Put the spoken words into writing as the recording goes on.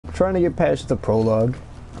trying to get past the prologue.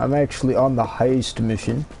 I'm actually on the heist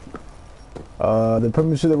mission. The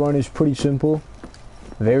premise of the run is pretty simple.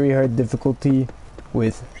 Very hard difficulty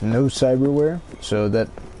with no cyberware, so that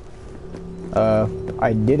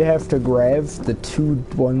I did have to grab the 2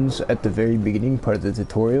 ones at the very beginning, part of the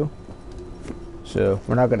tutorial. So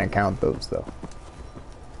we're not gonna count those though.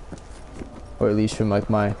 Or at least from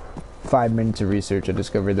like my 5 minutes of research, I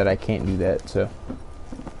discovered that I can't do that, so.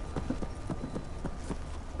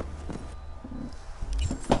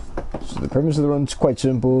 So the premise of the run is quite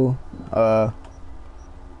simple. I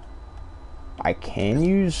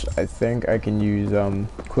think I can use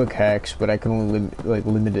quick hacks, but I can only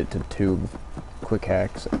limit it to 2 quick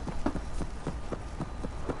hacks.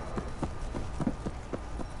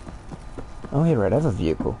 Oh yeah, right, I have a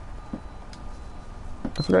vehicle.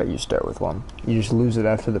 I forgot you start with one. You just lose it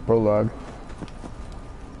after the prologue.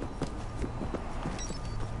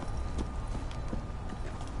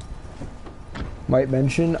 Might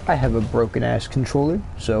mention, I have a broken ass controller,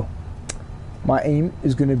 so my aim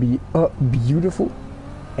is going to be beautiful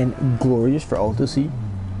and glorious for all to see.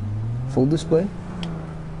 Full display.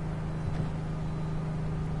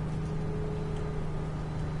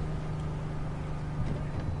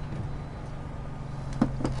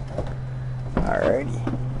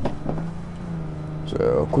 Alrighty.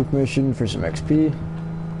 So, quick mission for some XP.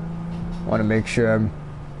 Want to make sure I'm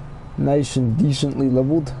nice and decently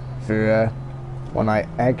leveled for when I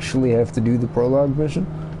actually have to do the prologue mission.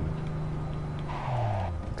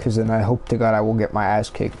 Because then I hope to God I will get my ass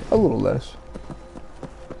kicked a little less.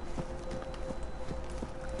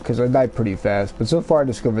 Because I die pretty fast, but so far I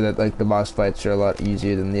discovered that like the boss fights are a lot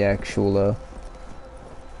easier than the actual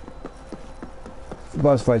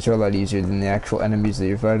enemies that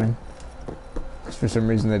you're fighting. Because for some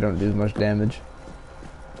reason they don't do as much damage.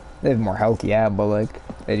 They have more health, yeah, but like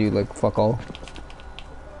they do like fuck all.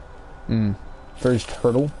 First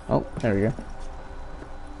hurdle. Oh, there we go.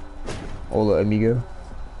 Hola, amigo.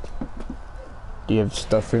 Do you have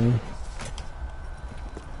stuff for me?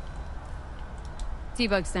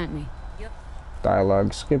 T-Bug sent me. Yep.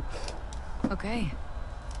 Dialogue skip. Okay.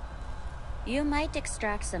 You might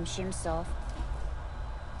extract some shims off.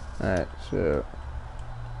 Alright, so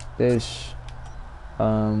this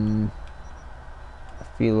I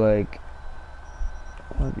feel like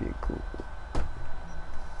that'd be cool.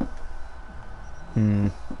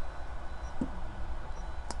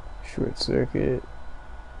 Short circuit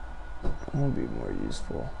will be more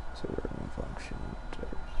useful. So working function.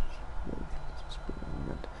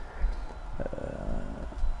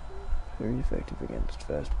 Very effective against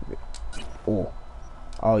fast moving. Oh,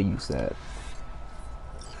 I'll use that.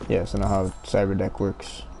 Yes, I know how Cyberdeck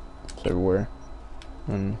works. Cyberware.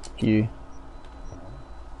 And you.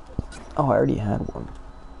 Oh, I already had one.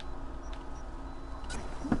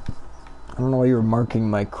 I don't know why you were marking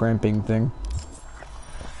my cramping thing.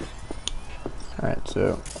 Alright,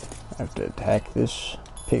 so I have to attack this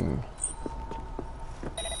ping.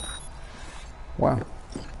 Wow.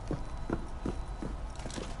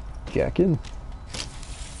 Jack in.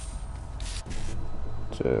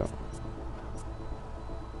 So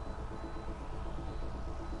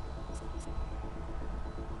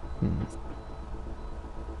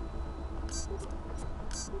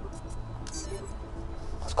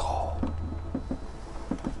let's go.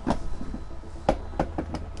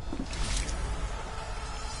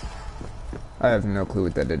 I have no clue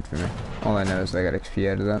what that did for me. All I know is I got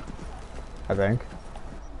XP out of that. I think.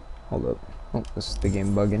 Hold up. Oh, this is the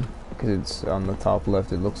game bugging. Because it's on the top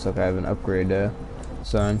left, it looks like I have an upgrade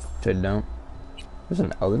sign, which I don't. There's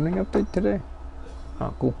an Elden Ring update today?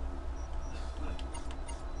 Oh, cool.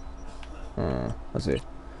 Let's see.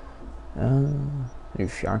 New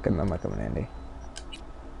shotgun, that might come in handy.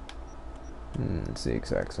 It's the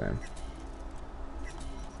exact same.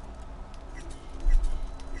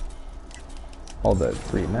 All the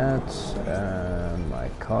 3 mats. My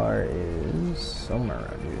car is somewhere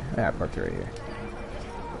around here. Yeah, parked right here.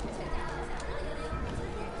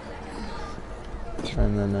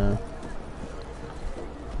 And then,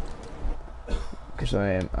 because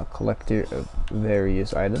I am a collector of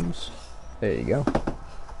various items. There you go.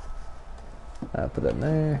 Put that in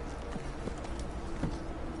there.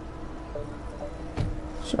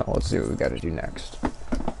 So let's see what we gotta do next.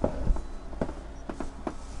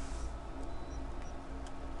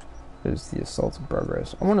 There's the assault in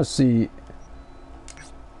progress. I want to see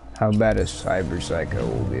how bad a cyber psycho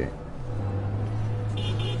will be.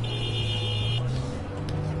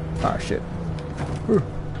 Ah, shit. Whew.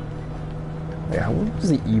 Yeah, what was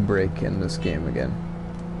the e-brake in this game again?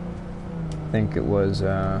 I think it was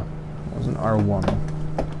an R1.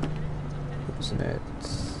 Wasn't it?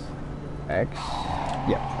 X?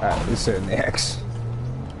 Yeah, it's certainly X.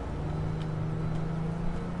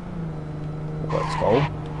 Let's go.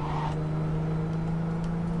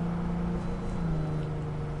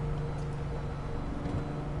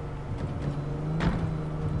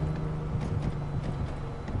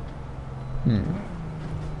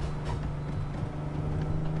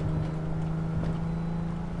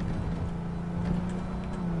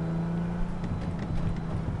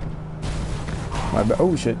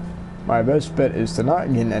 Oh shit. My best bet is to not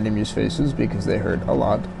get in enemies' faces because they hurt a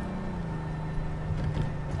lot.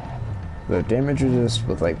 The damage resist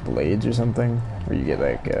with like blades or something, where you get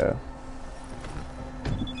like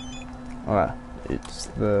it's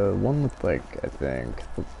the one with like I think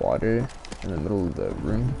the water in the middle of the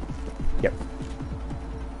room. Yep.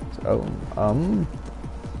 So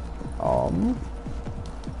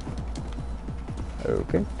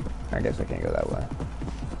okay. I guess I can't go that way.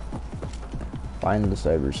 Find the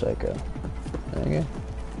cyber psycho. Okay.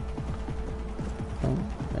 Oh,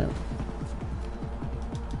 yeah.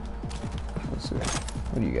 Let's see.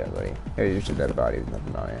 What do you got, buddy? Oh, you're just a dead body with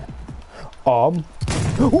nothing on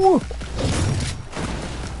you. Ooh!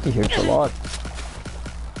 He hits a lot.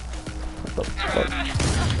 What the fuck?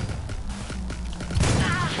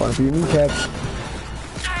 One for your kneecaps.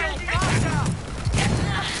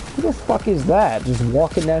 Who the fuck is that? Just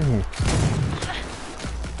walking down here.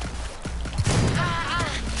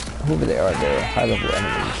 Whoever they are, they're high-level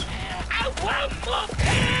enemies. I want more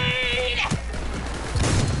pain!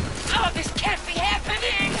 Oh, this can't be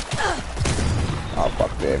happening! Oh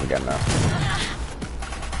fuck, they haven't got enough.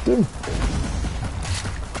 Dude.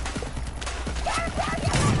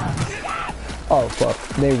 Oh fuck,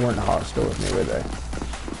 they weren't hostile with me, were they?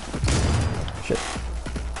 Shit.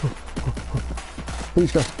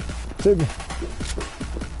 Please go. Save me.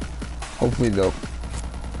 Hopefully they'll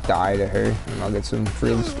die to her and I'll get some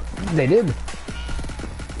frills. They did. We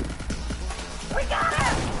got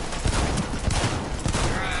him!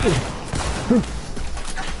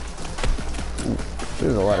 Ooh,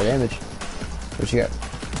 there's a lot of damage. What you got?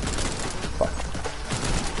 Fuck.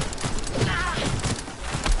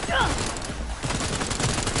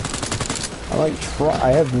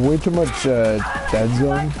 I have way too much dead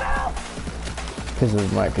zone because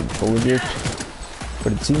of my controller drift,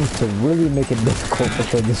 but it seems to really make it difficult to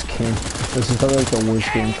play this game. This is probably like the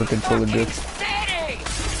worst game for controller drift.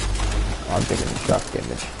 Oh, I'm taking shock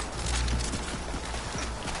damage.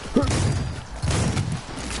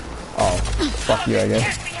 Oh, fuck you, I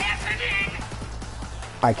guess.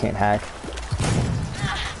 I can't hack.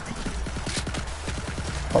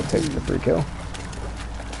 I'll take the free kill.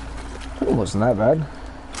 It wasn't that bad.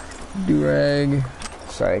 Durag,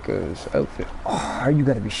 Psycho's outfit. Oh, you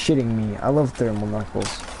gotta be shitting me. I love thermal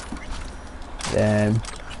knuckles. Damn.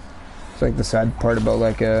 It's like the sad part about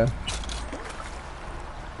like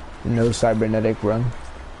no cybernetic run.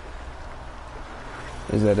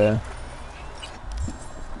 Is that yeah,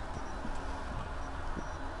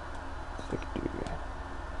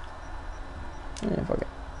 fuck it.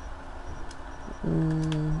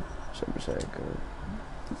 Cyber Psycho.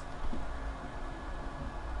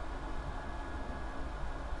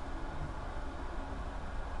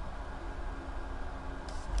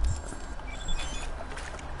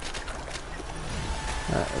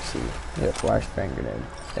 Let's see. Yeah, flashbang grenade.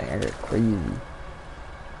 Dang, I got crazy.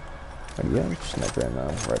 What do you have? Sniper ammo,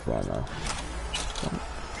 rifle ammo.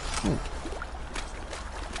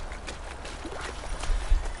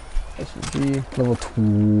 SMG. Level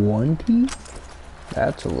 20?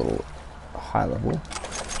 That's a little high level.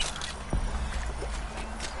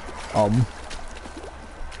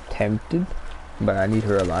 Tempted. But I need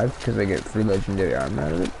her alive because I get free legendary armor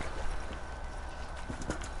out of it.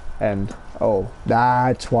 And oh,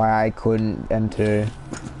 that's why I couldn't enter.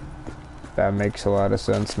 That makes a lot of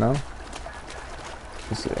sense now.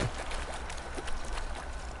 Let's see.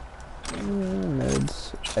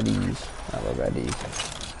 Meds, Eddies. I love Eddies.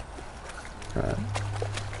 Yeah.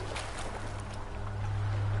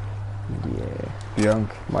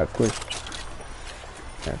 Junk, my push.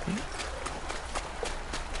 Okay.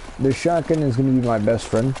 The shotgun is going to be my best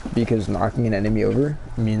friend because knocking an enemy over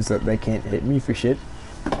means that they can't hit me for shit.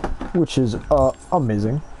 Which is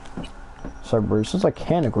amazing. Cyberware, since I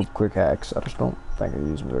can equip quick hacks, I just don't think I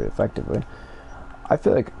use them very effectively. I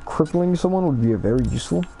feel like crippling someone would be very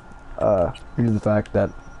useful, due to the fact that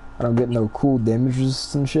I don't get no cool damage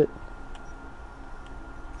resistance and shit.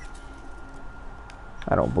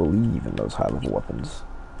 I don't believe in those high level weapons.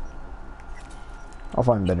 I'll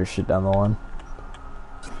find better shit down the line.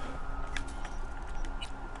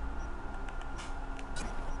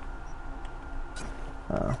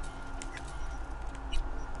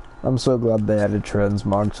 I'm so glad they added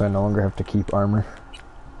transmog so I no longer have to keep armor.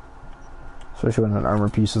 Especially when an armor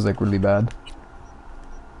piece is like really bad.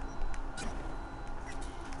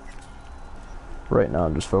 Right now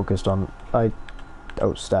I'm just focused on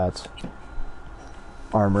stats.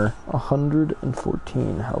 Armor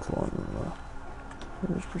 114 health 1.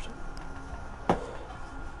 100%.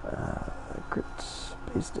 Crits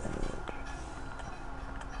base damage.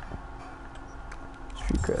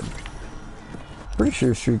 Street cred. Pretty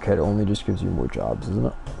sure street cred only just gives you more jobs, isn't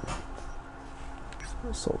it?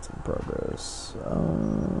 Assault in progress.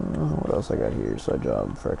 What else I got here? Side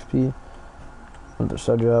job for XP. Another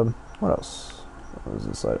side job. What else? What was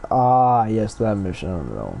this side? Ah, yes, that mission. I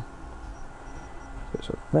don't know. Okay,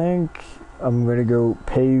 so I think I'm gonna go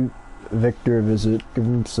pay Victor a visit, give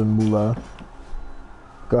him some moolah,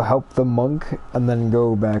 go help the monk, and then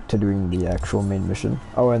go back to doing the actual main mission.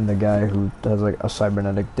 Oh, and the guy who has like a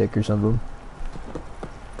cybernetic dick or something.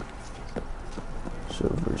 So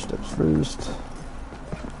first steps first.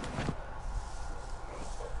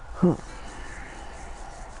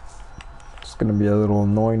 It's gonna be a little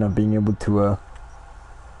annoying not being able to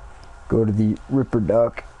go to the Ripper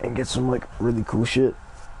Dock and get some like really cool shit.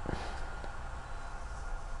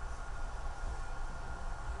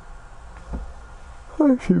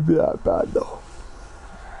 It shouldn't be that bad though.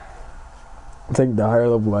 I think the higher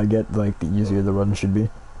level I get, like the easier the run should be.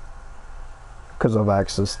 Because of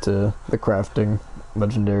access to the crafting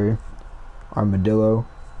legendary armadillo,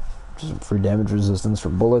 which is free damage resistance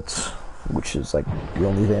from bullets, which is like the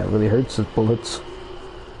only thing that really hurts is bullets.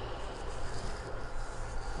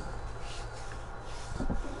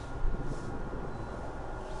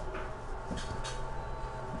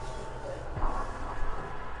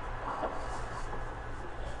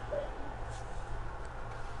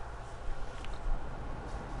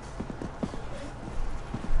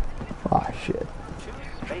 Ah, shit.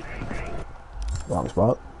 Wrong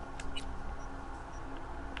spot.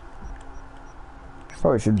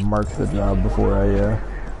 Probably should mark the job before I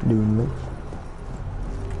do anything.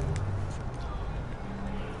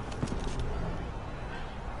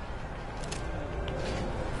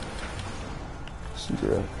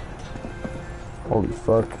 Cigarette. Holy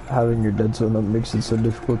fuck, having your dead zone up makes it so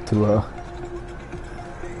difficult to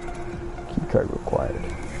keycard required.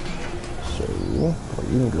 So, well,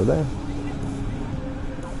 you can go there.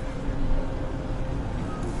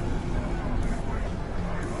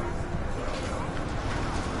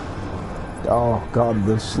 Oh god,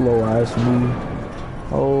 the slow ass move.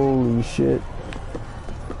 Holy shit.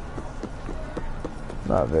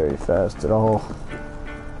 Not very fast at all.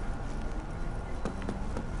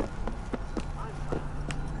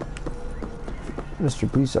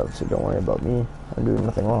 Mr. Police Officer, don't worry about me. I'm doing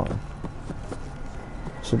nothing wrong.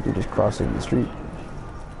 Simply just crossing the street.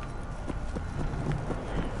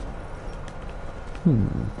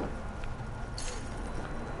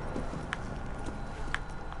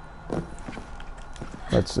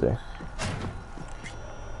 Let's see.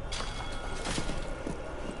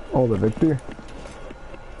 Oh, the Victor.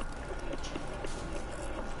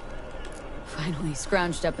 Finally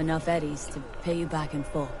scrounged up enough eddies to pay you back in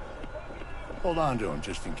full. Hold on to him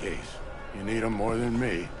just in case. You need him more than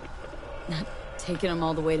me. Not taking them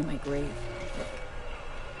all the way to my grave.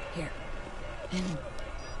 Here. And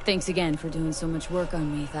thanks again for doing so much work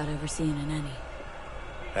on me without ever seeing an any.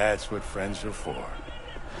 That's what friends are for.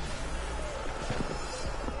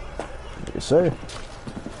 Yes, sir.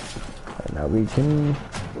 Right, now we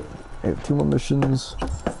have 2 more missions.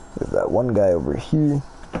 We have that one guy over here.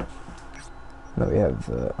 Now we have,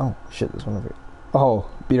 oh shit, there's one over here. Oh,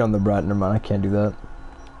 beat on the brat, never mind, I can't do that.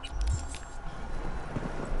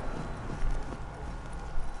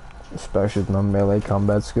 Especially with my melee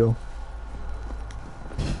combat skill.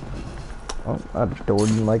 Oh, that door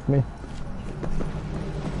didn't like me.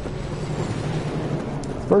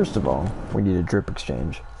 First of all, we need a drip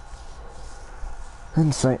exchange.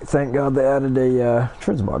 And thank God they added a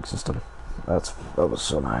transmog system. That was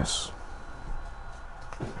so nice.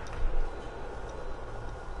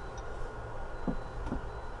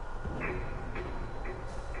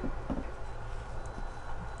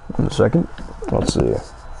 In a second, let's see.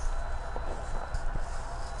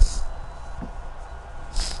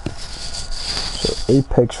 So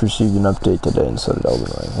Apex received an update today and so did Elden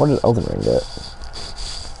Ring. What did Elden Ring get?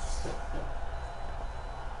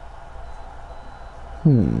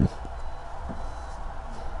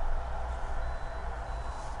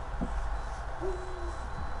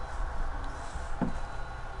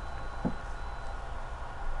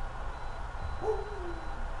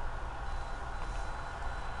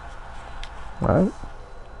 Alright.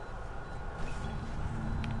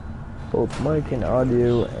 both mic and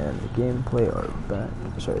audio and the gameplay are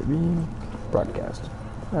being broadcast.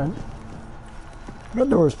 Alright. That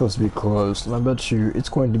door is supposed to be closed, and I bet you it's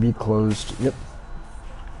going to be closed. Yep.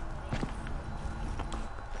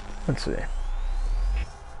 Let's see.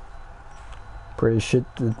 Pray shit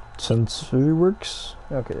that sensory works.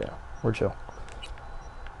 Okay, yeah, we're chill.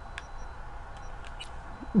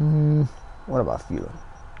 What about feeling?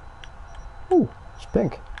 Ooh, it's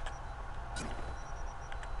pink.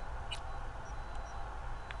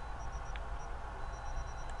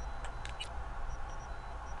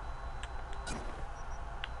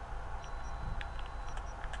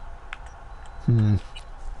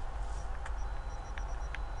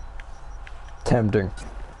 Tempting.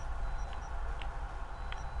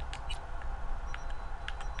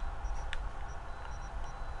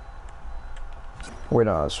 Wait,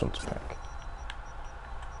 no, this one's pink.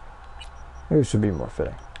 Maybe it should be more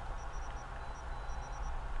fitting.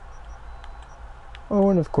 Oh,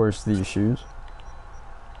 and of course these shoes.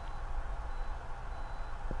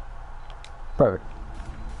 Perfect.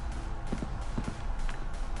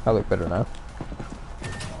 I look better now.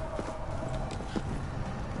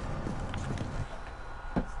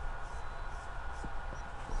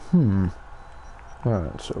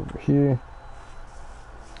 Alright, so over here.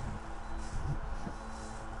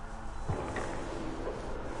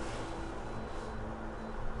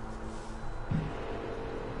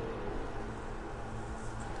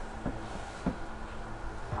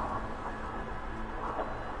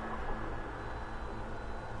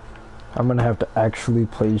 I'm gonna have to actually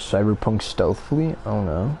play Cyberpunk stealthily? Oh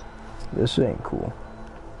no. This ain't cool.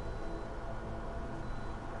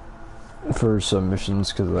 For some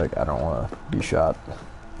missions, because like I don't want to be shot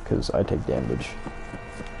because I take damage,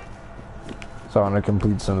 so I want to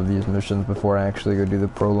complete some of these missions before I actually go do the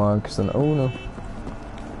prologue, because then oh no,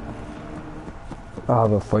 I'll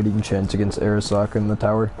have a fighting chance against Arasaka in the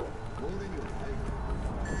tower.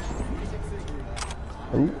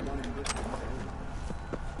 Ooh.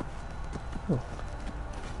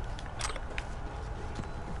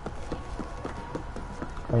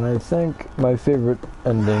 And I think my favorite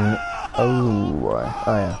ending. Oh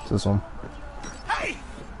yeah, it's this one. Hey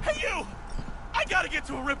you! I gotta get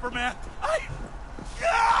to a Ripper, man.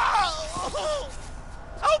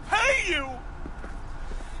 I'll pay you.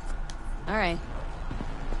 All right.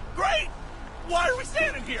 Great. Why are we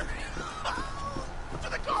standing here? To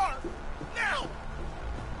the car now.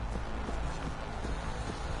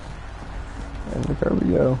 And the car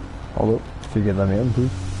we go. Hold up, if you could let me in,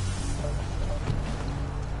 please.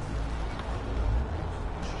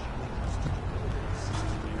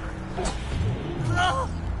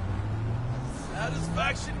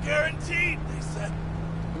 Satisfaction guaranteed, they said.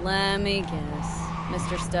 Let me guess.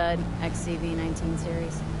 Mr. Stud, XCV-19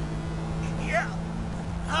 series. Yeah.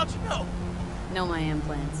 How'd you know? Know my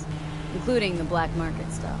implants, including the black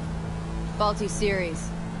market stuff. Faulty series.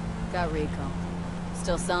 Got recalled.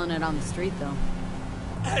 Still selling it on the street, though.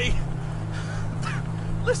 Hey.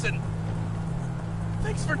 Listen.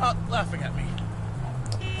 Thanks for not laughing at me.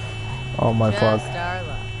 Oh my fuck. Just our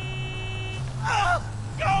luck.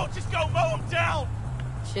 Go! Just go mow him down!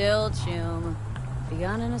 Chill, Chum. Be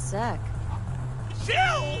gone in a sec.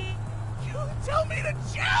 Chill? You tell me to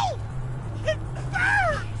chill? It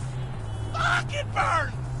burns! Fuck, it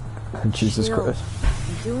burns! Jesus Chill. Christ.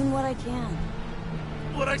 I'm doing what I can.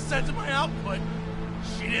 What I said to my output,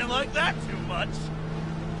 she didn't like that too much.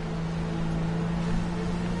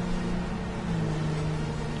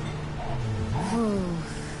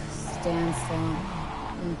 Stand still.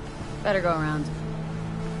 Better go around.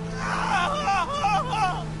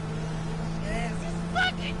 Jesus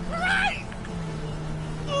fucking Christ!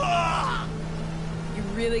 Ugh. You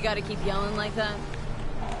really gotta keep yelling like that?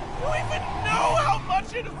 You even know how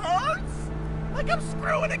much it hurts? Like I'm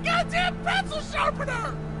screwing a goddamn pencil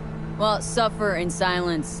sharpener! Well, suffer in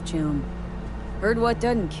silence, Chum. Heard what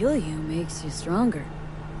doesn't kill you makes you stronger.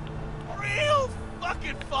 Real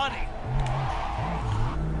fucking funny.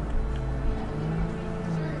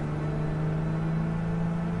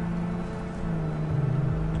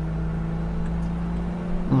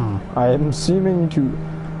 I am seeming to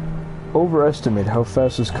overestimate how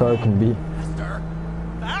fast this car can be. Faster!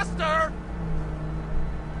 Faster!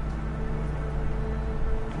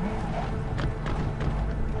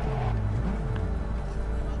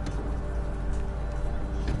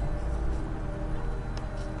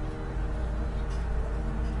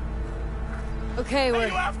 Okay, Hey, we're...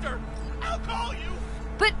 you after? I'll call you!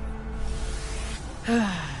 But...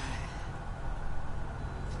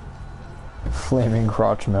 Flaming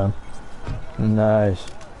crotch, man. Nice.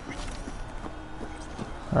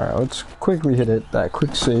 Alright, let's quickly hit it. That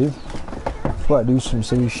quick save. What, do some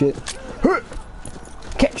silly shit?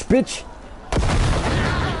 Catch, bitch!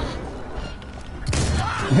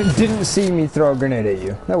 Didn't see me throw a grenade at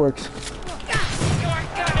you. That works.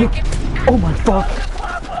 Oh my fuck!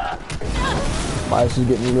 My ass is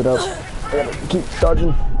getting lit up. I gotta keep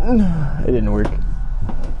dodging. It didn't work.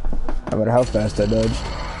 No matter how fast I dodged.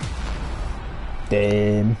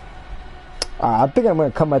 Damn. I think I'm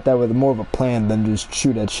gonna come at that with more of a plan than just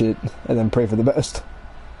shoot at shit and then pray for the best.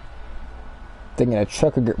 Thinking I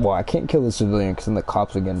chuck a... Well, I can't kill the civilian because then the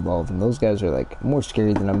cops will get involved, and those guys are like more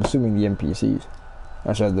scary than I'm assuming the NPCs.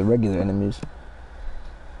 I should have the regular enemies.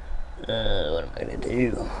 What am I gonna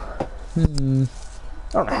do? I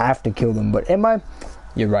don't have to kill them, but am I?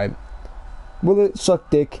 You're right. Will it suck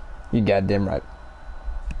dick? You goddamn right.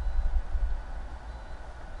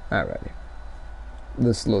 Alrighty.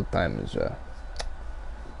 This load time is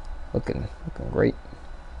looking great.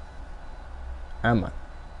 I'm on.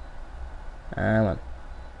 Alright.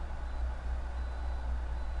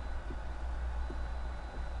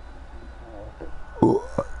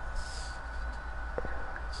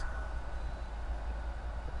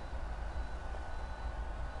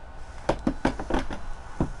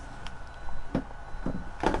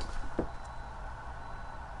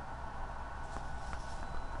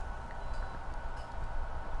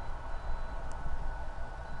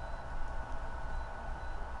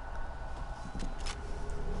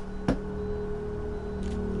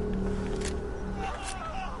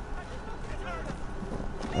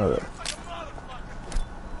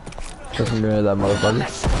 Doesn't do that motherfucker.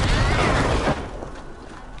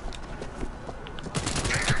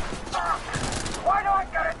 Why do I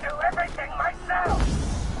gotta do everything myself?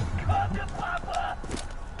 Come to Papa!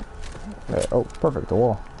 Alright, oh, perfect, the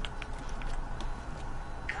wall.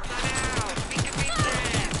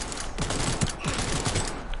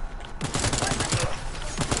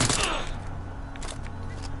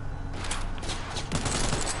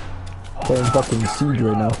 Playing fucking Siege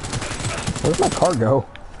right now. Where's my cargo?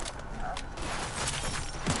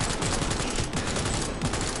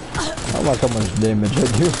 I don't like how much damage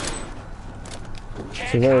I do.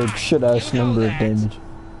 It's a very shit ass number of damage.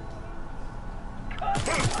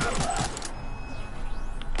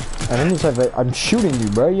 And then like, I'm shooting you,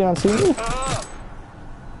 bro. You not seeing me?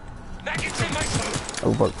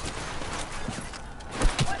 Oh fuck.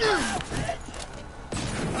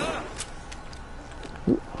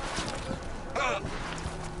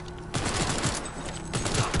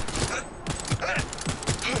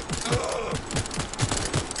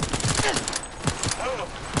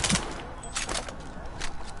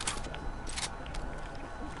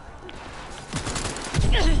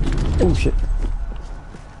 Oh shit.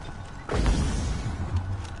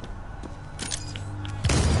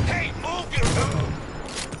 Hey, move your...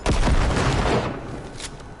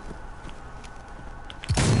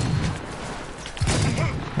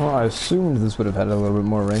 Well, I assumed this would have had a little bit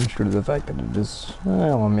more range due to the fact that it is...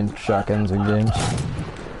 Well, I mean, shotguns in games.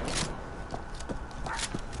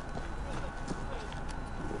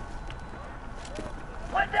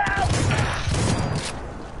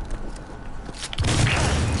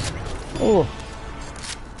 Oh,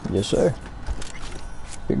 yes sir.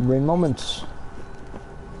 Big brain moments.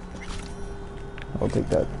 I'll take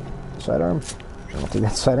that sidearm. I'll take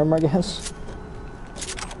that sidearm, I guess.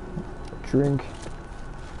 Drink.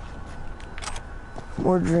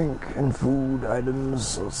 More drink and food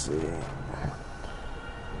items. Let's see.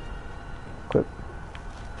 Equip.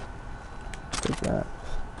 Take that.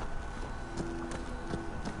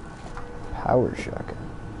 Power shotgun.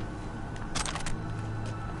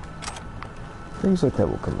 Things like that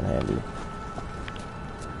will come in handy.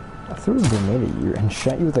 I threw a grenade at you and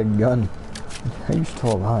shot you with a gun. How are you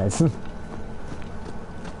still alive?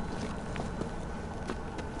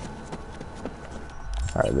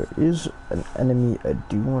 Alright, there is an enemy I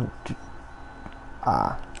do want to...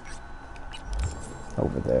 Ah.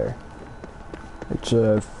 Over there. It's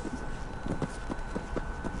a...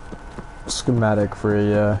 schematic for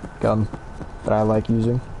a gun that I like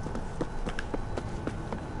using.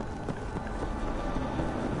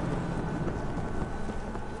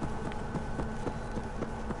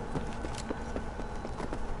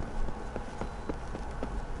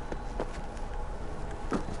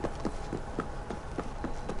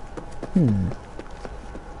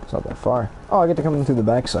 It's not that far. Oh, I get to come in through the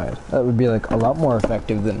backside. That would be like a lot more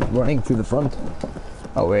effective than running through the front.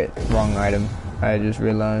 Oh wait, wrong item. I just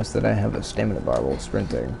realized that I have a stamina bar while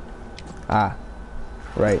sprinting. Ah,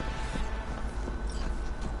 right.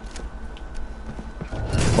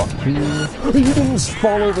 Fuck you. You didn't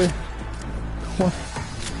fall over. What?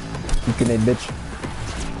 You grenade, bitch.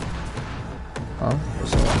 Huh?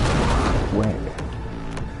 Where?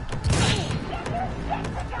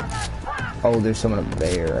 Oh, there's someone up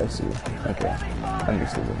there, I see. Okay. That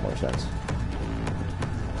makes a little bit more sense.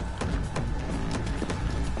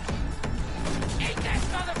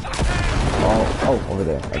 Oh, over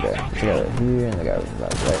there. Okay. There's a guy right here and the guy over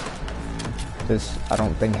that right. This, I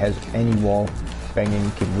don't think, has any wall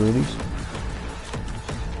banging capabilities.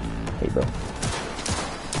 Hey, bro.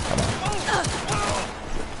 Come on.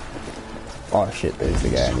 Oh, shit. There's the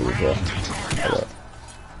guy I need as well.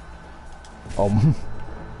 Hold up.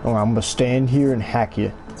 Oh, I'm gonna stand here and hack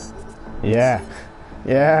you. Yeah.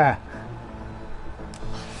 Yeah.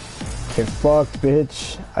 Get fucked,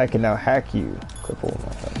 bitch. I can now hack you. Cripple.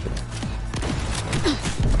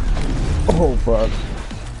 Oh, fuck.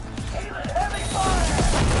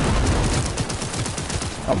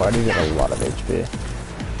 Oh, but he's got a lot of HP.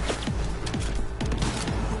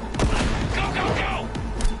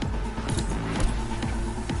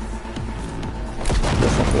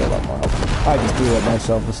 This will be a lot more helpful. I just do it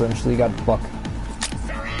myself, essentially. God, fuck.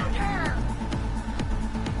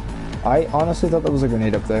 I honestly thought there was a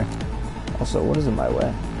grenade up there. Also, what is in my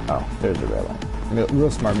way? Oh, there's a rail line. Real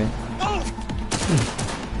smart me.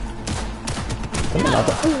 Oh,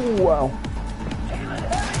 wow.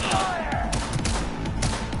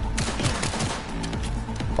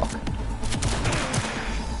 Fuck.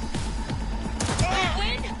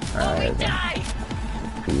 Alright, then.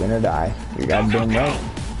 You're gonna die. You're goddamn right.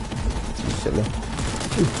 You silly.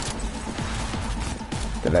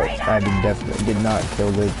 But I definitely did not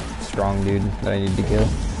kill the strong dude that I need to kill.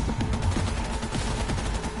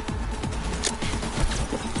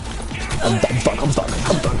 I'm done.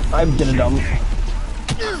 I'm getting dumb.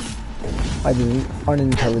 I did an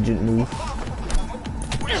unintelligent move.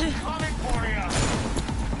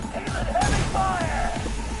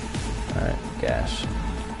 Alright, gas.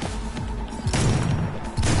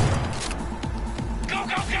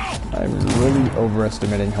 I'm really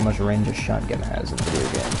overestimating how much range a shotgun has in video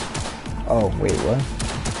games. Oh, wait, what?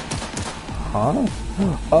 Huh?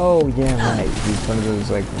 Oh, yeah, right. He's one of those,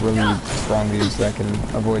 like, really strong dudes that can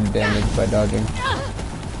avoid damage by dodging.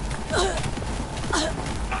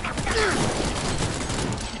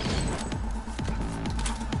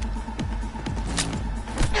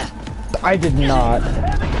 I did not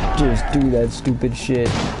just do that stupid shit.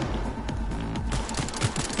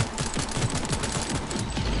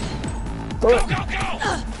 Go, go, go!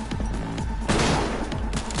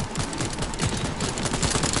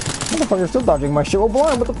 Motherfucker's still dodging my shit while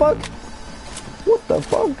blind. What the fuck? What the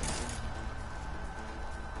fuck?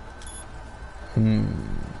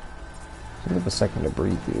 Give it a second to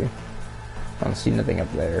breathe here. I don't see nothing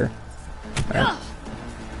up there. Right.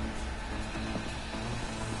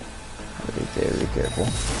 Be very careful.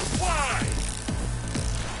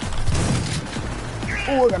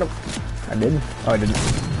 Oh, I got him. I did? Oh, I didn't.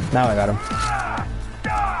 Now I got him.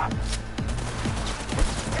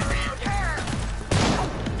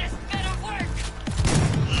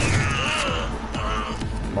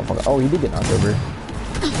 Motherfucker. Oh, he did get knocked over.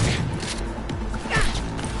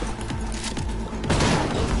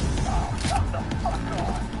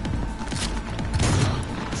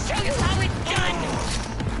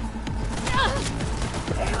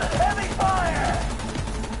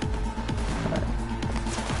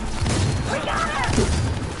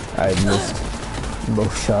 I missed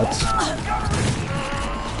both shots.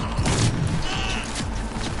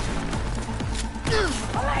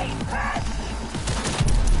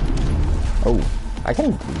 Oh, I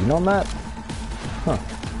can lean on that? Huh.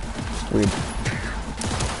 Weird.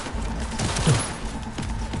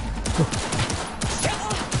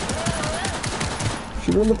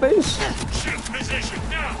 Shoot her in the face. Shift position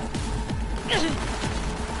now.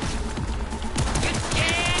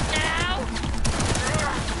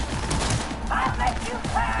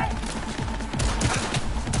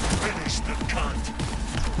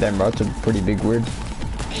 Damn, bro, that's a pretty big word.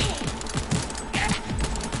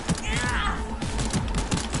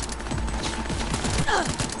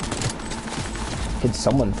 Hit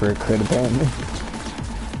someone for a crit, apparently.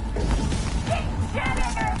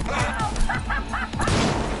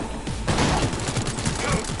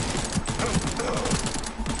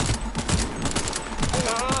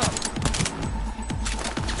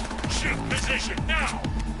 Shift position now.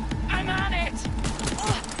 I'm on it.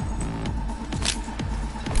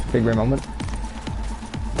 Big ray moment.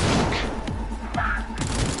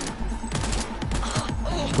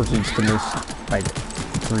 Proceeds to miss like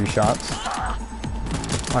 3 shots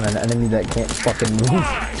on an enemy that can't fucking move.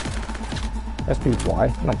 That's pretty why.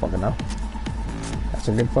 I don't fucking know. That's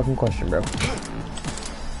a good fucking question, bro.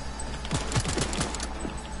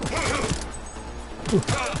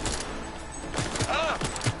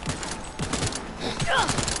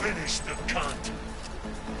 Finish the cunt.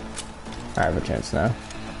 I have a chance now.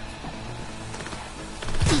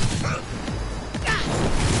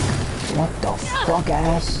 What the fuck,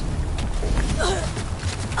 ass?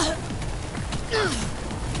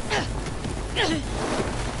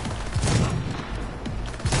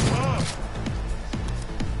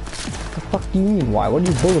 What the fuck do you mean, why? What are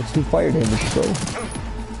these bullets do fire damage, bro?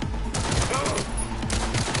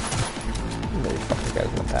 Really fuck you guys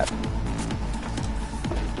want that.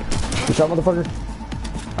 Good shot, motherfucker.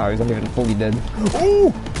 Oh, he's not even fully dead.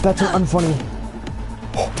 Oh, that's unfunny.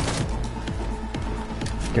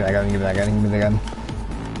 Give me that gun, give me that gun, give me the gun.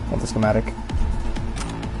 Want the schematic?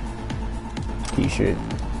 T-shirt.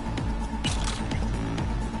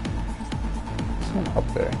 Someone up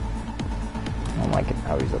there. I don't like it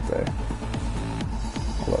how he's up there.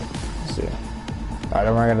 Hold up, let's see. Alright,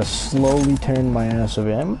 I'm gonna slowly turn my ass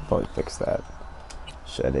over. I'm gonna probably fix that.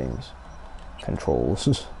 Settings.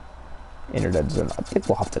 Controls. Inner dead zone. I think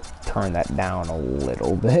we'll have to turn that down a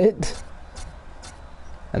little bit.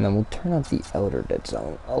 And then we'll turn up the outer dead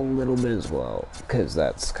zone a little bit as well. Because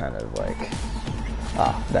that's kind of like...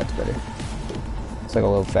 Ah, that's better. It's like a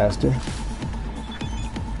little faster.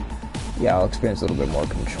 Yeah, I'll experience a little bit more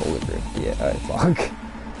controller grip. Yeah, fuck.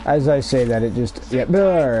 As I say that, it just... Yeah,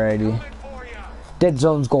 alrighty. Dead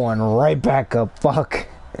zone's going right back up. Fuck.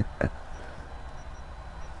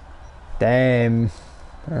 Damn.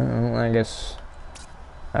 I guess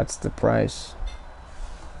that's the price.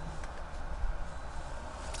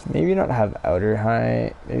 Maybe not have outer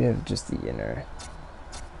high, maybe have just the inner.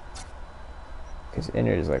 Because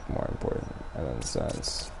inner is like more important. And then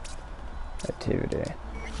sense. Activity.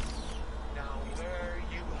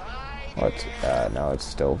 What? No, it's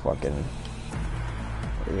still fucking...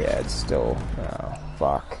 Yeah, it's still... Oh,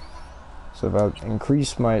 fuck. So if I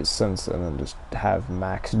increase my sense and then just have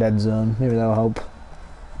max dead zone, maybe that'll help.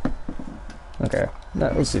 Okay,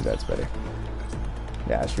 no, let's see if that's better.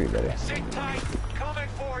 Yeah, it's really better. Sit tight. Coming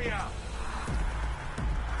for you.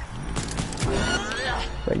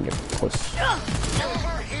 If I can get push.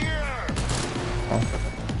 Over here.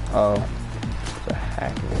 Oh, there's a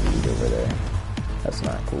hacking lead over there. That's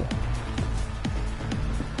not cool.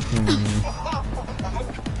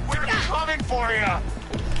 We're coming for you.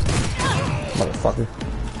 Motherfucker.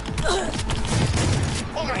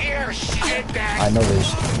 Over here, shitbag. I know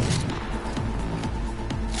this.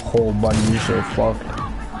 Whole buddy, you so fucked.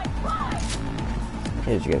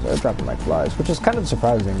 Yes, you guys are dropping like flies, which is kind of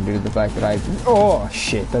surprising due to the fact that I... Oh,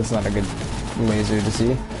 shit, that's not a good laser to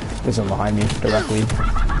see. There's one behind me, directly.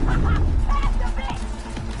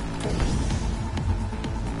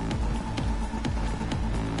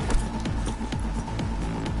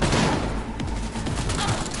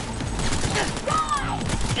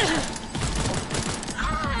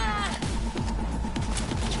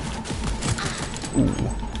 Ooh.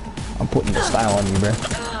 I'm putting the style on you, bro.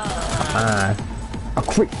 A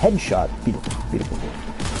quick headshot. Beautiful, beautiful.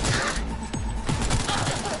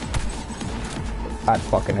 That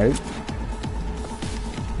fucking hurt.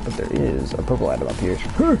 But there is a purple item up here.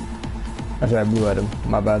 That's right, a blue item.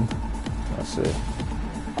 My bad. Let's see.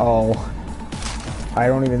 Oh. I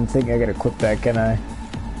don't even think I can equip that, can I?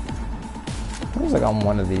 It was like on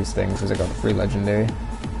one of these things. It was like a free legendary.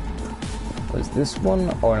 Was this one?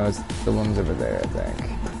 Oh no, it's the ones over there, I think.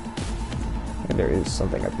 And there is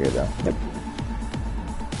something up here though. Yep.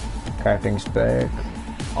 Crafting spec.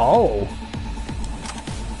 Oh!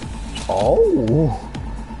 Oh!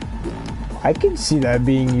 I can see that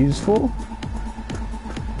being useful.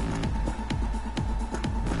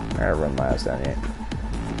 I gotta run my ass down here.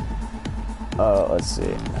 Let's see.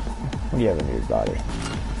 What do you have in your body?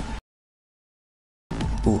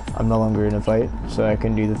 Ooh, I'm no longer in a fight, so I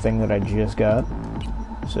can do the thing that I just got.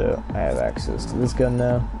 So, I have access to this gun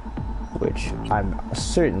now, which I'm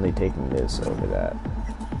certainly taking this over that.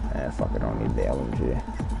 Fuck, I don't need the LMG.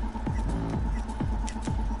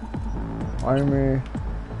 Armor.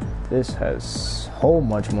 This has so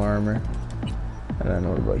much more armor. And then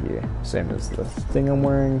what about here? Same as the thing I'm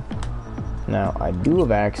wearing. Now, I do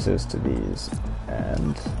have access to these,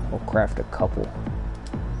 and we'll craft a couple.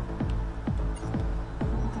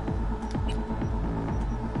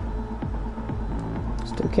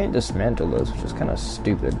 Still can't dismantle those, which is kind of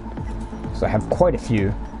stupid. So I have quite a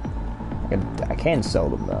few. I can sell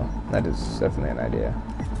them though. That is definitely an idea.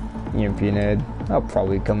 EMP nade. That'll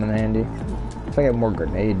probably come in handy. If I get more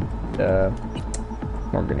grenades, that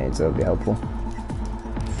would be helpful.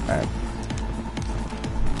 Alright.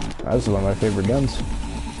 This is one of my favorite guns.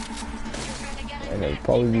 And it would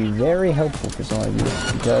probably be very helpful for some of you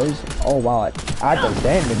because, oh wow, it does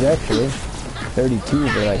damage actually. 32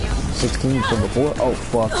 for like 16 from before. Oh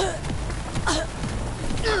fuck.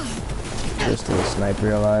 Just a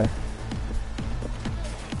sniper alive.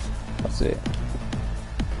 Let's see.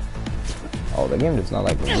 Oh, the game does not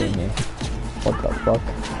like removing me. What the fuck?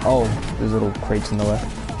 Oh, there's little crates in the way.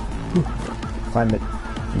 Climb it.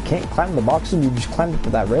 You can't climb the boxes, you just climb up to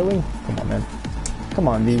that railing? Come on, man. Come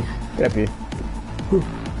on, V. Get up here. Whew.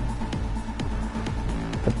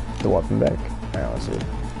 Put the weapon back. Alright, let's see.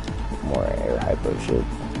 More air hypo shit.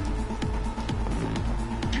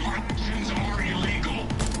 Actions are illegal.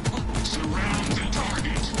 Surround the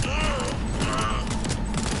target.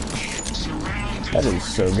 Surround the That is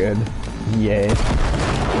so good. Yay.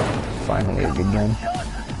 Finally a good gun.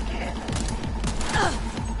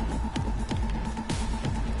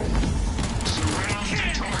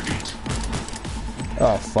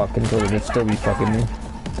 Oh fuck, controller would still be fucking me.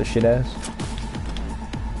 The shit ass.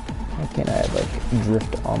 Why can't I like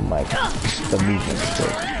drift on like the movement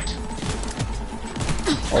stick?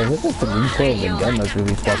 Oh, is it just the recoil of the gun that's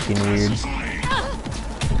really fucking weird?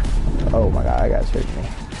 Oh my god, that guy's hurting me.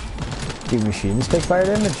 Do machines take fire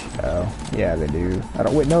damage? Oh, yeah they do. I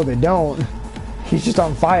don't, wait, no they don't. He's just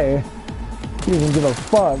on fire. He doesn't give a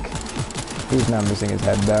fuck. He's not missing his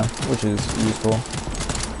head though, which is useful.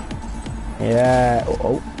 Yeah.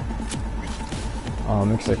 Oh. Oh,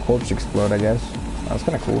 makes their corpse explode, I guess. That's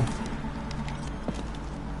kind of cool.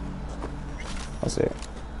 Let's see.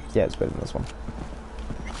 Yeah, it's better than this one.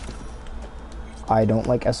 I don't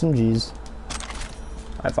like SMGs.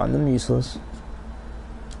 I find them useless.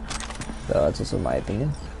 So that's also my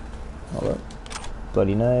opinion. Hold up.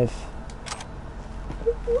 Bloody knife.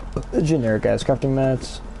 Generic ass crafting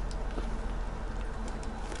mats.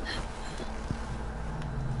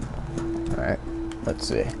 Alright, let's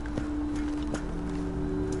see.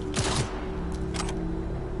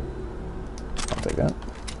 I'll take that.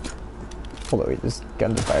 Hold on, wait, this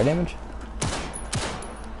gun does fire damage?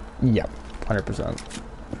 Yep, 100%.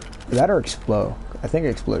 That or explode. I think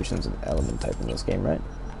explosion's an element type in this game, right?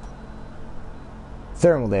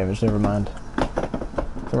 Thermal damage, never mind. If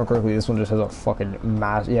I remember correctly, this one just has a fucking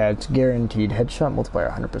mass. Yeah, it's guaranteed. Headshot multiplier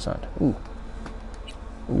 100%. Ooh.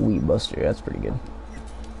 Wee buster, that's pretty good.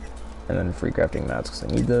 And then free crafting mats because I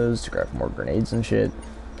need those to craft more grenades and shit.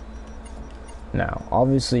 Now,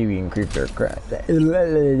 obviously, we increase our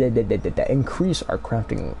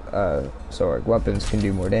crafting, so our weapons can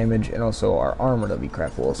do more damage, and also our armor that we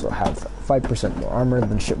craft will also have 5% more armor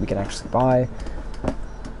than shit we can actually buy.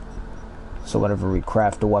 So whenever we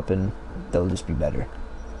craft a weapon, they'll just be better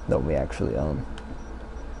than we actually own.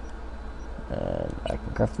 And I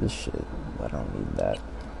can craft this shit, but I don't need that.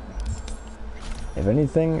 If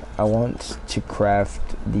anything, I want to craft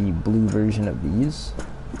the blue version of these.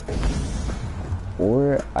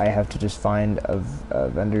 Or I have to just find a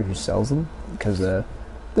vendor who sells them. Because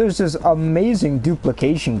there's this amazing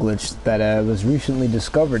duplication glitch that was recently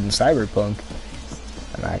discovered in Cyberpunk.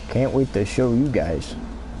 And I can't wait to show you guys.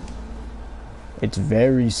 It's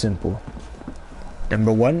very simple.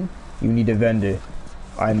 Number one, you need a vendor.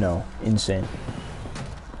 I know, insane.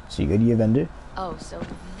 So you go to your vendor. Oh, so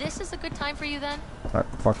this is a good time for you then?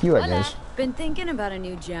 Fuck you, I guess. Been thinking about a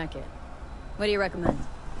new jacket. What do you recommend?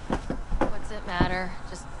 What's it matter?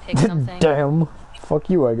 Just pick something. Damn. Fuck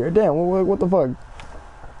you, I guess. Damn, what the fuck?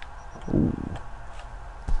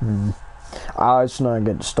 Ooh. Let's not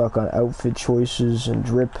get stuck on outfit choices and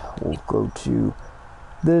drip. We'll go to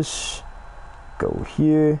this. Go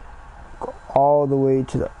here. Go all the way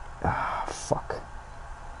to the... fuck.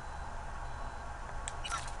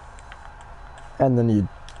 And then you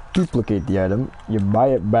duplicate the item, you buy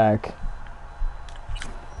it back,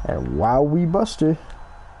 and wow, we buster,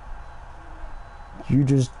 you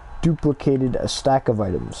just duplicated a stack of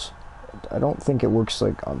items. I don't think it works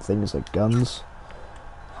like on things like guns.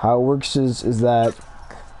 How it works is that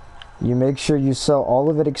you make sure you sell all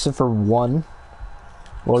of it except for one.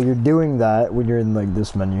 While you're doing that, when you're in like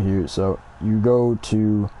this menu here, so you go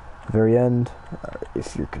to the very end.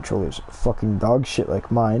 If your controller's fucking dog shit like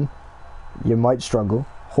mine, you might struggle.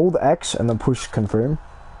 Hold X and then push confirm,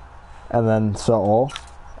 and then sell all,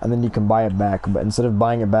 and then you can buy it back. But instead of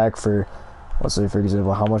buying it back for, let's say for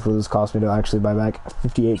example, how much will this cost me to actually buy back?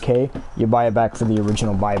 58k. You buy it back for the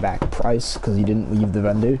original buyback price because you didn't leave the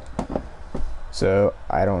vendor. So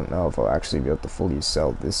I don't know if I'll actually be able to fully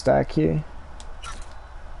sell this stack here,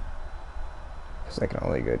 because I can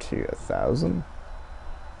only go to 1,000.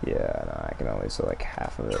 Yeah, no, I can only sell like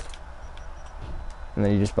half of it, and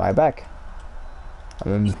then you just buy it back.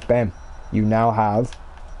 And then, bam, you now have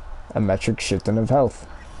a metric shit ton of health.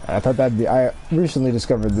 And I thought I recently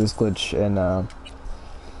discovered this glitch in,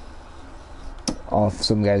 off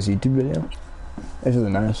some guy's YouTube video. It's really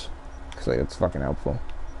nice, because, like, it's fucking helpful.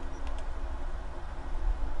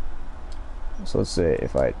 So let's say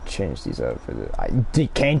if I change these out for the... I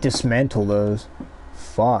can't dismantle those.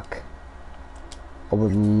 Fuck. I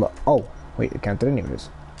would oh, wait, it counted anyways.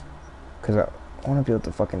 Because I want to be able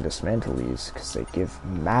to fucking dismantle these. Because they give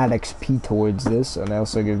mad XP towards this. And they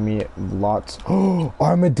also give me lots... Oh,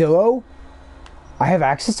 armadillo? I have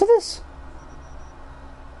access to this?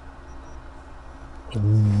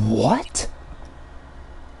 What?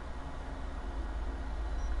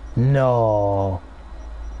 No.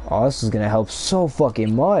 Oh, this is gonna help so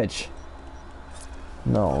fucking much.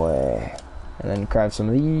 No way. And then craft some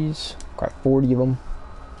of these. Craft 40 of them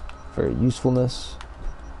for usefulness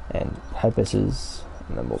and purposes.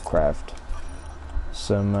 And then we'll craft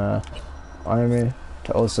some armor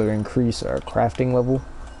to also increase our crafting level,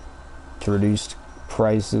 to reduce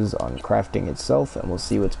prices on crafting itself, and we'll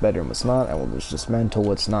see what's better and what's not, and we'll just dismantle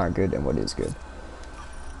what's not good and what is good.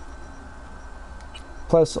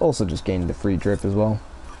 Plus, also just gain the free drip as well.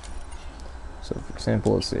 So, for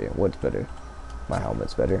example, let's see, what's better? My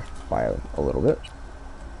helmet's better by a little bit.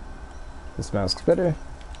 This mask's better.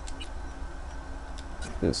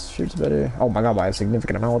 This shirt's better. Oh my god, by a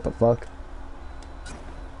significant amount, what the fuck?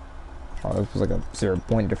 Oh, this was like a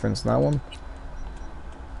 0-point difference in that one.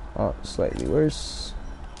 Oh, slightly worse.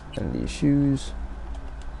 And these shoes.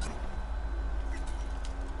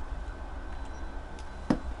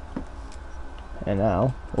 And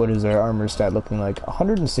now, what is our armor stat looking like?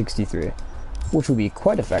 163, which will be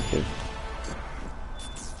quite effective.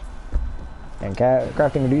 And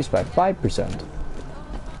crafting reduced by 5%,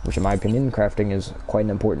 which in my opinion, crafting is quite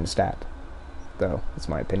an important stat. Though, it's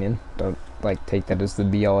my opinion. Don't, like, take that as the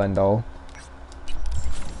be-all, end-all.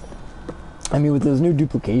 I mean, with this new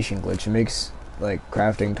duplication glitch, it makes, like,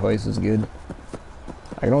 crafting twice as good.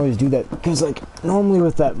 I can always do that, because, like, normally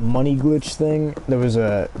with that money glitch thing, there was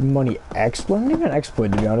a money exploit. Not even an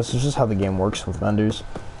exploit, to be honest. It's just how the game works with vendors.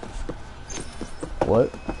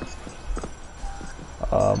 What?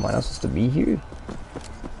 Am I not supposed to be here?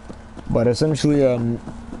 But essentially,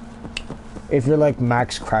 if you're, like,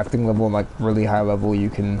 max crafting level and, like, really high level, you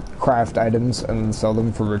can craft items and then sell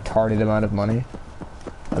them for a retarded amount of money.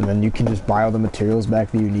 And then you can just buy all the materials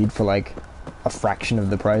back that you need for, like, a fraction of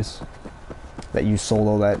the price that you sold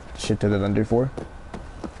all that shit to the vendor for.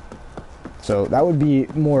 So that would be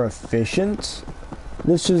more efficient.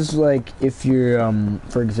 This is like if you're,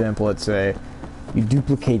 for example, let's say you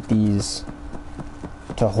duplicate these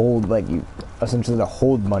to hold, like, you essentially to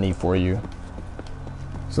hold money for you.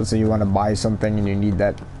 So let's say you want to buy something and you need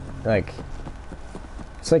that, like,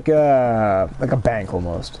 it's like a bank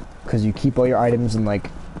almost, because you keep all your items in, like,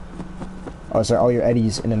 oh sorry, all your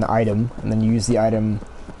eddies in an item, and then you use the item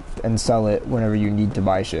and sell it whenever you need to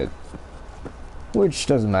buy shit. Which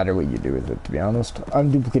doesn't matter what you do with it, to be honest.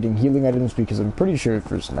 I'm duplicating healing items because I'm pretty sure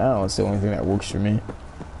for now it's the only thing that works for me.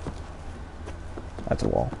 That's a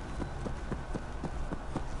wall.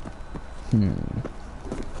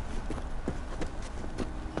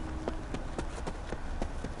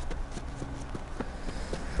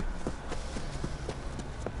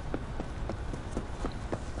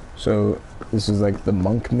 So this is like the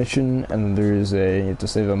monk mission, and there's a, you have to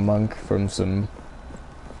save a monk from some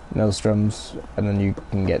maelstroms, and then you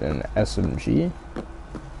can get an SMG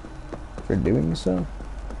for doing so.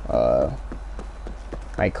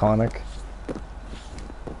 Iconic.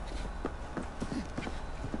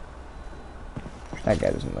 That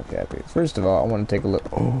guy doesn't look happy. First of all, I want to take a look.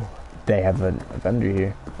 Oh, they have a vendor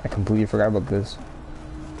here. I completely forgot about this.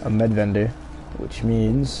 A med vendor, which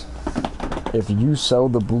means if you sell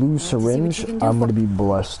the blue syringe, I'm gonna be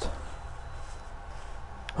blessed.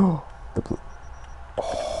 Oh, the blue.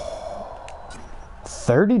 Oh,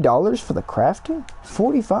 $30 for the crafting?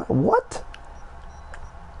 45? What?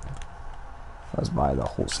 Let's buy the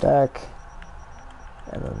whole stack,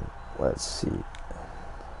 and then let's see.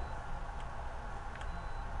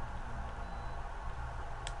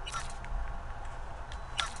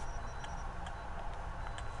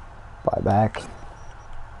 Buy back.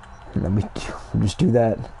 And then we just do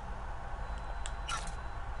that,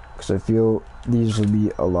 because I feel these will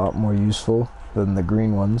be a lot more useful than the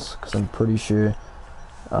green ones, because I'm pretty sure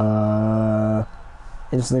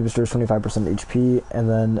instantly restores 25% HP, and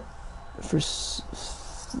then for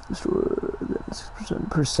 6%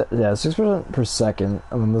 per second, yeah, 6% per second,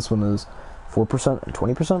 and then this one is 4% and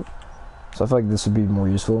 20%. So I feel like this would be more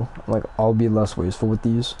useful. Like, I'll be less wasteful with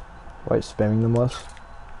these by spamming them less.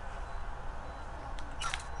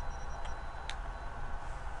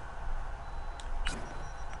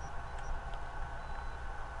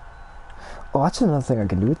 Oh, that's another thing I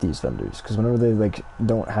can do with these vendors, because whenever they, like,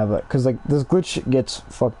 don't have a... Because, like, this glitch gets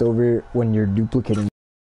fucked over when you're duplicating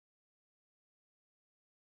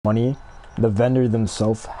money the vendor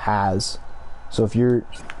themselves has. So if you're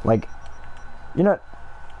like, you're not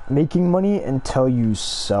making money until you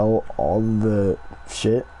sell all the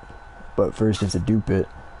shit, but first you have to dupe it.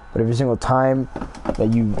 But every single time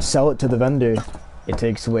that you sell it to the vendor, it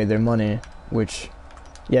takes away their money, which,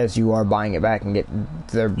 yes, you are buying it back and get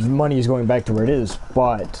their money is going back to where it is.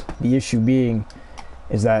 But the issue being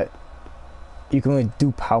is that you can only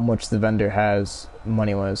dupe how much the vendor has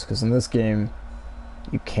money-wise, because in this game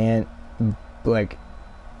you can't like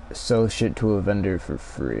sell shit to a vendor for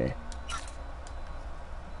free,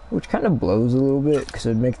 which kind of blows a little bit, because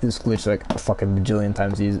it'd make this glitch like a fucking bajillion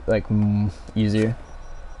times easier.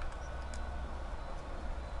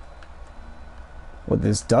 What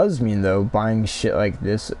this does mean, though, buying shit like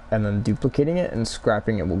this and then duplicating it and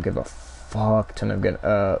scrapping it will give a fuck ton of good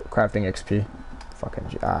crafting XP.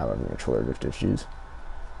 Fucking I love controller drift issues.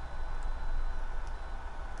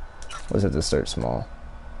 Let's have to start small.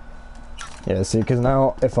 Yeah, see, because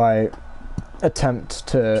now if I attempt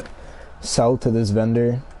to sell to this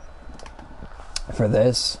vendor for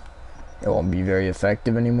this, it won't be very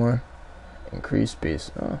effective anymore. Increase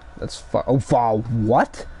base. Oh, that's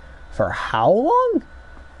what? For how long?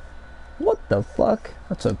 What the fuck?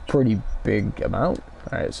 That's a pretty big amount.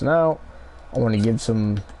 Alright, so now I want to give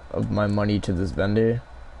some of my money to this vendor.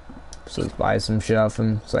 So let's buy some shit off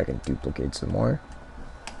him so I can duplicate some more.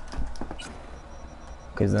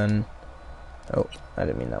 Because then... Oh, I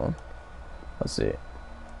didn't mean that one. Let's see.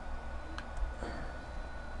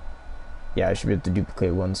 Yeah, I should be able to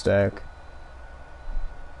duplicate one stack.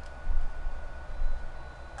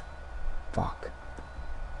 Fuck.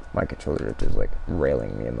 My controller drift is like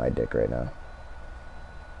railing me in my dick right now.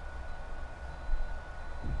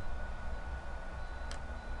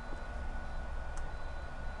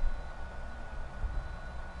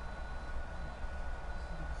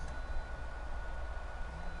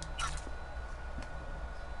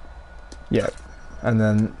 Yeah, and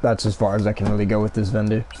then that's as far as I can really go with this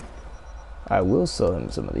vendor. I will sell him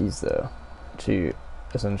some of these though, to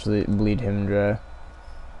essentially bleed him dry.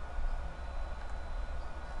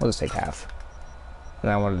 I'll just take half. And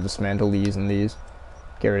I want to dismantle these and these.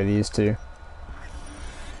 Get rid of these too.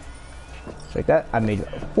 Just like that, I made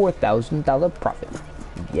a $4,000 profit.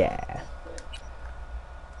 Yeah.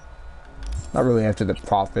 Not really after the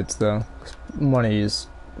profits though. Money is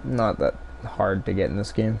not that hard to get in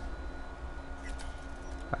this game.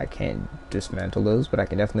 I can't dismantle those, but I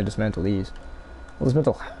can definitely dismantle these. I'll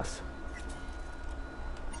dismantle half.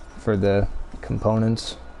 For the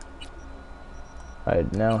components. I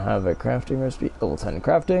now have a crafting recipe, level 10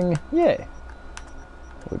 crafting, yay!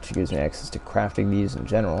 Which gives me access to crafting these in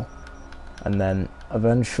general. And then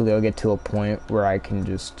eventually I'll get to a point where I can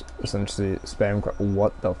just essentially spam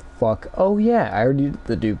what the fuck? Oh yeah, I already did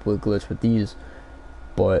the duplicate glitch with these,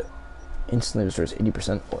 but instantly restores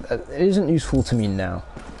 80%. It isn't useful to me now.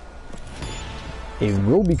 It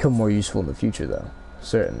will become more useful in the future though,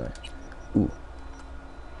 certainly. Ooh.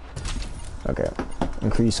 Okay.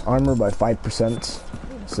 Increase armor by 5%.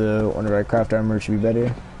 So whenever I craft armor, it should be better.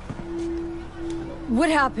 What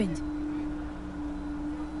happened?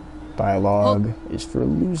 Dialogue is for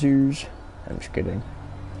losers. I'm just kidding.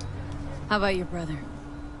 How about your brother?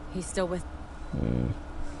 He's still with...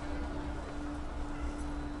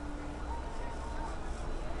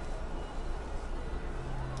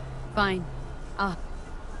 Fine.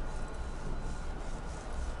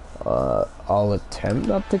 I'll attempt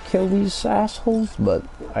not to kill these assholes, but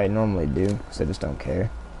I normally do, because I just don't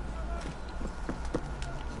care.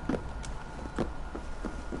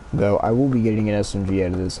 Though, I will be getting an SMG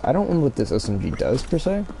out of this. I don't know what this SMG does, per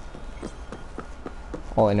se.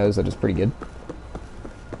 All I know is that it's pretty good.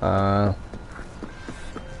 Oh.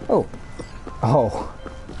 Oh.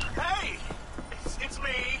 Hey! It's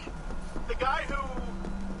me! The guy who...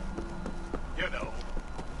 You know.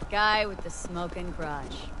 Guy with the smoking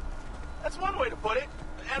crotch. That's one way to put it.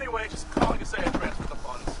 Anyway, just calling to say I transferred the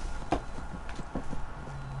funds.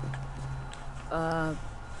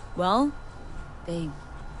 Well, they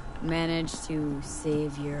managed to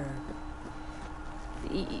save your...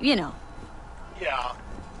 you know. Yeah,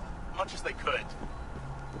 much as they could.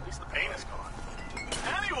 At least the pain is gone.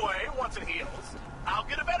 Anyway, once it heals, I'll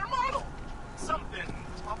get a better model. Something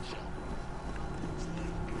top shelf.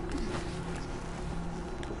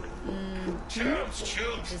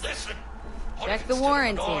 Chums, listen. What Check if the instead of an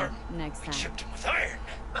warranty arm, next we time. chipped him with iron?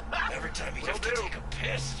 Every time he'd have to take a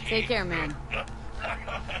piss. Take care, man. And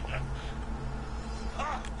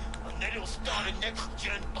then he'll start a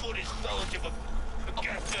next-gen Buddhist relative of...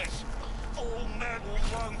 Get this. Old man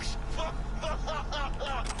lungs.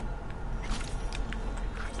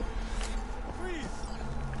 Please,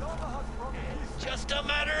 Nova has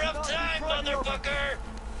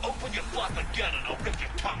again and I'll rip your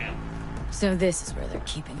tongue out. So this is where they're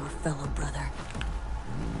keeping our fellow brother.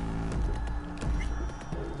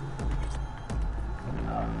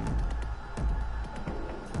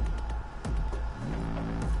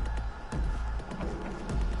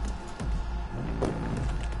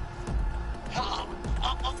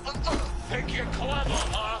 Think you're clever,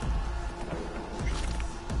 huh?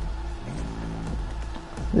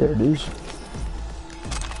 There it is.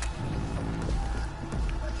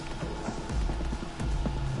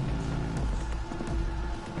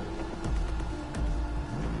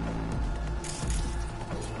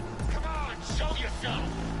 Come on, show yourself.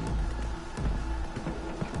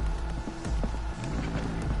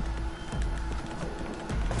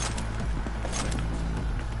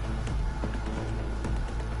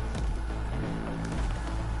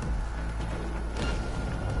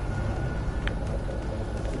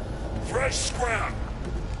 Fresh scrap.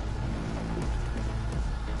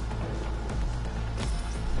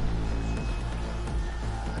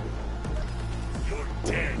 You're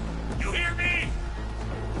dead. You hear me?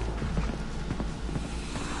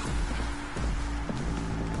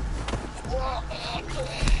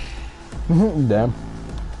 Damn.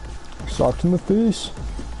 Socked in the face.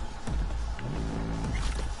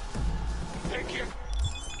 Think you're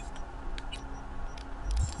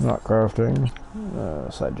Not crafting.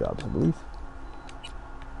 Side jobs, I believe.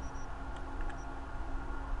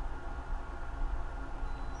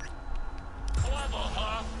 clever,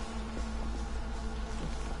 huh?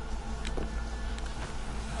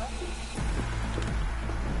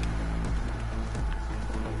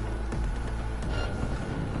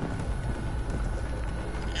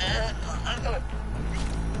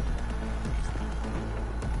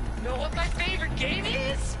 Know what my favorite game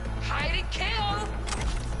is? Hide and kill.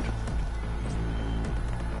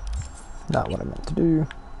 Not what I meant to do.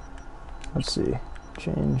 Let's see.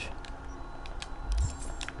 Change.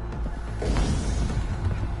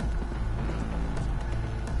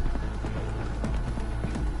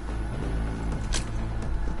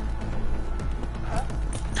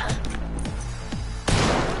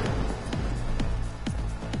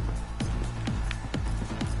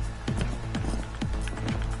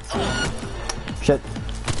 Shit.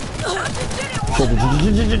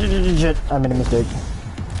 Shit. I made a mistake.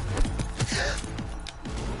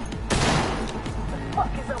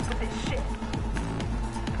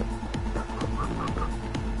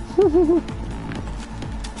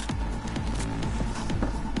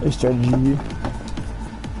 A strategy.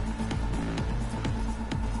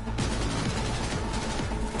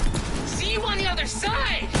 See you on the other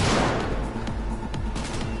side.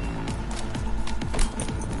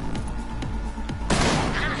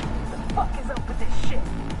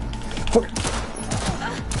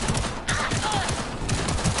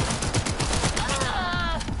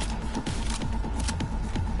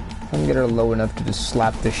 I can get her low enough to just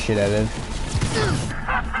slap the shit out of.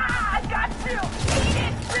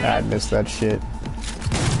 I missed that shit.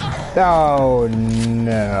 Oh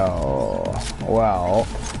no. Well,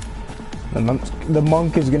 the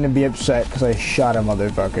monk is gonna be upset because I shot a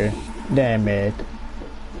motherfucker. Damn it.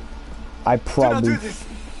 I probably. Do not do this.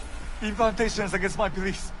 Incantation is against my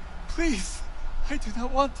beliefs. Please, I do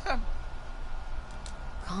not want them.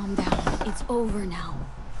 Calm down. It's over now.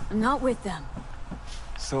 I'm not with them.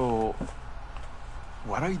 So,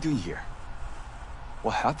 what are you doing here?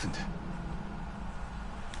 What happened?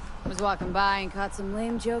 Was walking by and caught some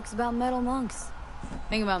lame jokes about metal monks.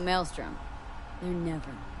 Think about Maelstrom. They're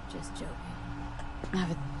never just joking. Now,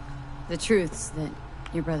 but the truth's that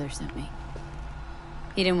your brother sent me.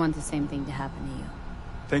 He didn't want the same thing to happen to you.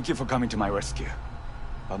 Thank you for coming to my rescue.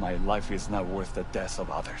 But my life is not worth the deaths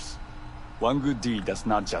of others. One good deed does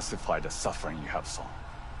not justify the suffering you have sown.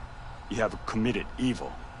 You have committed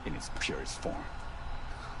evil in its purest form.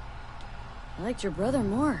 I liked your brother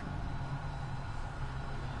more.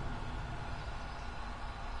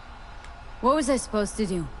 What was I supposed to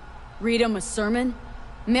do? Read him a sermon?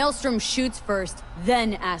 Maelstrom shoots first,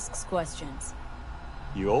 then asks questions.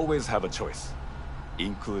 You always have a choice,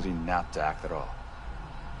 including not to act at all.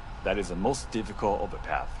 That is the most difficult of the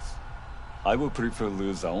paths. I would prefer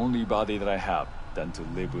lose the only body that I have than to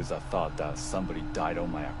live with the thought that somebody died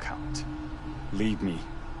on my account. Leave me.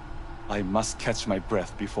 I must catch my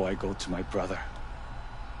breath before I go to my brother.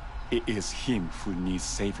 It is him who needs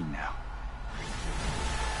saving now.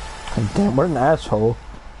 God damn, what an asshole.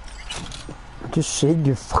 I just saved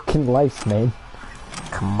your fucking life, man.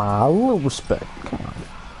 Come on, a little respect. Come on.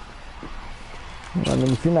 I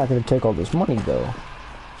mean, if you're not gonna take all this money, though,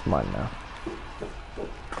 it's mine now.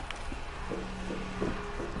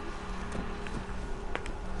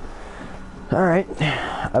 Alright,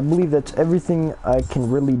 I believe that's everything I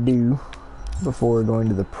can really do before going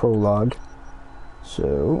to the prologue.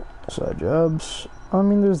 So, side jobs. I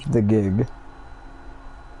mean, there's the gig.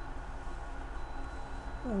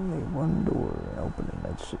 Only one door opening,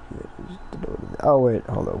 that's it. That is the door to the, oh wait,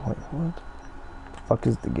 hold on, wait, what? The fuck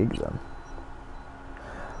is the gig then?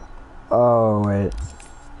 Oh wait.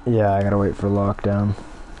 Yeah, I gotta wait for lockdown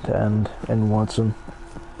to end in Watson.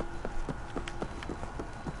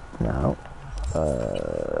 Now,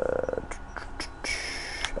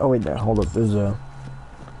 oh wait, no, hold up, there's a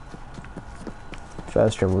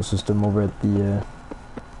fast travel system over at the,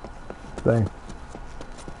 thing.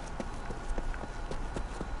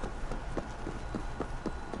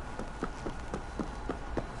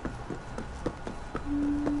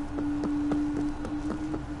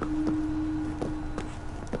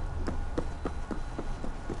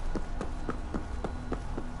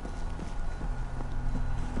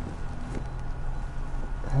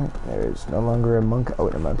 There's no longer a monk. Oh,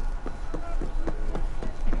 wait, never mind.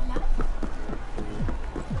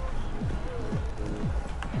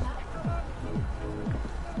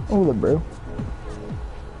 Hola, bro. Of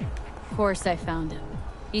course I found him.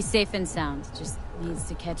 He's safe and sound, just needs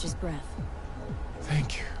to catch his breath.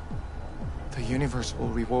 Thank you. The universe will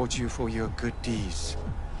reward you for your good deeds.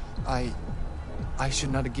 I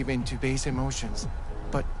should not give in to base emotions,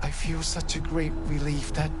 but I feel such a great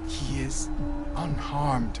relief that he is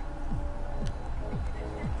unharmed.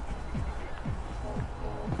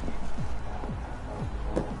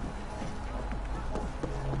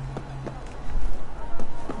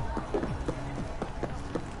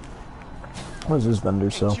 What does this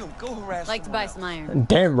vendor sell? I'd like to buy some iron.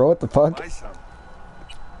 Damn, bro, what the fuck? I'm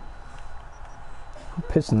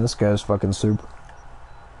pissing this guy's fucking soup.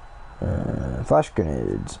 Flash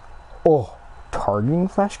grenades. Oh, targeting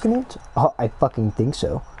flash grenades? Oh, I fucking think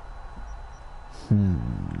so.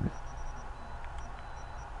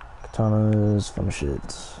 Katanas, fun shit.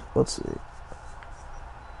 Let's see.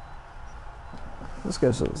 This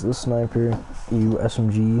guy sells this sniper, EU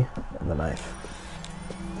SMG, and the knife.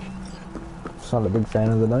 Just not a big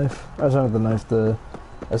fan of the knife. I was not the knife, the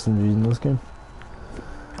SMGs in this game.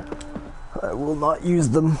 I will not use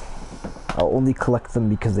them. I'll only collect them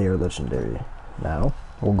because they are legendary. Now,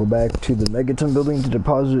 we'll go back to the Megaton building to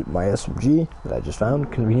deposit my SMG that I just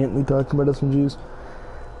found, conveniently talking about SMGs,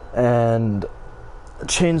 and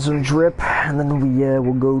change some drip, and then we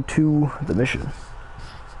will go to the mission.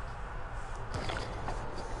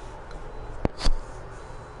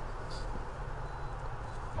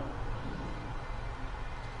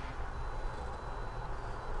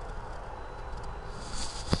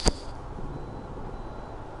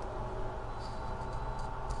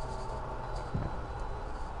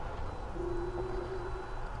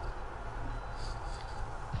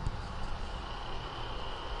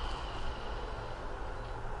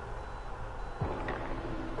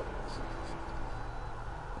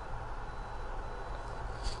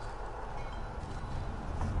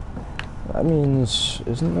 That means,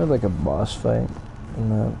 isn't there like a boss fight in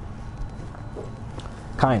that?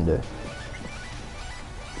 Kinda.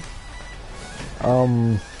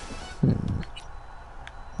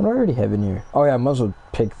 What do I already have in here? Oh yeah, I might as well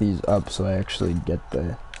pick these up so I actually get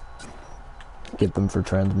them for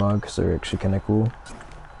transmog because they're actually kind of cool.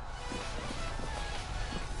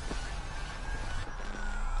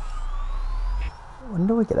 When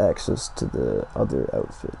do I get access to the other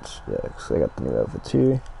outfits? Yeah, because I got the new outfits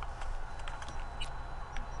here.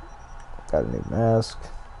 Got a new mask.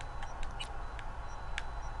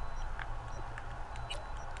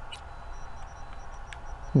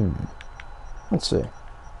 Let's see.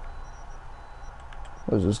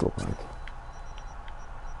 What does this look like?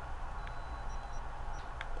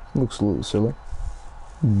 Looks a little silly.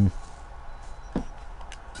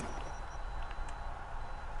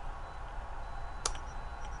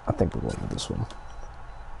 I think we're going with this one.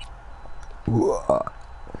 Whoa.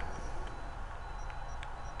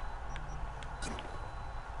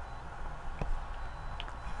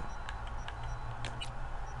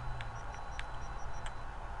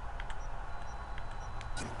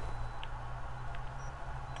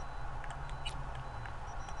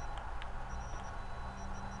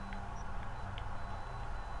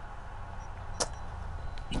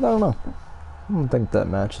 I don't know. I don't think that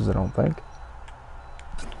matches, I don't think.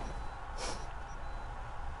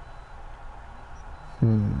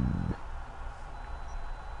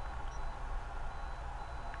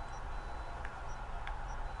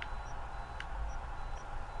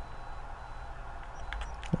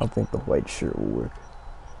 I don't think the white shirt will work.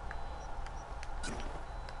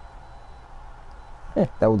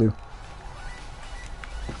 That will do.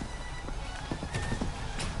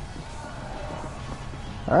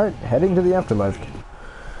 Alright, heading to the afterlife.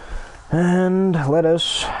 And let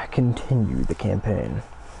us continue the campaign.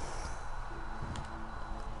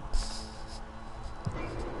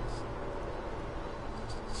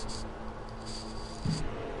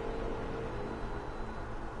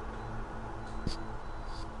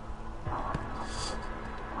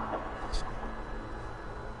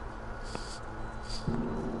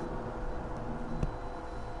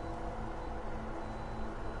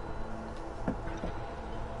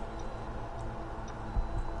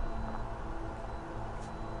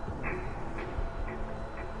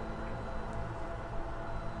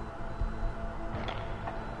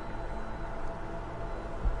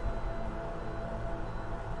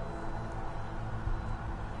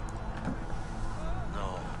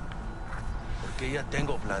 Que ya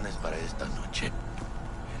tengo planes para esta noche.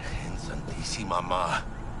 Virgen Santísima, ma.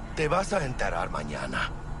 Te vas a enterar mañana.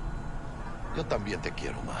 Yo también te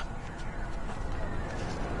quiero, ma.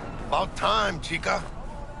 About time, chica.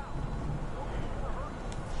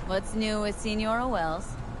 What's new with Senora Wells?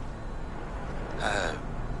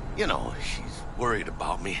 You know, she's worried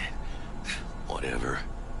about me. Whatever.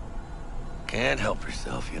 Can't help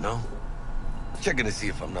herself, you know? Checking to see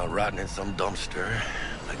if I'm not rotting in some dumpster,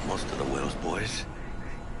 like most of the Wells boys.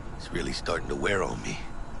 It's really starting to wear on me.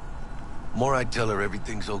 The more I tell her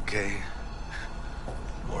everything's okay,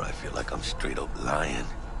 the more I feel like I'm straight up lying.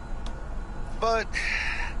 But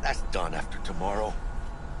that's done after tomorrow.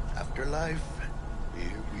 Afterlife,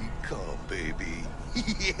 here we come, baby.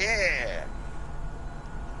 Yeah!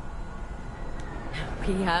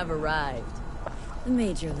 We have arrived. The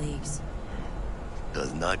major leagues.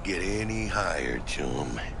 Does not get any higher,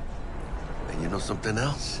 chum. And you know something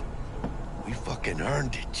else? We fucking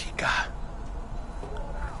earned it, chica.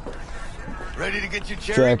 Ready to get your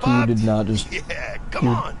cherry Jackie, popped? you did not just... Yeah, come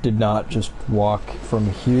on. did not just walk from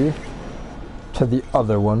here to the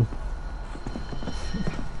other one.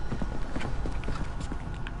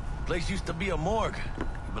 Place used to be a morgue.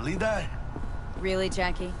 You believe that? Really,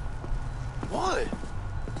 Jackie? What?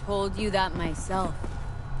 Told you that myself.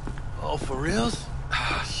 Oh, for reals?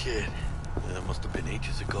 Ah, shit. Yeah, that must have been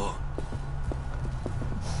ages ago.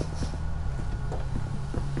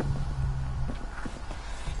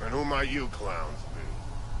 And who might you clowns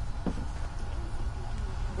be?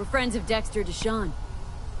 We're friends of Dexter Deshawn.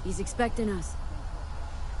 He's expecting us.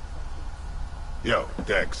 Yo,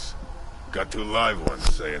 Dex. Got two live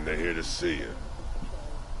ones saying they're here to see you.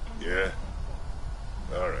 Yeah?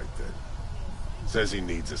 Alright then. Says he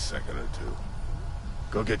needs a second or two.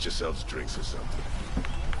 Go get yourselves drinks or something.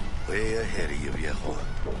 Way ahead of you, viejo.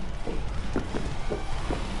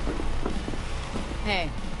 Hey.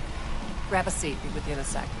 Grab a seat. Be with you in a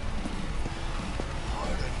sec.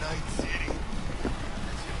 Heart of Night City.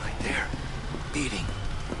 That's it right there. Beating.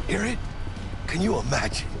 Hear it? Can you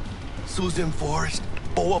imagine? Susan Forrest,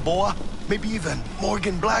 Boa Boa, maybe even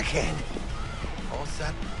Morgan Blackhand. All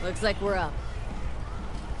set? Looks like we're up.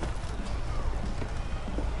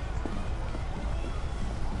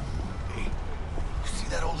 Hey, you see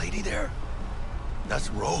that old lady there? That's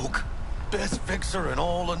Rogue. Best fixer in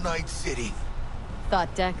all of Night City.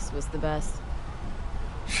 Thought Dex was the best.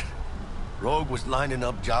 Rogue was lining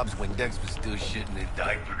up jobs when Dex was still shitting in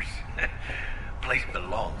diapers. Place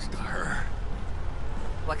belongs to her.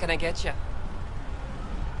 What can I get you?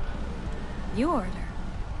 You order.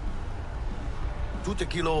 2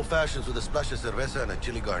 tequila old fashions with a splash of cerveza and a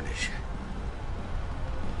chili garnish.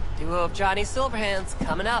 Duo of Johnny Silverhands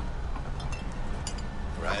coming up.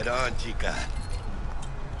 Right on, chica.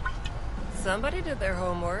 Somebody did their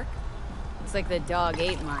homework. Looks like the dog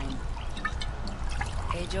ate mine.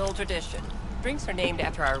 Age-old tradition. Drinks are named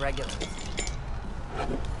after our regulars.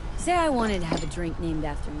 Say I wanted to have a drink named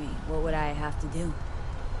after me. What would I have to do?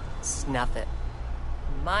 Snuff it.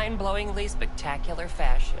 Mind-blowingly spectacular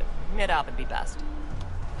fashion. Mid-up would be best.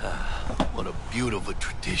 What a beautiful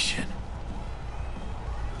tradition.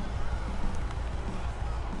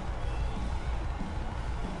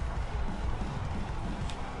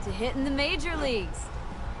 To hit in the major leagues.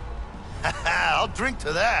 I'll drink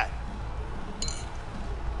to that.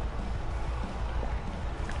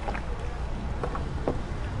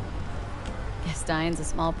 Guess dying's a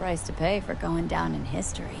small price to pay for going down in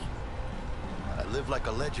history. I live like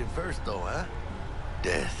a legend first, though, huh?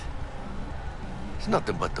 Death. It's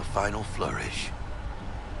nothing but the final flourish.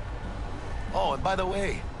 Oh, and by the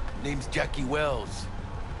way, name's Jackie Wells.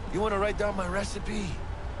 You want to write down my recipe?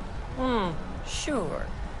 Sure.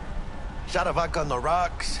 Shot of vodka on the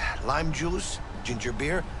rocks, lime juice, ginger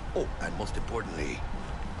beer. Oh, and most importantly,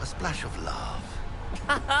 a splash of love.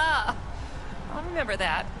 Haha! I'll remember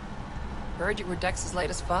that. Heard you were Dex's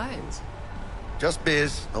latest finds. Just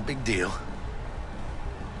biz, no big deal.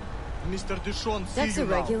 Mr. Duchon, see Dex you a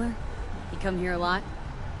now. regular? You come here a lot?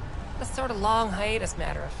 A sort of long hiatus,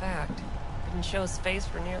 matter of fact. Didn't show his face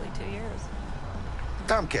for nearly 2 years.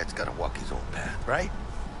 Tomcat's gotta walk his own path, right?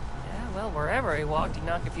 Yeah, well, wherever he walked, he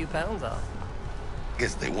knocked a few pounds off.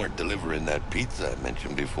 Guess they weren't delivering that pizza I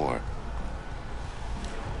mentioned before.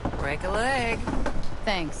 Break a leg.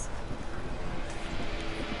 Thanks.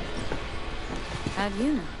 How'd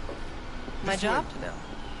you know? My job to know.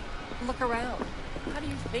 Look around. How do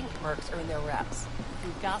you think mercs earn their reps?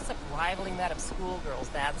 Through gossip rivaling that of schoolgirls,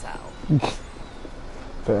 that's how.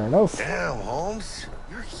 Fair enough. Damn, Holmes.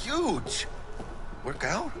 You're huge. Work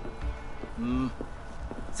out?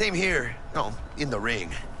 Same here. No, in the ring.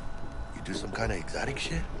 You do some kind of exotic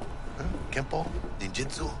shit? Huh? Kempo?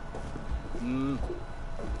 Ninjutsu?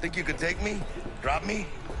 Think you could take me? Drop me?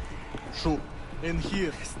 Shoot, in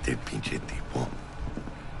here. Este pinche tipo.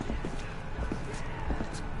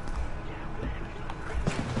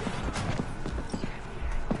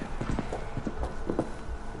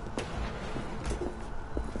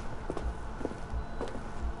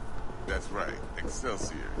 That's right,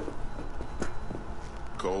 Excelsior.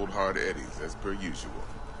 Cold hard eddies, as per usual.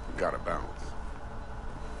 Gotta bounce.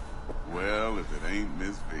 Well, if it ain't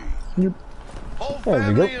Miss V. Yep. Whole There we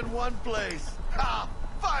family go. in one place. Ha!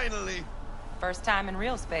 Finally! First time in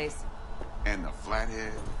real space. And the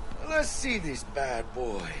flathead. Let's see this bad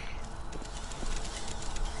boy.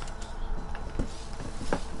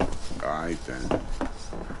 Alright then.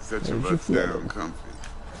 Set your There's your butts flutter. down comfy.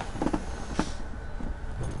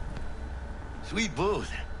 Sweet booth.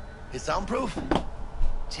 It's soundproof?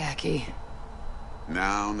 Jackie.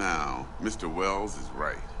 Now, Mr. Wells is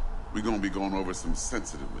right. We're gonna be going over some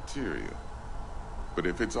sensitive material. But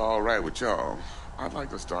if it's all right with y'all, I'd like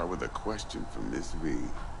to start with a question for Miss V.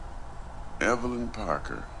 Evelyn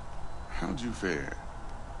Parker, how'd you fare?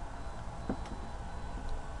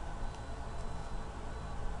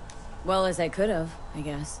 Well as I could have, I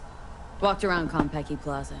guess. Walked around Konpeki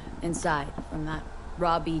Plaza, inside, from that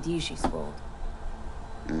raw BD she spoiled.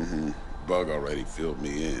 Bug already filled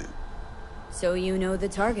me in. So you know the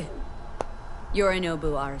target.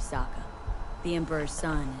 Yorinobu Arasaka, the Emperor's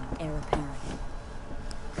son and heir apparent.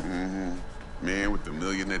 Man with the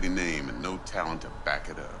millionaire name and no talent to back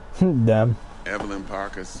it up. Damn. Evelyn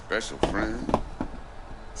Parker's special friend?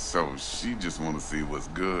 So she just want to see what's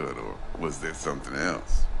good, or was there something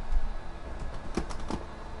else?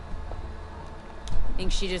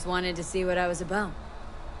 Think she just wanted to see what I was about.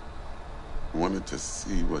 Wanted to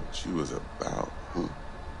see what you was about, huh?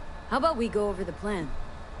 How about we go over the plan?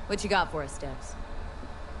 What you got for us, Dex?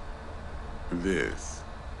 This.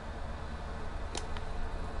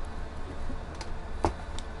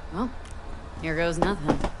 Well, here goes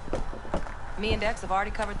nothing. Me and Dex have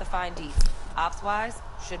already covered the fine deets. Ops-wise,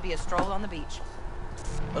 should be a stroll on the beach.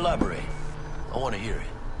 Elaborate. I want to hear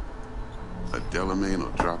it. A Delamain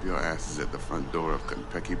will drop your asses at the front door of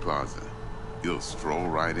Konpeki Plaza. You'll stroll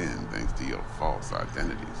right in thanks to your false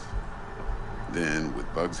identities. Then,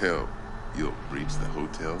 with Bug's help, you'll breach the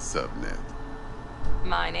hotel subnet.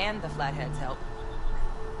 Mine and the Flathead's help.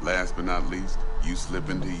 Last but not least, you slip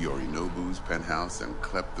into Yorinobu's penthouse and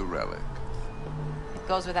clep the relic.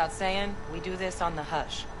 Goes without saying, we do this on the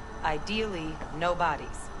hush. Ideally, no bodies.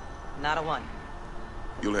 Not a one.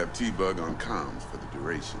 You'll have T-Bug on comms for the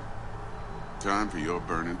duration. Time for your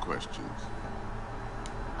burning questions.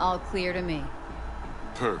 All clear to me.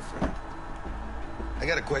 Perfect. I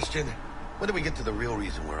got a question. When do we get to the real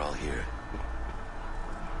reason we're all here?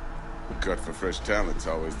 Cut for fresh talent's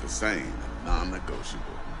always the same, non-negotiable.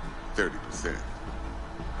 30%.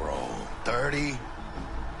 Bro, 30?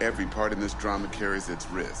 Every part in this drama carries its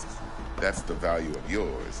risks. That's the value of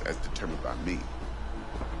yours, as determined by me.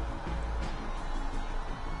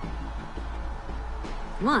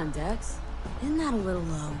 Come on, Dex. Isn't that a little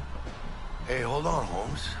low? Hey, hold on,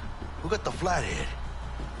 Holmes. Who got the flathead?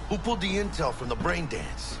 Who pulled the intel from the brain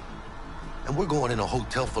dance? And we're going in a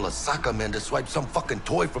hotel full of soccer men to swipe some fucking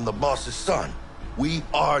toy from the boss's son. We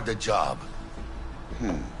are the job.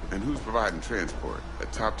 And who's providing transport? A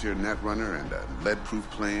top-tier netrunner and a lead-proof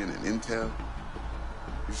plan and intel?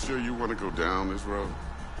 You sure you want to go down this road?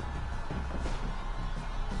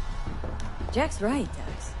 Jack's right,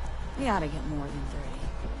 Dex. We ought to get more than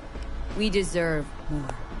 30. We deserve more.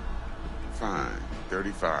 Fine,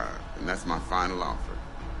 35, and that's my final offer.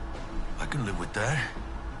 I can live with that.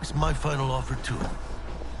 It's my final offer, too.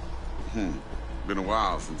 Been a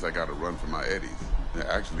while since I got a run for my eddies.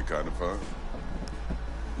 They're actually kind of fun.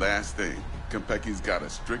 Last thing, Konpeki's got a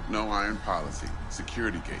strict no-iron policy.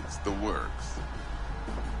 Security gates, the works.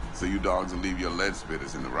 So you dogs will leave your lead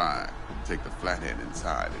spitters in the ride. Take the flathead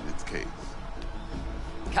inside in its case.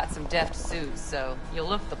 Got some deft suits, so you'll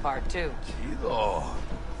look the part too. Chido.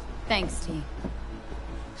 Thanks, T.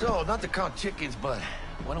 So, not to count chickens, but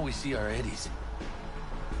why don't we see our Eddies?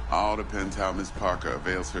 All depends how Miss Parker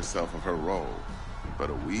avails herself of her role. But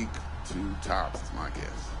a week, 2 tops is my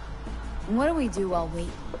guess. And what do we do while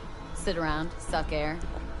waiting? Sit around, suck air?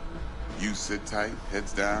 You sit tight,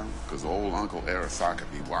 heads down, because old Uncle Arasaka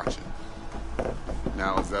be watching.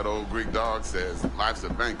 Now, as that old Greek dog says, life's a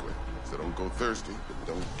banquet, so don't go thirsty, but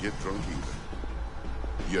don't get drunk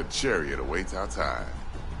either. Your chariot awaits outside.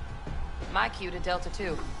 My cue to Delta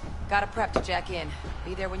 2. Gotta prep to jack in.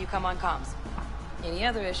 Be there when you come on comms. Any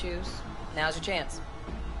other issues, now's your chance.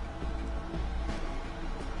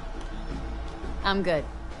 I'm good.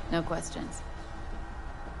 No questions.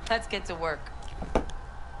 Let's get to work.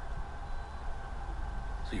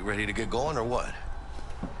 So you ready to get going or what?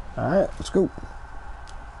 Alright, let's go.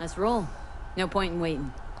 Let's roll. No point in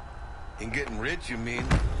waiting. In getting rich, you mean?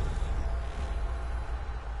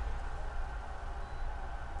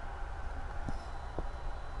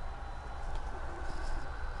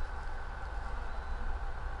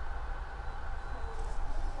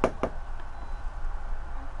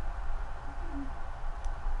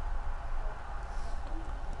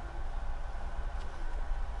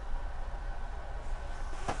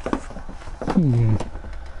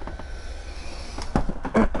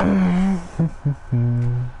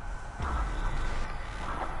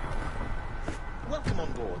 Welcome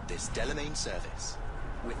on board this Delamain service.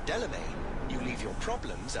 With Delamain, you leave your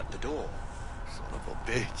problems at the door. Son of a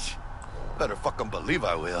bitch. Better fucking believe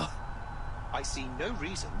I will. I see no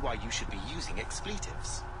reason why you should be using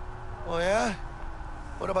expletives. Oh, yeah?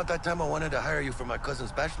 What about that time I wanted to hire you for my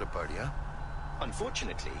cousin's bachelor party, huh?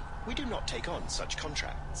 Unfortunately, we do not take on such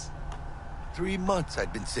contracts. 3 months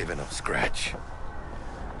I'd been saving up scratch.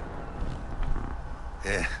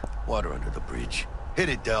 Water under the bridge. Hit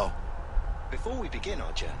it, Del. Before we begin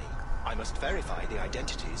our journey, I must verify the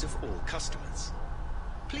identities of all customers.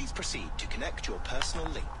 Please proceed to connect your personal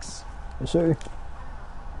links. Yes, sir.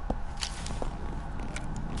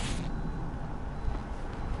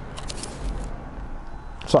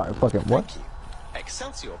 Sorry, fucking what? Thank you.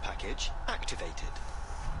 Excelsior package activated.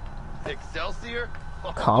 Excelsior?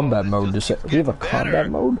 Combat mode. Do we have a combat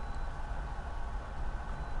mode?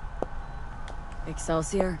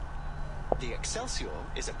 Excelsior? The Excelsior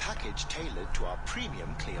is a package tailored to our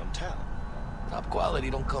premium clientele. Top quality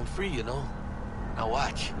don't come free, you know. Now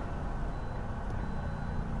watch.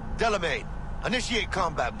 Delamain, initiate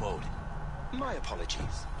combat mode. My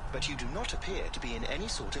apologies, but you do not appear to be in any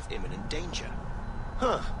sort of imminent danger.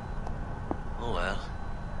 Huh. Oh well.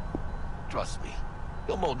 Trust me.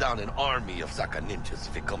 He'll mow down an army of Saka ninjas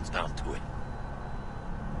if it comes down to it.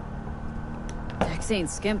 Dex ain't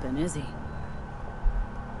skimping, is he?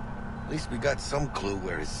 At least we got some clue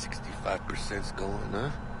where his 65%'s going, huh?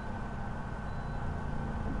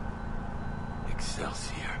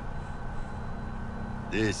 Excelsior.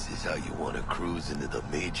 This is how you want to cruise into the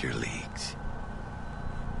major leagues.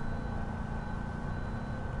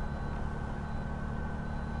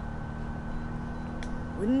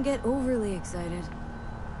 Wouldn't get overly excited.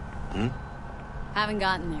 Hmm? Haven't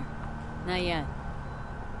gotten there. Not yet.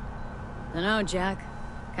 Dunno, Jack.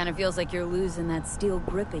 Kinda feels like you're losing that steel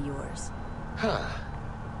grip of yours. Huh.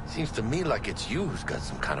 Seems to me like it's you who's got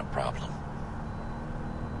some kind of problem.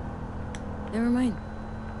 Never mind.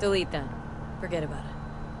 Delete that. Forget about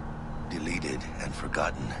it. Deleted and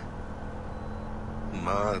forgotten.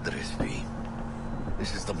 Madres V.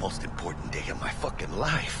 This is the most important day of my fucking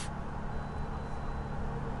life.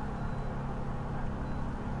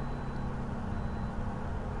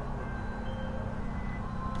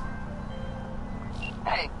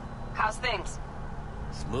 Hey, how's things?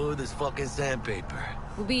 Smooth as fucking sandpaper.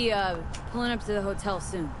 We'll be, pulling up to the hotel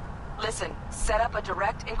soon. Listen, set up a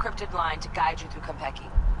direct encrypted line to guide you through Konpeki.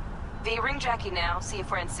 V, ring Jackie now, see if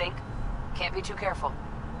we're in sync. Can't be too careful.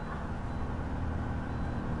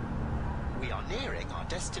 We are nearing our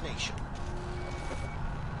destination.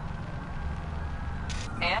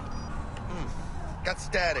 And? Got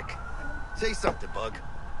static. Say something, Bug.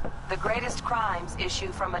 The greatest crimes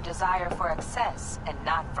issue from a desire for excess and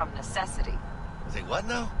not from necessity. Say what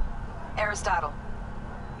now? Aristotle.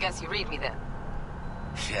 Guess you read me then.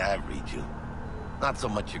 Yeah, I read you. Not so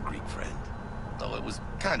much your Greek friend. Though it was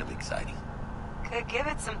kind of exciting. Could give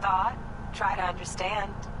it some thought. Try to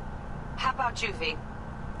understand. How about you, V?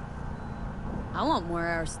 I want more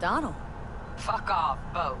Aristotle. Fuck off,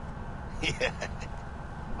 both. Yeah.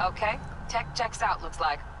 Okay, tech checks out, looks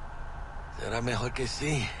like. Será mejor que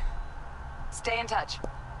sí. Stay in touch.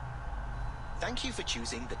 Thank you for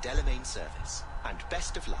choosing the Delamain service, and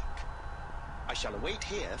best of luck. I shall await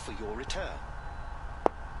here for your return.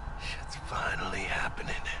 Shit's finally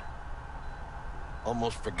happening.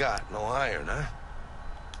 Almost forgot, no iron, huh?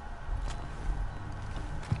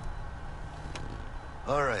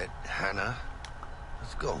 All right, Hannah.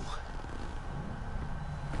 Let's go.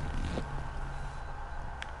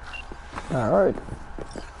 Alright.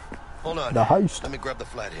 Hold on. The heist. Let me grab the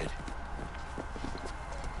flathead.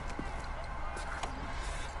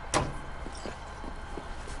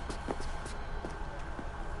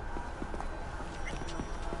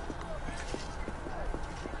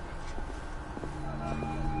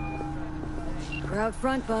 We're out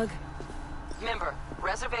front, Bug. Member,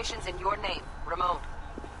 reservations in your name, Ramon.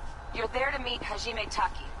 You're there to meet Hajime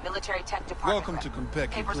Taki, military tech department. Welcome to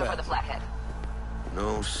Konpeki Papers Plaza. over the flathead.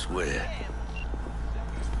 No sweat.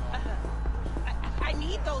 I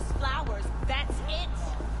need those flowers. That's it.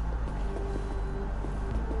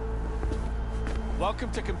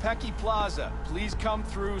 Welcome to Konpeki Plaza. Please come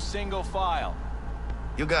through single file.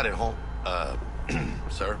 You got it, home.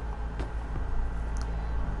 Sir?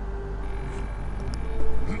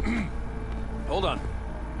 Hold on.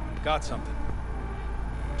 Got something.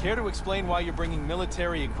 Care to explain why you're bringing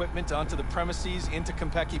military equipment onto the premises into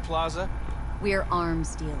Konpeki Plaza? We're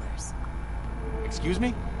arms dealers. Excuse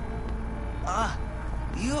me? Ah,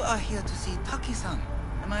 you are here to see Taki-san.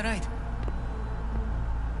 Am I right?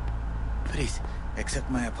 Please, accept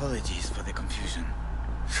my apologies for the confusion.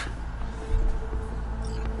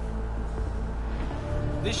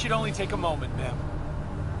 This should only take a moment, ma'am.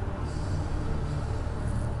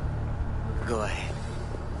 Go ahead.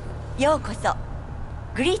 Yokoso.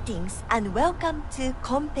 Greetings and welcome to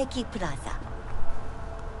Konpeki Plaza.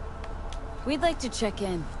 We'd like to check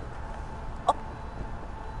in.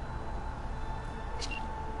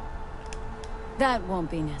 That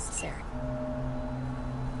won't be necessary.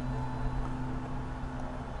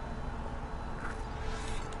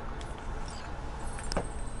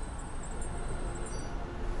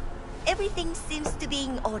 Everything seems to be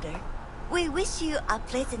in order. We wish you a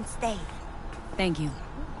pleasant stay. Thank you.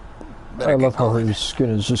 I love how her skin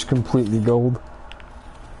is just completely gold.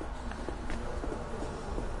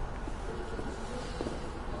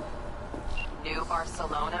 New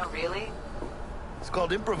Barcelona, really? It's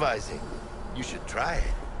called improvising. You should try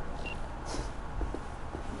it.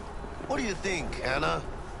 What do you think, Hannah?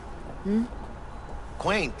 Hmm?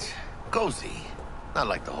 Quaint, cozy. Not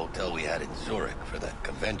like the hotel we had in Zurich for that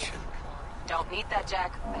convention. Don't need that,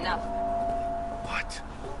 Jack. Enough. What?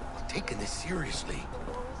 I'm taking this seriously.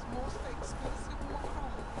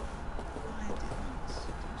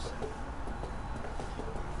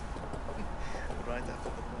 Right after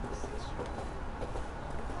the conversation.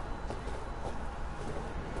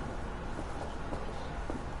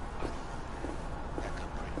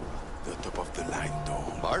 The top of the line,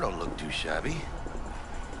 though. Bar don't look too shabby.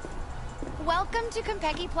 Welcome to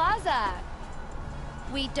Konpeki Plaza.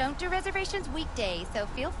 We don't do reservations weekdays, so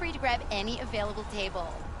feel free to grab any available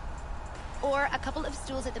table. Or a couple of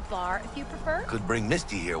stools at the bar if you prefer. Could bring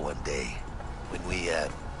Misty here one day when we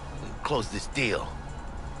close this deal.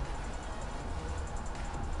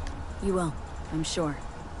 You will, I'm sure.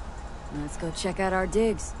 Let's go check out our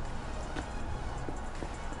digs.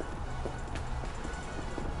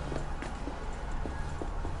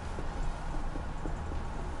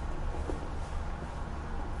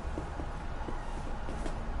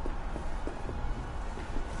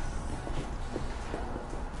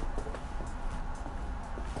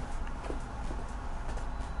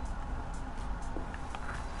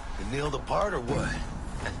 You nail the part or what?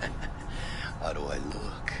 How do I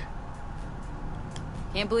look?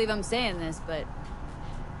 Can't believe I'm saying this, but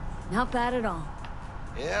not bad at all.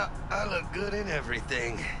 Yeah, I look good in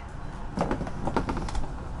everything.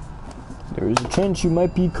 There is a chance you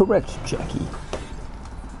might be correct, Jackie.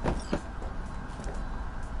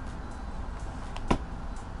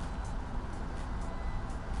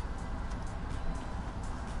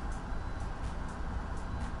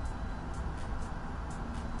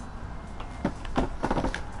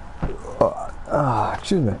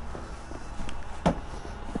 Excuse me.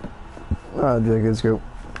 Jake, let's go.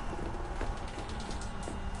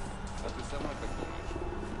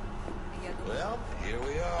 Well, here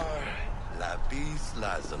we are. Lapis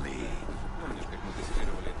lazuli.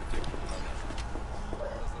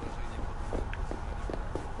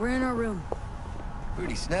 We're in our room.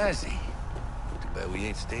 Pretty snazzy. Too bad we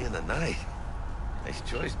ain't staying the night. Nice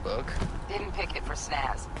choice, Bug. Didn't pick it for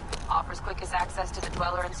snaz. Offers quickest access to the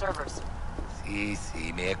dweller and servers.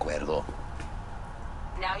 Sí, me acuerdo.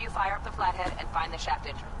 Now you fire up the flathead and find the shaft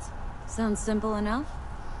entrance. Sounds simple enough.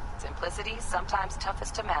 Simplicity, sometimes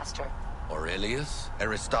toughest to master. Aurelius?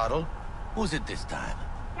 Aristotle? Who's it this time?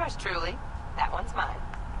 Yours truly. That one's mine.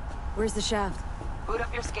 Where's the shaft? Boot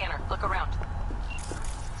up your scanner. Look around.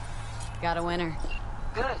 Got a winner.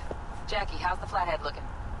 Good. Jackie, how's the flathead looking?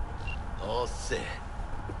 All set.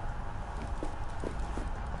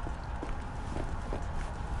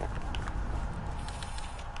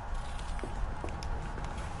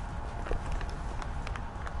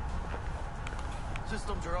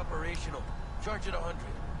 Systems are operational. Charge at 100.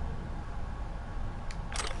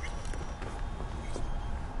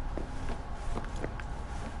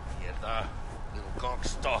 Mierda. Little gonk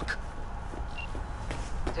stock.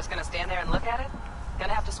 Just gonna stand there and look at it?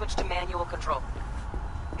 Gonna have to switch to manual control.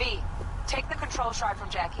 V, take the control shard from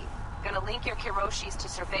Jackie. Gonna link your Kiroshis to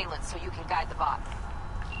surveillance so you can guide the bot.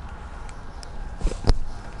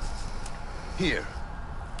 Here.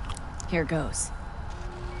 Here goes.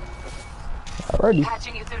 Alrighty.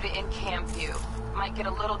 Patching you through to in-cam view. Might get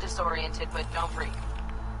a little disoriented, but don't freak.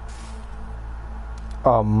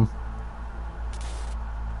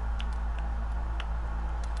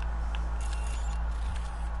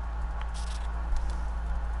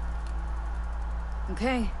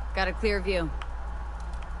 Okay, got a clear view.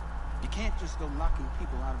 You can't just go locking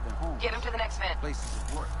people out of their homes. Get him to the next vent. Places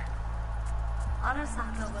of work.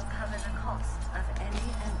 Arasaka will cover the cost of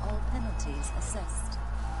any and all penalties assessed.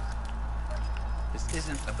 This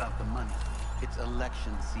isn't about the money. It's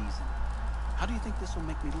election season. How do you think this will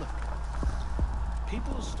make me look?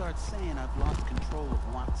 People will start saying I've lost control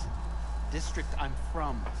of Watson, district I'm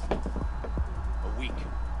from. A week.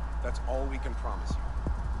 That's all we can promise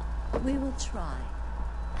you. We will try,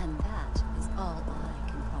 and that is all I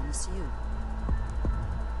can promise you.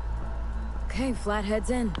 Okay, Flathead's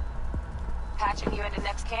in. Patching you into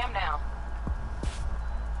next cam now.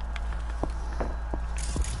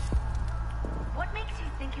 What makes you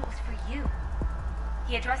think it was for you?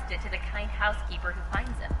 He addressed it to the kind housekeeper who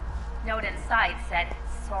finds him. Note inside said,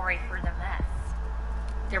 "Sorry for the mess."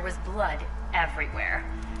 There was blood everywhere.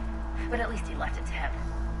 But at least he left a tip.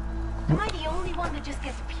 Am I the only one that just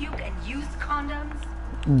gets puke and used condoms?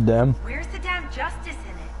 Damn. Where's the damn justice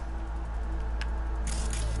in it?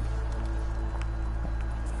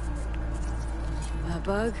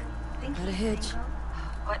 Bug. Got a hitch.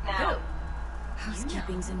 What now?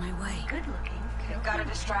 Housekeeping's in my way. Good looking. Got a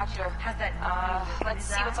distractor. How's that? Let's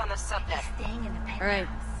see what's on the subnet. Staying in the penthouse. All right,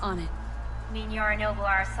 on it. Mean Yorinobu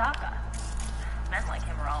Arasaka. Men like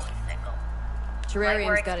him are always single.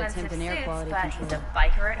 Terrarium's got a temp and air quality but control. he's a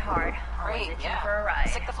biker at heart. Always Great, itching yeah. for a ride.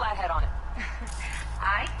 Stick the flathead on it.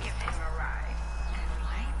 I give him a ride and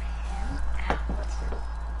wipe him out.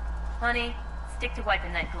 Honey, stick to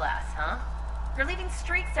wiping that glass, huh? You're leaving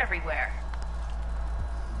streaks everywhere.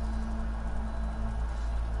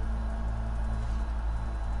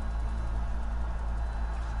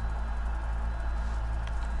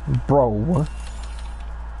 Bro.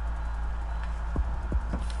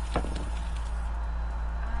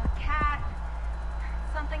 Cat,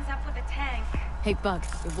 something's up with the tank. Hey, Bug,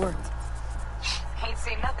 it worked. Ain't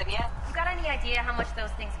seen nothing yet. You got any idea how much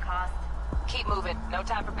those things cost? Keep moving. No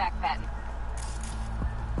time for backpatting.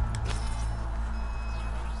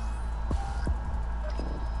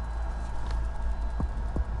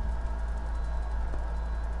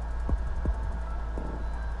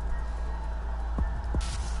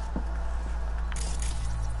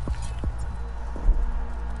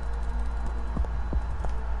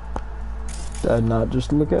 Did I not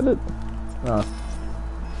just look at it? Oh.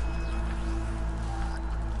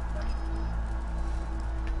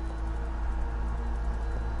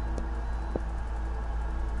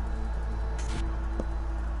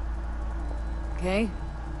 Okay.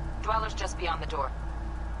 Dweller's just beyond the door.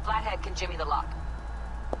 Flathead can jimmy the lock.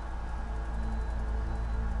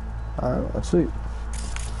 Alright, let's see.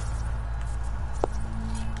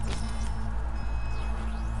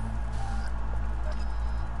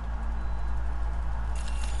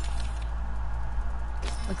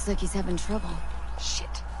 Looks like he's having trouble.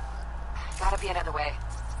 Shit. Gotta be another way.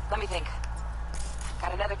 Let me think.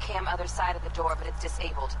 Got another cam other side of the door, but it's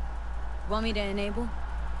disabled. Want me to enable?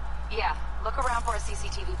 Yeah, look around for a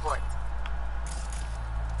CCTV port.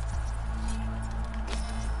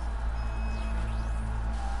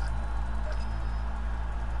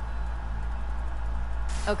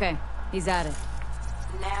 Okay, he's at it.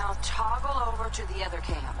 Now toggle over to the other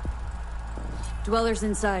cam. Dweller's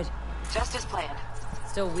inside. Just as planned.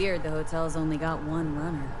 Still weird the hotel's only got one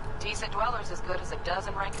runner. Decent Dweller's as good as a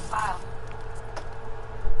dozen rank and file.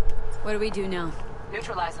 What do we do now?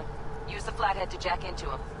 Neutralize him. Use the flathead to jack into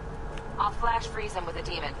him. I'll flash freeze him with a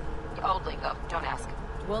demon. Old lingo, don't ask.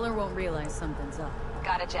 Dweller won't realize something's up.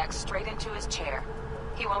 Gotta jack straight into his chair.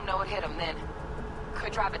 He won't know it hit him then.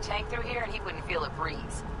 Could drive a tank through here and he wouldn't feel it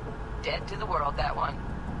breeze. Dead to the world, that one.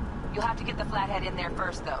 You'll have to get the flathead in there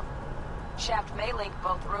first, though. Shaft may link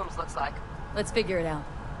both rooms, looks like. Let's figure it out.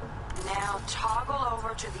 Now toggle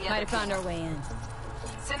over to the other. Might have found our way in.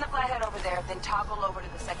 Send the flathead over there, then toggle over to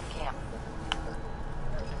the second camp.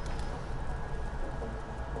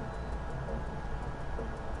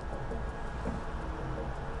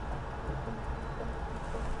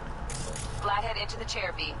 Flathead into the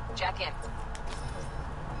chair, V. Jack in.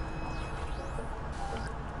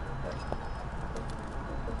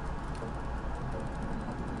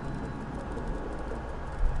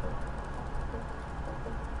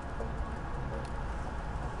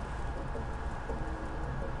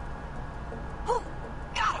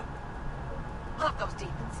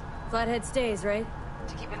 Flathead stays, right?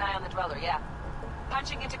 To keep an eye on the dweller, yeah.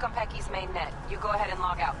 Punching into Konpeki's main net. You go ahead and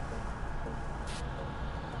log out.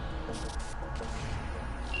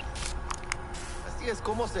 Así es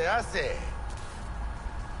como se hace.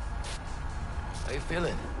 How you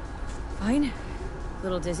feeling? Fine. A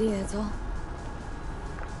little dizzy, that's all.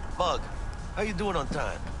 Bug, how you doing on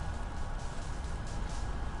time?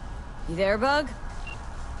 You there, Bug?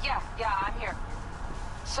 Yeah, I'm here.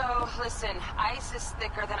 So, listen, ice is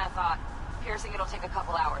thicker than I thought. Piercing it'll take a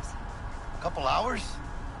couple hours. Couple hours?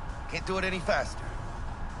 Can't do it any faster.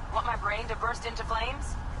 Want my brain to burst into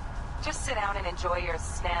flames? Just sit down and enjoy your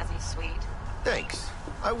snazzy sweet. Thanks.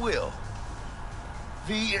 I will.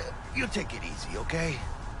 V, you take it easy, okay?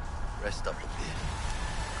 Rest up a bit.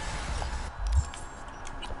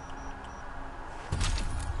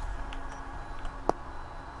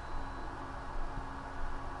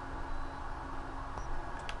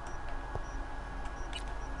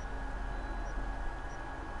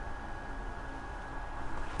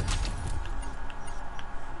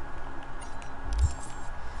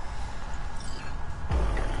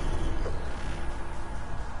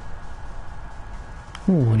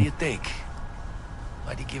 What do you think?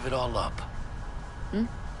 Why'd you give it all up?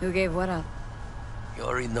 Who gave what up?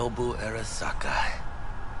 Yorinobu Arasaka.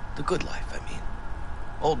 The good life, I mean.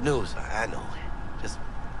 Old news, I know. Just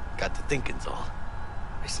got to thinking's all.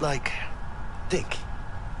 It's like, think.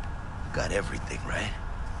 You got everything, right?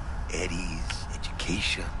 Eddies,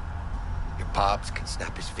 education. Your pops can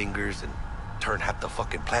snap his fingers and turn half the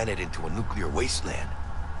fucking planet into a nuclear wasteland.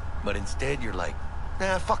 But instead, you're like,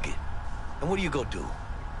 nah, fuck it. And what do you go do?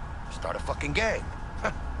 Start a fucking gang.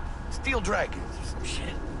 Steal dragons or some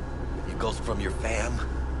shit. You go from your fam,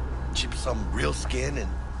 chip some real skin, and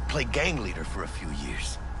play gang leader for a few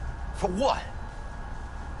years. For what?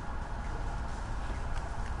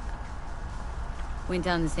 Went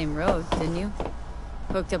down the same road, didn't you?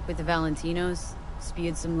 Hooked up with the Valentinos,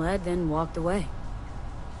 spewed some lead, then walked away.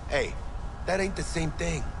 Hey, that ain't the same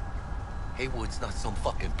thing. Haywood's not some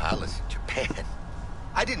fucking palace in Japan.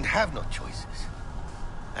 I didn't have no choices.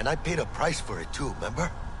 And I paid a price for it too, remember?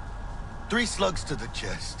 3 slugs to the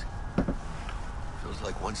chest. Feels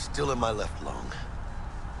like one's still in my left lung.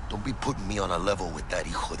 Don't be putting me on a level with that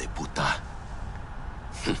hijo de puta.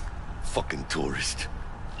 Fucking tourist.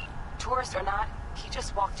 Tourist or not, he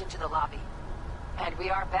just walked into the lobby. And we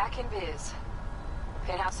are back in biz.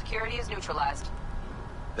 Penthouse security is neutralized.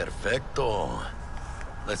 Perfecto.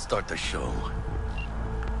 Let's start the show.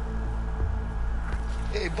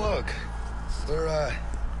 Hey, Bug.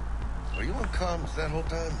 Were you on comms that whole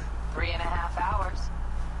time? 3.5 hours.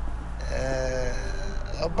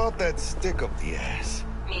 About that stick up the ass.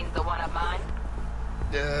 Means the one up mine?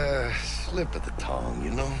 Slip of the tongue,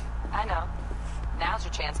 you know? I know. Now's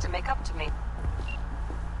your chance to make up to me.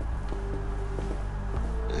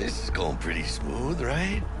 This is going pretty smooth,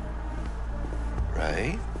 right?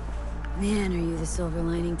 Right? Man, are you the silver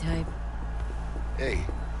lining type? Hey,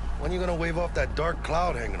 when you gonna wave off that dark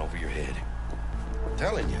cloud hanging over your head? I'm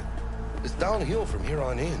telling you, it's downhill from here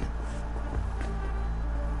on in.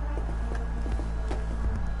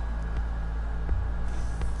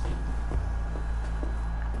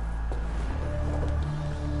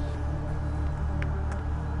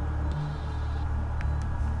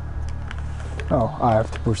 Oh, I have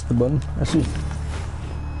to push the button. I see.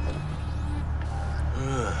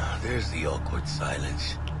 There's the awkward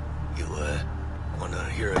silence. You, wanna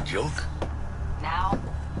hear a joke? Now?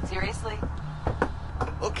 Seriously?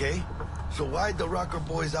 Okay, so why'd the Rocker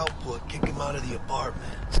Boy's output kick him out of the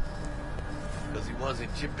apartment? Because he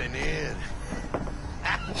wasn't chipping in.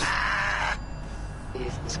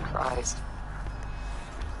 Jesus Christ.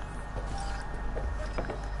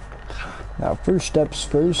 Now, first steps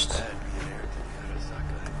first.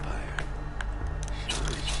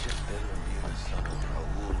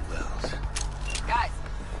 Guys,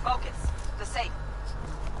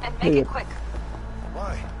 Make it quick.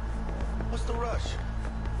 Why? What's the rush?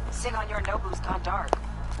 Sig on your Nobu's gone dark.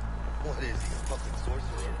 What is he, a fucking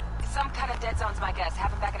sorcerer? Some kind of dead zone's my guess.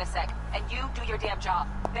 Have him back in a sec. And you do your damn job.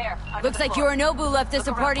 There, under Looks the like floor. Yorinobu left us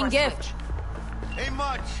a parting gift. Switch. Ain't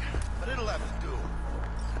much, but it'll have to do.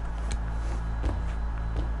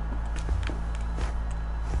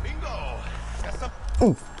 Bingo! Got some...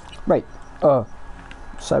 Ooh, right.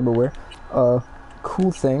 Cyberware.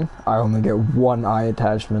 Cool thing. I only get one eye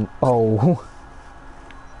attachment. Oh.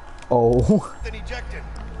 Oh. Then ejected.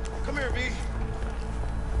 Come here, V.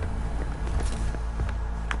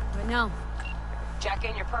 Right now. Jack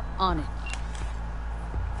in your perp. On it.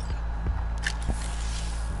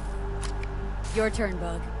 Your turn,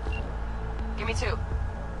 Bug. Give me 2.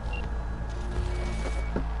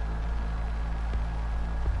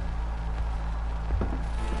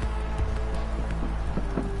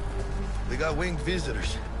 They got winged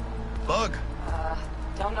visitors. Bug.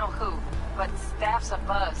 Don't know who, but staff's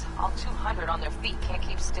abuzz. All 200 on their feet, can't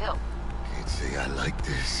keep still. Can't say I like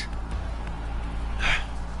this.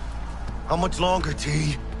 How much longer,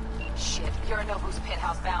 T? Shit, Yorinobu's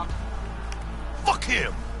penthouse bound. Fuck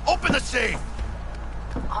him! Open the safe!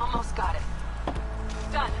 Almost got it.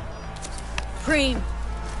 Done. Cream.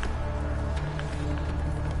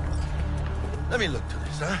 Let me look to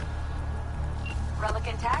this, huh? Relic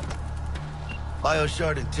intact?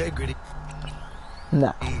 Bioshard integrity.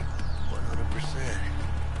 Nah. 100%.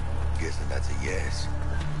 Guessing that's a yes.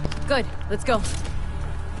 Good. Let's go.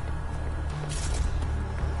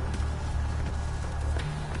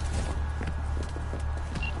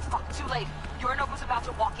 Fuck, too late. Yorinobu's about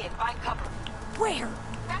to walk in. Find cover. Where?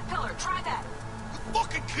 That pillar. Try that. You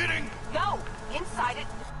fucking kidding? No. Inside it.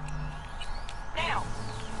 Now.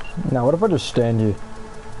 Now, what if I just stand here?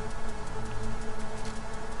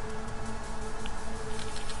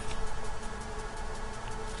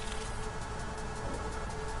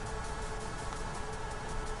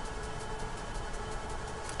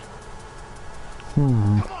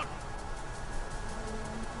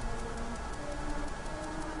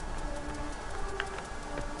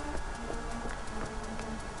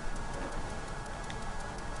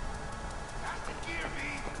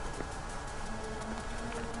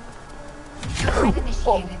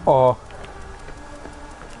 Oh.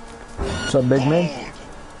 What's up, big man?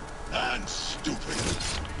 And stupid.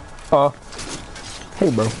 Hey,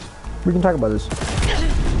 bro. We can talk about this.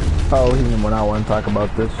 Oh, he didn't want to talk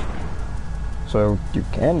about this. So, you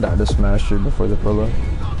can die to Smasher before the pillow.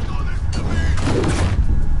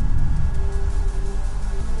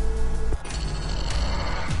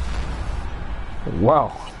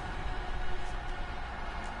 Wow.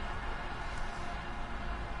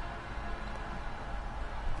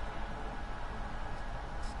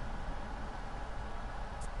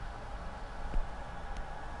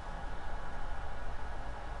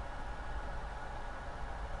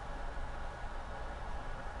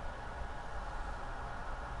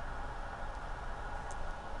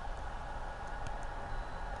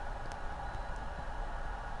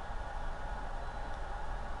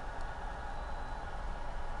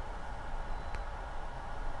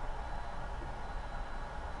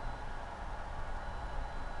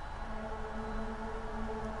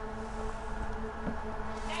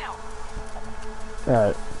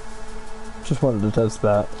 Alright. Just wanted to test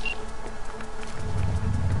that.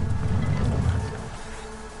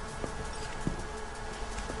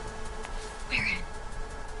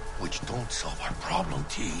 Which don't solve our problem,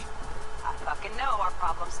 T. I fucking know our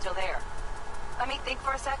problem's still there. Let me think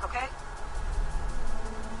for a sec, okay?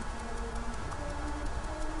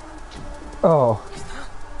 Oh.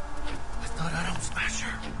 I thought Adam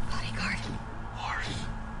Smasher. Bodyguard. Horse.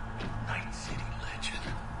 Night City legend.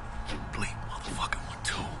 Bleep motherfucking one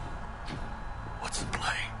too. What's the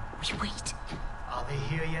play? We wait. Are they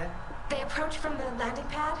here yet? They approach from the landing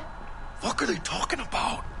pad. Fuck are they talking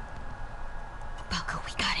about? Balco,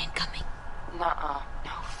 we got incoming. Nuh-uh.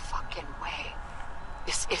 No fucking way.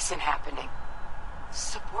 This isn't happening.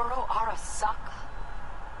 Saburo Arasaka?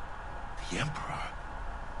 The Emperor.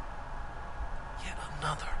 Yet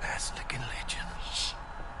another ass-licking legend. Shh.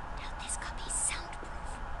 Now this copy's soundproof.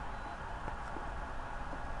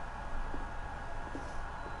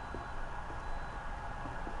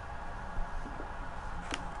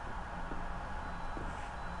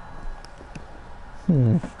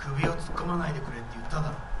 Hmm. 首を突っ込まないでくれって言っただ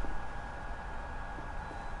ろ。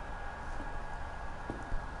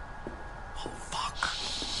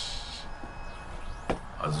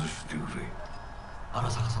外してくれ。荒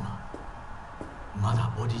坂様、ま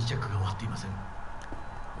だボディチェックが終わっていません。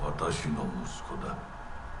私の息子だ。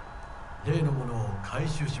例のものを回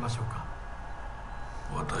収しましょうか。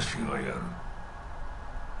私がやる。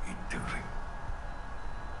言ってくれ。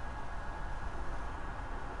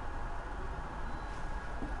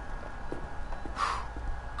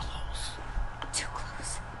Too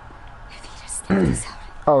close. If he just sniffed this out.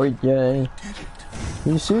 Oh, yeah.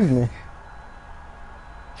 He sued me.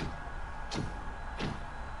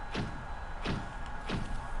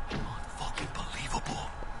 Unfucking believable.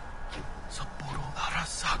 Sapporo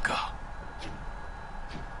Arasaka.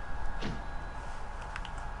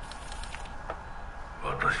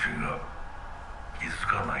 私が気づ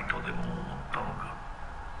かないとでも思ったのか。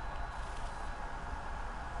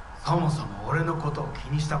そもそも俺のことを気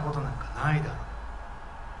にしたことなんかないだろう。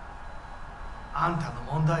あんたの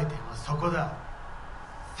問題点はそこだ。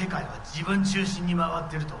世界は自分中心に回っ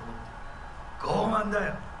てると思ってる。傲慢だよ。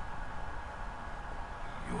よ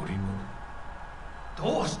りも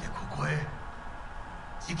どうしてここへ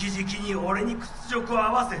直々に俺に屈辱を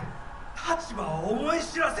合わせ立場を思い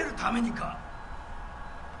知らせるためにか。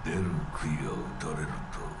出る杭は打たれる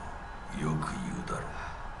とよく言うだろう。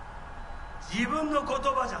自分の言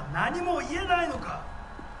葉じゃ何も言えないのか。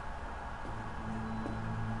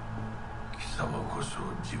貴様こそ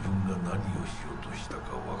自分が何をしようとした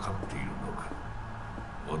か分かっているのか。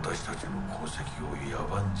私たちの功績を野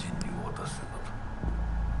蛮人に渡せな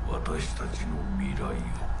ど、私たちの未来を。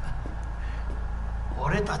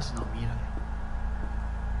俺たちの未来。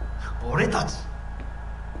俺たち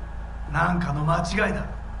なんかの間違いだ。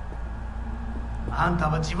あんた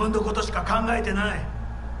は自分のことしか考えてない。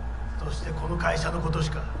そしてこの会社のこと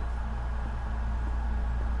しか。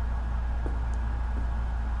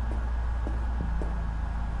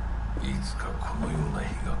いつかこのような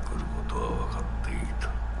日が来ることは分かっていた。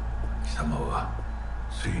貴様は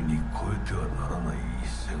ついに越えてはならない一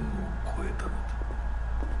線を越えたのだ。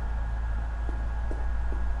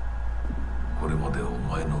これまでお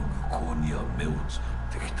前の愚行には目をつぶ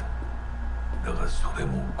ってきた。だがそれ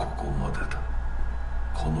もここまでだ。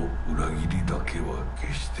この裏切りだけは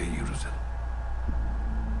決して許せぬ。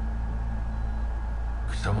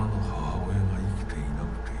貴様の母親が生きていな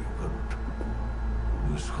くてよかった。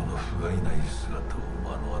息子の不甲斐ない姿を目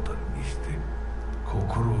の当たりにして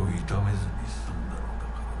心を痛めずに済んだのだ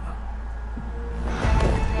からな。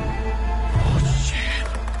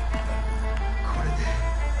これで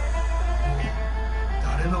もう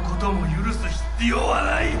誰のことも許す必要は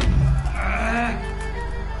ない。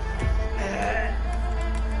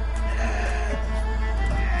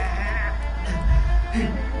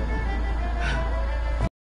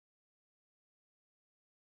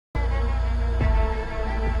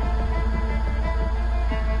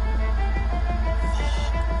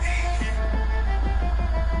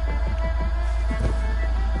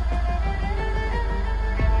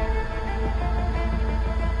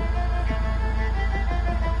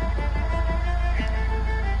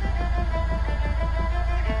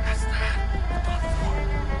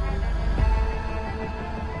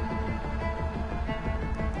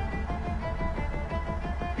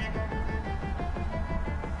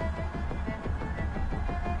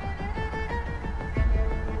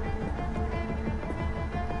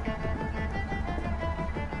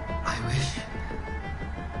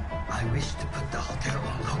I wish to put the hotel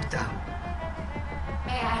on lockdown.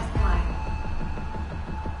 May I ask why?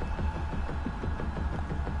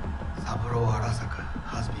 Saburo Arasaka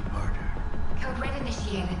has been murdered. Code Red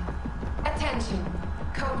initiated. Attention.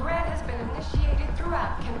 Code Red has been initiated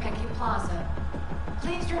throughout Kenpeki Plaza.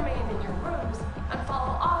 Please remain in your rooms and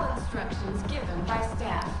follow all instructions given by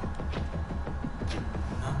staff.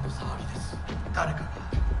 何の騒ぎです。誰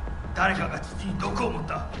かが父に毒を持っ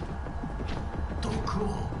た。毒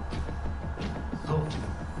を。そう。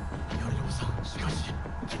頼朝さん、しかし。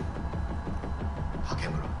竹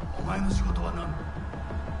村、お前の仕事は何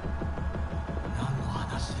の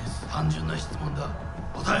話です。単純な質問だ。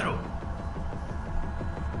答えろ。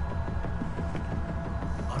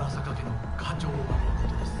荒坂家の家長を守るこ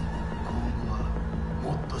とです。今後は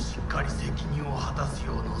もっとしっかり責任を果たす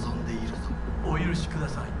よう望んでいるぞ。お許しくだ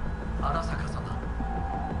さい、荒坂様。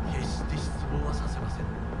決して失望はさせません。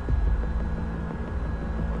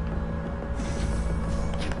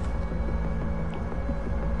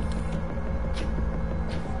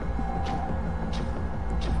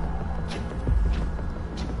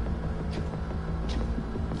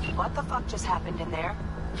What the fuck just happened in there?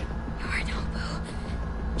 Yorinobu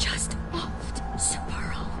just offed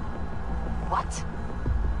Sapporo. What?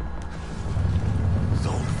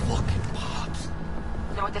 So fucking pops.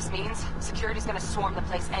 You know what this means? Security's gonna swarm the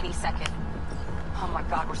place any second. Oh my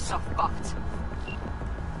god, we're so fucked.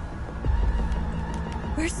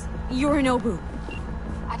 Where's Yorinobu?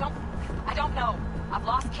 I don't know. I've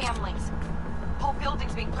lost cam links. Whole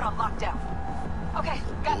building's being put on lockdown. Okay,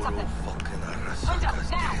 got something. Linda,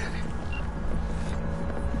 now!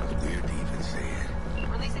 Weird to even say it.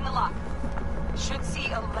 Releasing the lock. Should see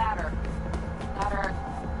a ladder. Ladder.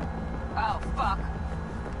 Oh, fuck.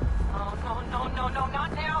 Oh, no,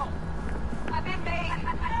 not now! I've been made!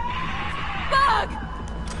 Bug!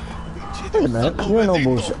 Hey man, you're in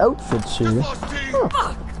almost outfits here. Huh.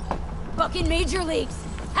 Fuck! Fucking major leagues.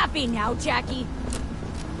 Happy now, Jackie.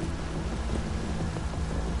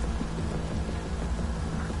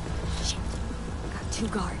 Shit. Got 2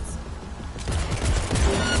 guards.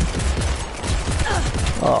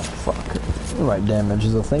 Oh fuck. Right, damage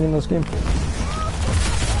is a thing in this game.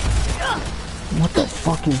 What the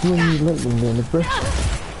fuck is doing you lightning damage, bro?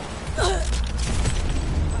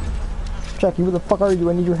 Jackie, where the fuck are you?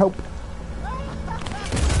 I need your help.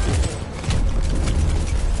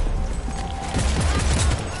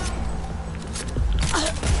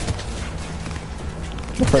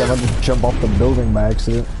 I'm afraid I might just jump off the building by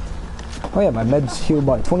accident. Oh yeah, my meds heal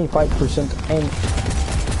by 25% and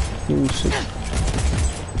heal 6.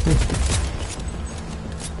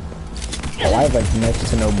 Oh, I have like next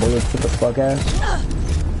to no bullets. What the fuck, ass?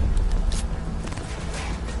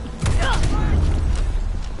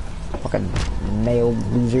 Fucking nailed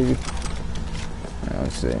loser. Right,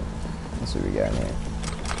 let's see. Let's see what we got in here.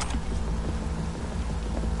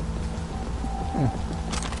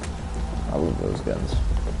 I love those guns.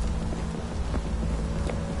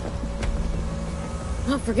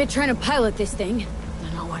 Don't forget trying to pilot this thing.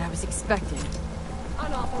 Not know what I was expecting.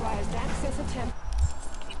 Unauthorized access attempt.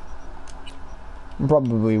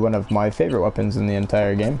 Probably one of my favorite weapons in the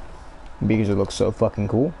entire game because it looks so fucking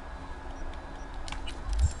cool.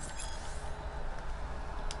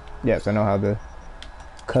 Yes, I know how the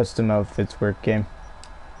custom outfits work, game.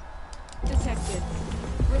 Detected.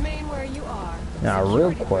 Remain where you are. Now, a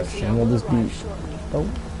real question, will this be... Oh,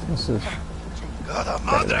 this is...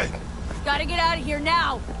 Gotta get out of here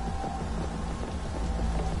now!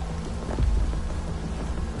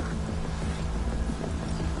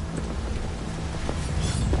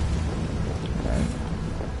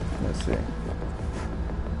 Let's see.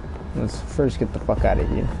 Let's first get the fuck out of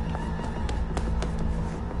here.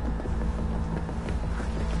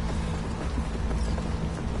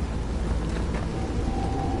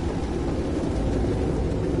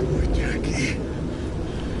 Jackie.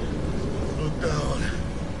 Look down.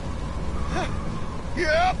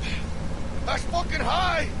 Yep! That's fucking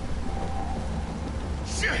high!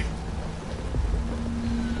 Shit!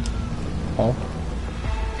 Oh?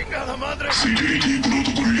 ¡Chingada madre! CTT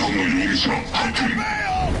protocol 용의자 발견.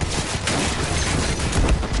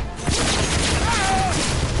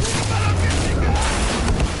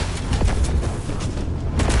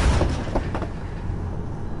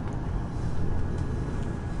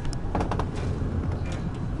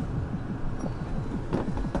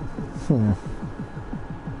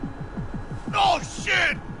 Oh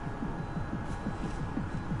shit!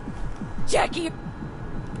 Jackie!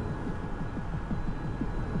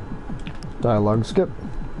 Dialogue skip.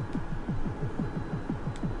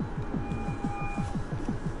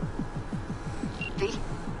 V,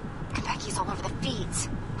 Konpeki's all over the feeds.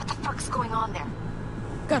 What the fuck's going on there?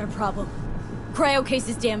 Got a problem. Cryo case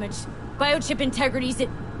is damaged. Biochip integrity's at...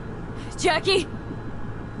 Jackie?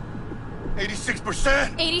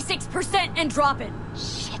 86%? 86% and dropping.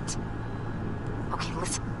 Shit. Okay,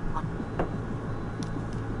 listen.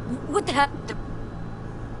 What the heck?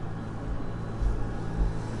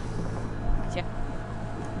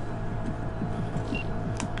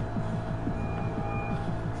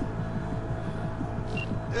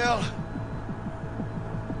 Hell.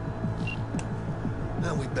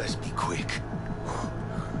 Now we best be quick.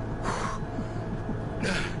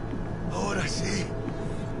 Ahora sí.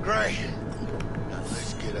 Great. Now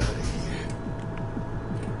let's get out of here.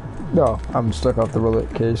 No, I'm stuck off the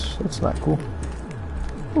roulette case. That's not cool.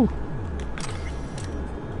 Ooh.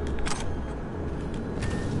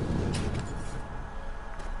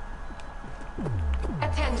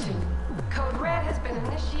 Attention. Code Red has been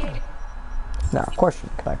initiated. Now, question,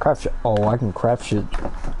 can I craft shit? Oh, I can craft shit.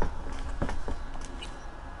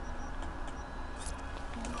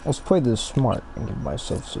 Let's play this smart and give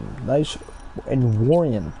myself some nice and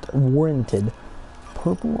warranted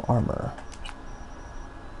purple armor.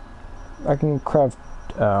 I can craft,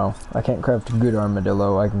 I can't craft good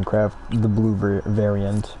armadillo, I can craft the blue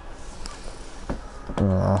variant.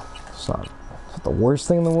 It's not the worst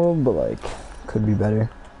thing in the world, but like, could be better.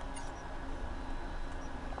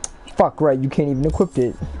 Fuck, right, you can't even equip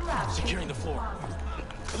it. Securing the floor.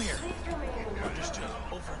 Clear. Understood.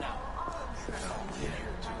 Over now.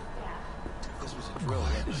 This was a drill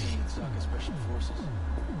right this Saka Special Forces.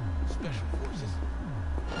 Special Forces?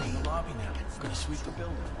 We're in the lobby now. Gonna sweep the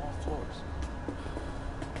building, all floors.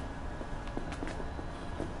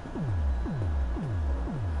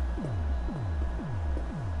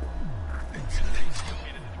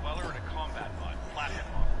 Located the dweller in a combat mod, flathead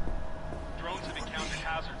model. Drones have encountered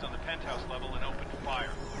hazards on the penthouse level and opened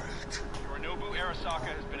fire. Yorinobu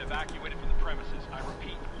Arasaka has been evacuated from the premises. I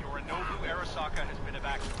repeat, Yorinobu Arasaka has been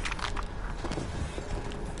evacuated.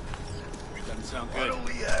 Doesn't sound What good.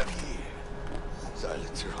 do we have here?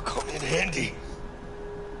 Silencer will come in handy.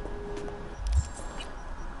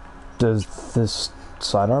 Does this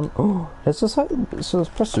sidearm? Oh, it's a side. It's a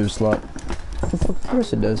suppressor slot. Of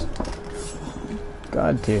course it does.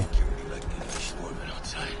 God tier.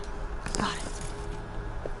 Got it.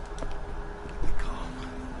 Calm.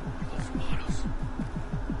 Left bottles.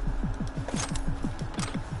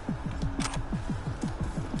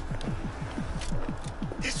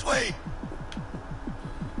 This way.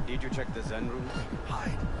 Did you check the Zen room?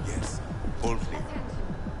 Hide, yes. Full clear.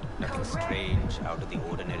 Nothing strange, out of the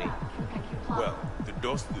ordinary. Well, the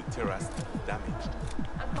doors to the terrace are damaged.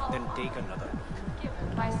 Then take another.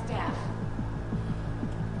 Given by staff.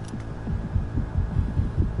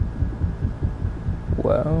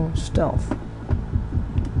 Well, stealth.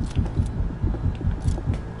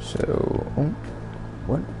 So, oh,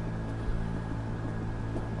 what?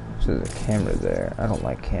 So there's a camera there. I don't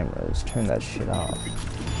like cameras. Turn that shit off.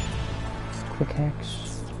 Quick hacks.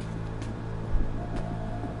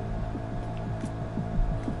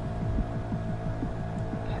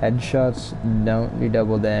 Headshots don't do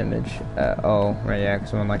double damage. Oh, right, yeah,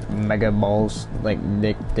 because I'm on like mega balls, like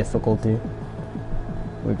Nick difficulty.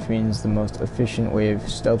 Which means the most efficient way of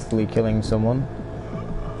stealthily killing someone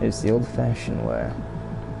is the old-fashioned way.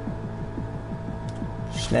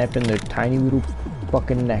 Snapping their tiny little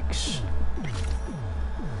fucking necks.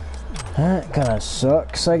 That kinda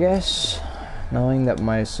sucks, I guess. Knowing that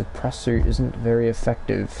my suppressor isn't very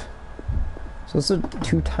effective. So it's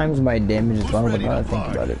 2 times my damage as well, but now I think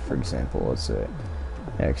about it, for example, let's say.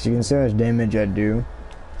 Yeah, because you can see how much damage I do.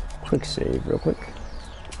 Quick save, real quick.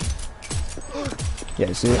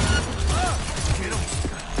 Yeah, see it?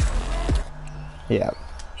 Yeah.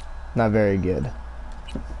 Not very good.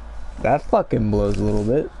 That fucking blows a little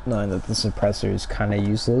bit, knowing that the suppressor is kinda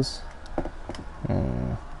useless.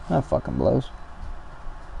 That fucking blows.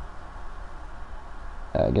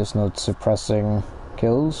 I guess no suppressing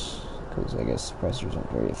kills, because I guess suppressors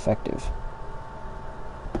aren't very effective.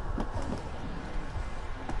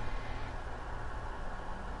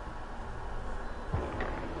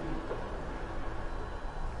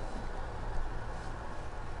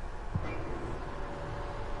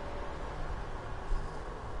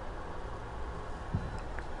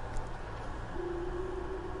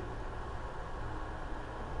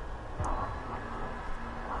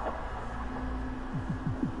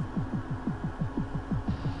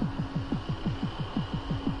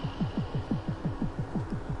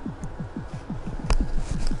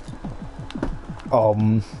 Oh,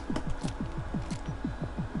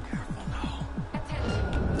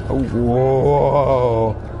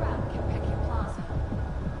 whoa.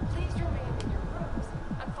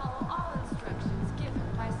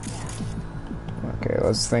 Okay,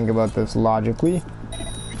 let's think about this logically.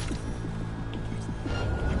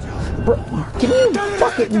 Bro, can you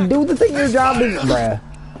fucking do the thing your job is, bruh?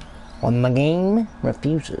 When the game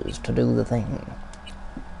refuses to do the thing.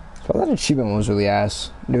 So that achievement was really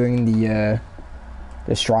ass. Doing the,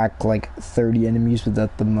 distract like 30 enemies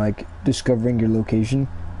without them like discovering your location.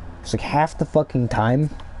 It's like half the fucking time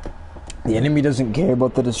the enemy doesn't care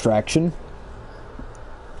about the distraction,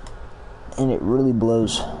 and it really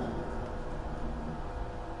blows.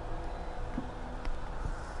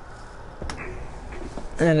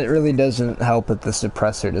 And it really doesn't help that the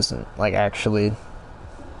suppressor doesn't like actually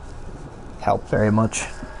help very much.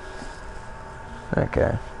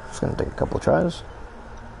 Okay, just gonna take a couple tries.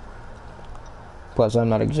 Plus, I'm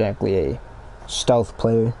not exactly a stealth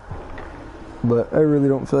player, but I really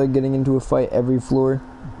don't feel like getting into a fight every floor,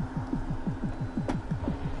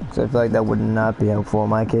 because I feel like that would not be helpful in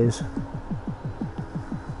my case.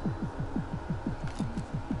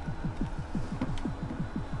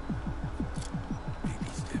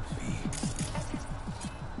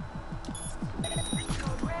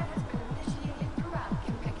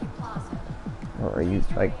 Or are you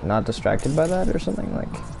like not distracted by that or something like?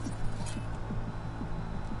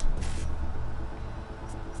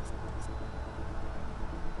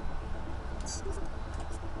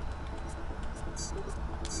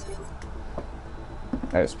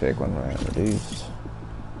 I just pick one where I reduced.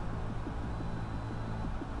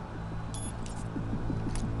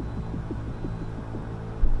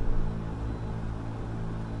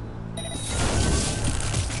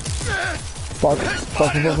 Fuck.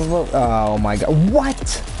 Fuck, fuck, fuck, fuck. Oh my god. What?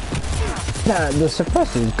 The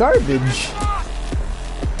suppressor is garbage.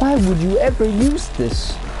 Why would you ever use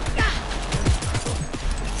this?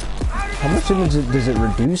 How much damage does it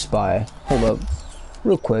reduce by? Hold up.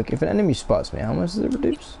 Real quick, if an enemy spots me, how much does it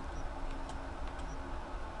reduce?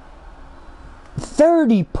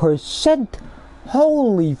 30%?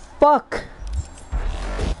 Holy fuck!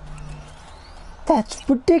 That's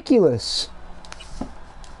ridiculous!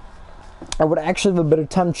 I would actually have a better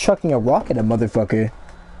time chucking a rock at a motherfucker.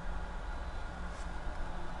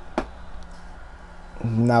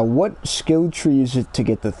 Now, what skill tree is it to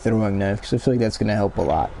get the throwing knife? Because I feel like that's going to help a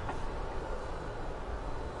lot.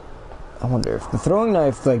 I wonder if the throwing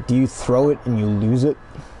knife, like, do you throw it and you lose it?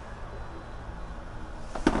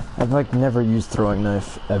 I've, like, never used throwing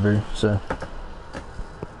knife ever, so...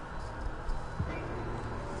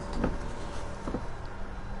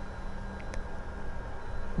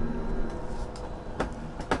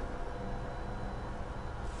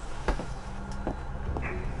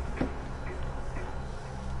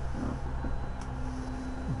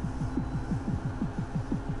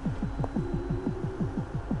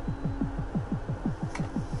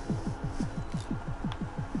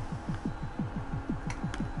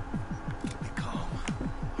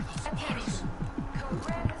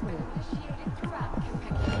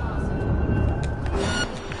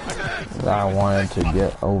 I wanted to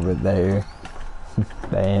get over there.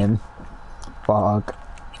 Damn. Fuck.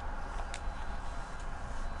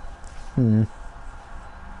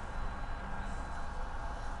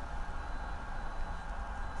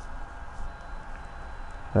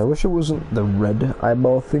 I wish it wasn't the red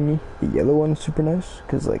eyeball thingy. The yellow one's super nice,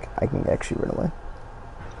 because, like, I can actually run away.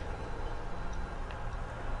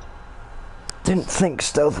 Didn't think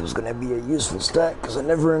stealth was going to be a useful stat, because I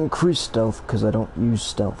never increase stealth, because I don't use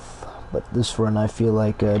stealth. But this run, I feel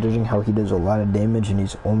like, judging how he does a lot of damage and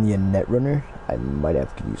he's only a net runner, I might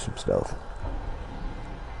have to use some stealth.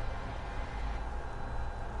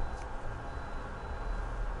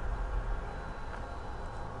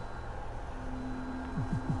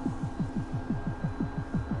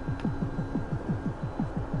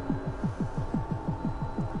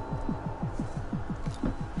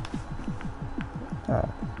 Alright,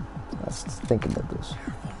 let's think about this.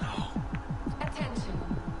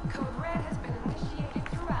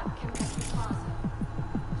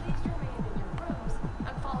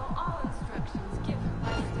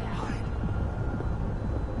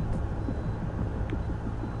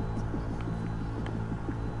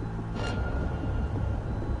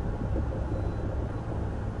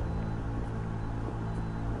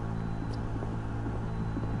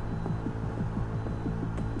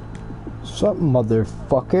 What's up,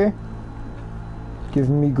 motherfucker?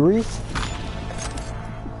 Giving me grief?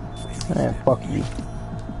 Eh, fuck you.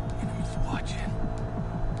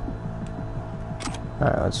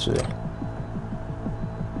 Alright, let's see.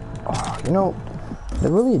 Oh, you know,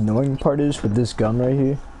 the really annoying part is with this gun right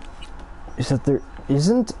here is that there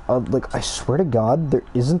isn't a, like, I swear to God, there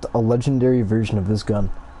isn't a legendary version of this gun.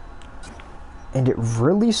 And it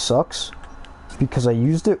really sucks because I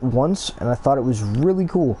used it once and I thought it was really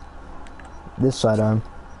cool. This sidearm.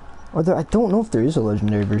 Or there, I don't know if there is a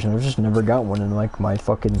legendary version. I've just never got one in like my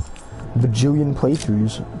fucking bajillion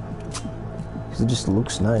playthroughs. Because it just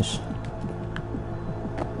looks nice.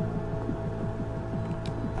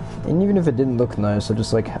 And even if it didn't look nice, I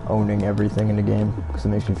just like owning everything in the game. Because it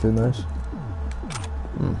makes me feel nice.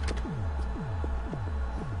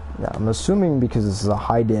 Yeah, I'm assuming because this is a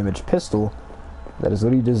high damage pistol that is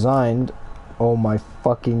literally designed. Oh my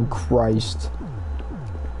fucking Christ.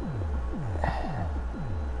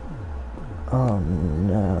 Oh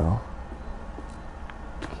no.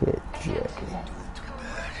 Okay, Jackie.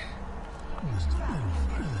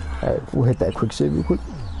 Alright, we'll hit that quick save real quick.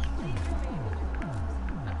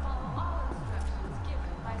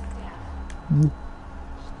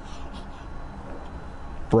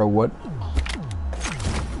 Bro, what?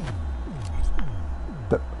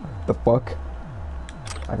 The fuck?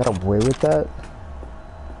 I got away with that?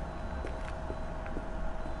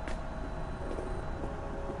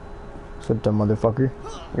 So dumb motherfucker.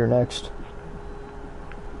 You're next.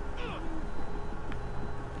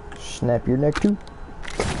 Snap your neck too.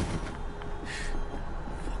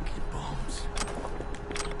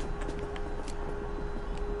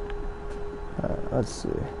 Let's see.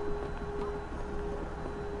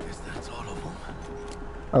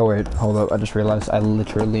 Oh wait, hold up. I just realized I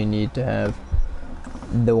literally need to have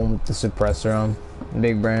the one with the suppressor on.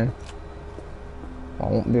 Big brand. I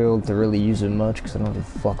won't be able to really use it much because I don't do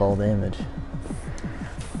fuck all damage.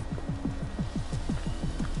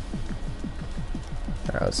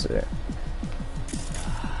 Alright, let's see.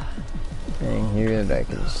 anything here that I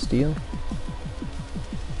can steal?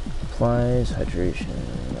 Supplies, hydration,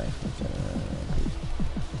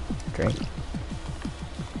 drink.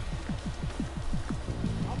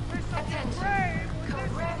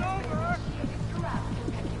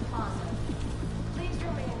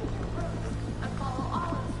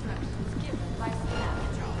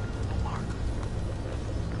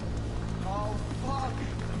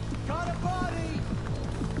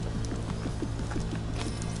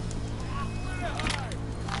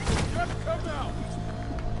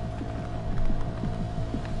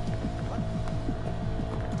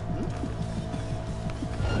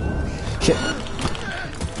 Shit.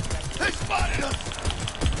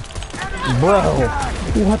 Bro,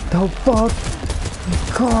 what the fuck?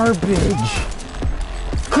 Garbage.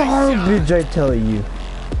 Garbage, I tell you.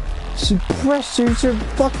 Suppressors are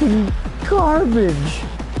fucking garbage.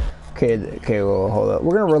 Okay, well, hold up.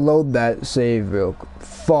 We're gonna reload that save real quick.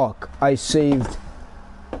 Fuck, I saved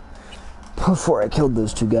before I killed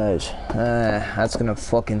those two guys. That's gonna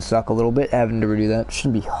fucking suck a little bit, having to redo that.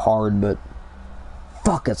 Shouldn't be hard, but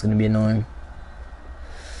fuck, that's gonna be annoying.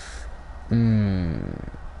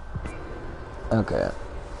 Okay.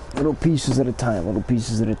 Little pieces at a time, little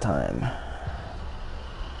pieces at a time.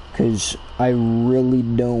 Because I really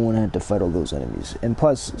don't want to have to fight all those enemies. And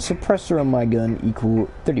plus, suppressor on my gun equal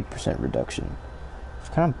 30% reduction.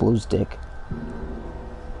 It kind of blows dick.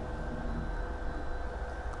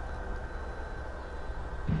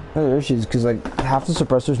 There she is, because like half the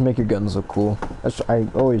suppressors make your guns look cool. I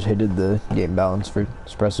always hated the game balance for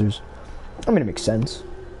suppressors. I mean, it makes sense.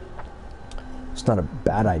 It's not a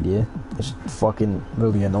bad idea. It's fucking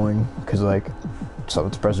really annoying because like some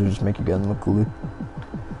suppressors just make your gun look cooler.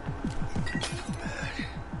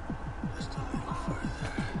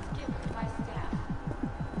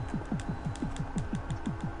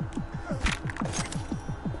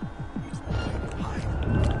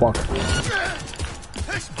 Fuck.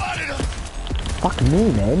 Fuck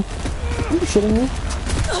me, man. Are you shitting me?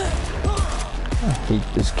 I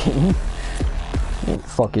hate this game.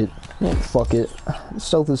 Fuck it. Fuck it.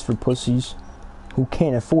 Stealth is for pussies who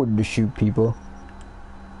can't afford to shoot people.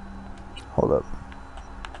 Hold up.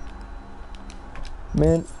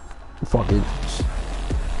 Man, fuck it.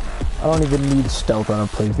 I don't even need stealth on a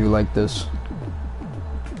playthrough like this.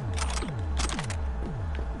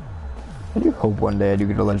 I do hope one day I do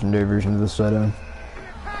get a legendary version of this sidearm.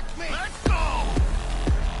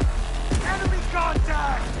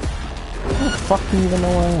 Who the fuck do you even know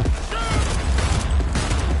where I am?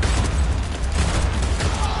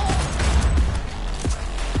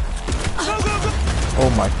 Oh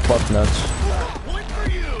my fuck nuts.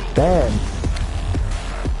 Damn.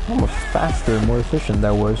 How much faster and more efficient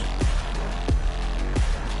that was.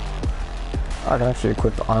 I can actually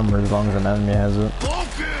equip the armor as long as an enemy has it.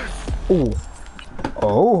 Oh.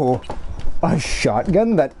 Oh. A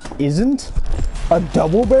shotgun that isn't a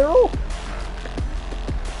double barrel?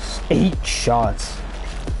 8 shots.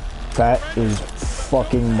 That is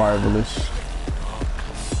fucking marvelous.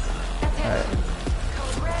 Alright.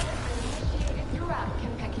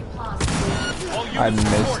 I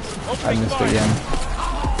missed again.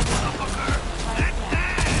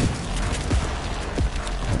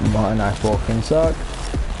 Man, I fucking suck.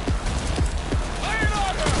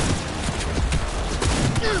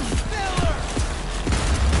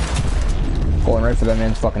 Going right for that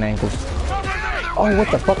man's fucking ankles. Oh,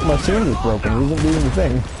 what the fuck? My syringe is broken. It isn't doing the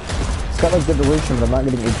thing. It's got like the duration, but I'm not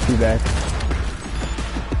getting HP back.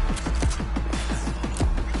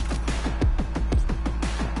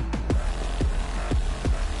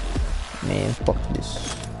 Man, fuck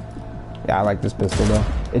this. Yeah, I like this pistol though.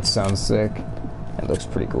 It sounds sick. It looks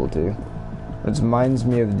pretty cool too. It reminds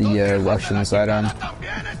me of the Russian sidearm.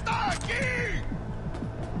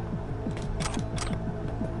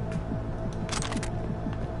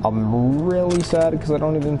 I'm really sad because I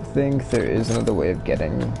don't even think there is another way of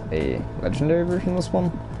getting a legendary version of this one.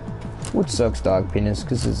 Which sucks, dog penis,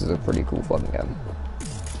 because this is a pretty cool fucking gun.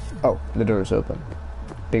 Oh, the door's open.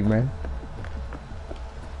 Big man.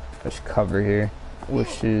 There's cover here,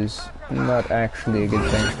 which is not actually a good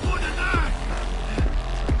thing.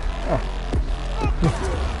 Oh.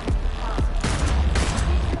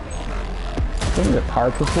 This is a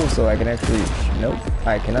power pistol, so I can actually... Nope,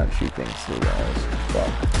 I cannot shoot things through those. Fuck.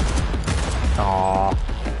 Aww.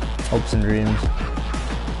 Hopes and dreams.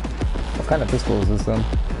 What kind of pistol is this then?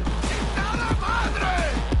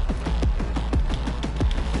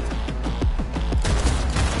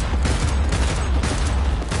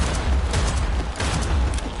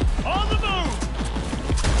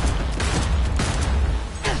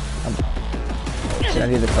 Should I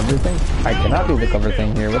do the cover thing? I cannot do the cover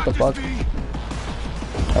thing here. What the fuck?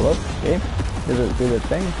 Hello? Game? Do the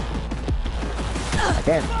thing? I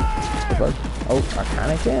can't. What the fuck? Oh, I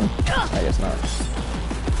kinda can. I guess not.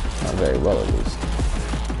 Not very well, at least.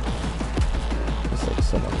 Looks like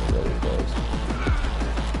someone really close.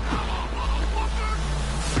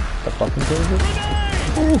 The fucking crazy?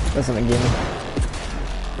 Ooh, that's not a game.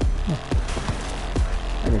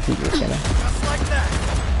 I can shoot this, can I? Just like that.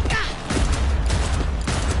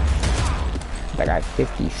 That guy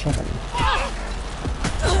 57.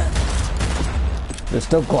 There's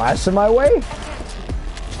still glass in my way?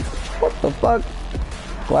 What the fuck?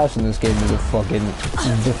 Glass in this game is a fucking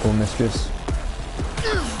vehicle mistress.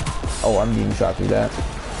 Oh, I'm being shot through that.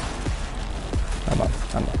 I'm up.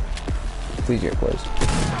 Please get close.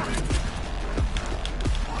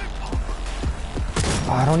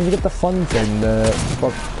 Oh, I don't even get the fun thing, the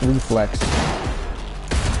fuck reflex.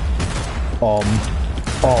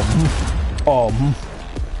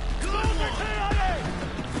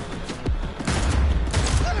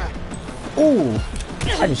 Ooh!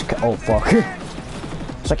 I just oh fuck.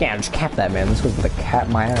 So I can't just cap that, man. This goes with a cap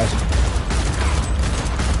my ass.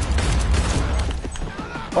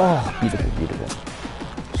 Oh, beautiful, beautiful.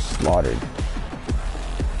 Slaughtered.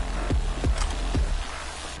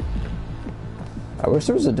 I wish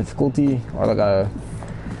there was a difficulty or like a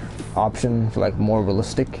option for like more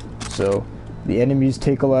realistic. So the enemies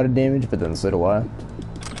take a lot of damage, but then so do I.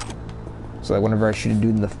 So like whenever I shoot a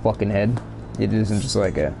dude in the fucking head, it isn't just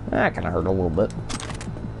like a, kind of hurt a little bit.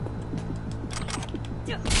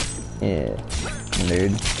 Yeah,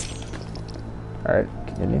 nerd. Alright,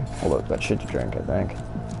 continue. Hold up, that shit to drink, I think.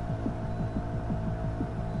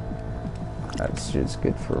 That shit's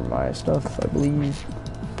good for my stuff, I believe.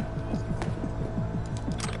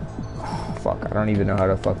 Oh, fuck, I don't even know how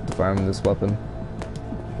to fuck define this weapon.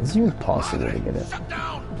 Is it even possible to get it? Shut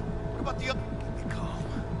down. What about the other? Be calm.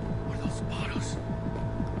 What are those bottles?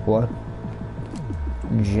 What?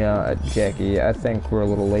 Jackie, I think we're a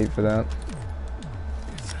little late for that.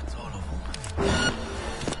 That's all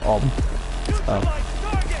of them. Oh.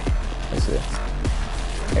 I see.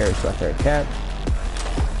 Airsucker cat.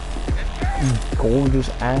 Gorgeous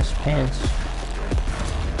ass pants.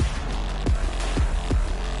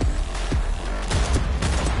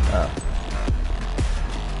 Oh.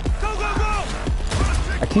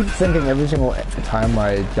 I keep thinking every single time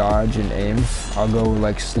I dodge and aim, I'll go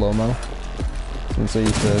like slow-mo. Since I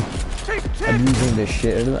used to, I'm using this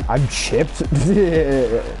shit. I'm chipped.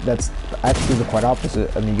 That's actually the quite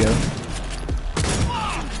opposite, amigo.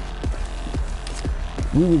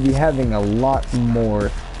 We would be having a lot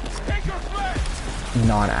more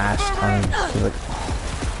non-ass time. Like,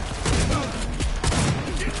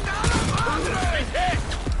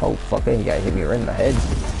 oh fuck! He got hit me right in the head.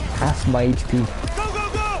 Half my HP.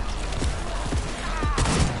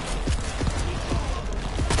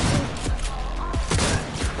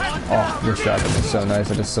 Oh, this shotgun is so nice.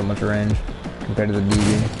 It has so much range compared to the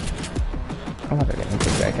DB. I don't know if I can hit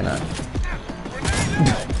this guy, can I?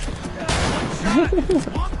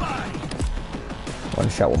 One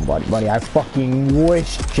shot, one body. Buddy, I fucking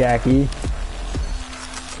wish, Jackie.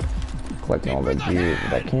 Collecting all the gear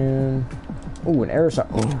that I can. Ooh, an aerosol.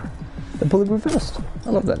 Oh, the bulletproof vest.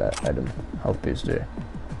 I love that item. Health booster.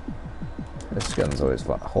 This gun's always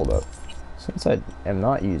fun. Hold up. Since I am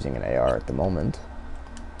not using an AR at the moment,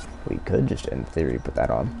 we could just, in theory, put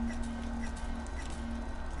that on.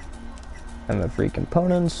 And the free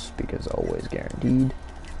components, because always guaranteed.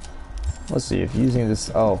 Let's see if using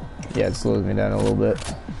this. Oh, yeah, it slows me down a little bit.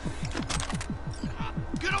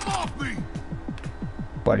 Get him off me!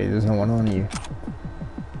 Buddy, there's no one on you.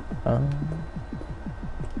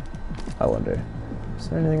 I wonder. Is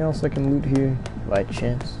there anything else I can loot here? By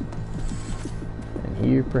chance? And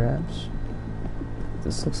here, perhaps?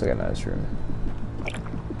 This looks like a nice room.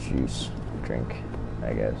 Juice. Drink,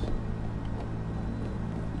 I guess.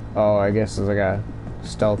 Oh, I guess there's like a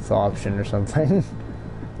stealth option or something.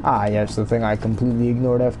 Ah, yes, the thing I completely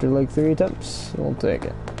ignored after like 3 attempts. We'll take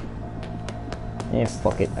it. Yeah,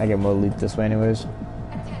 fuck it. I get more loot this way anyways.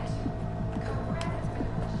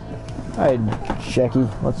 Alright, Jackie,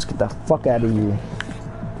 let's get the fuck out of here.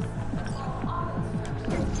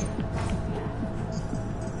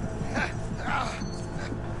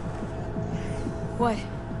 What?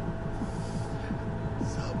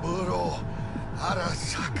 Saburo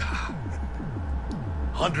Arasaka.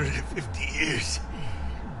 150 years.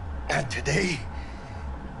 And today,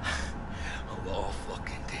 of all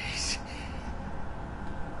fucking days,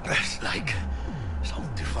 that's like some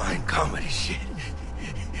divine comedy shit.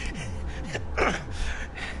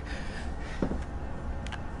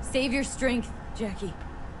 Save your strength, Jackie.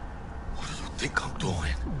 think I'm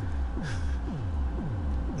doing.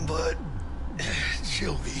 But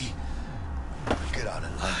chill, V. Get out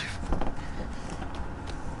alive.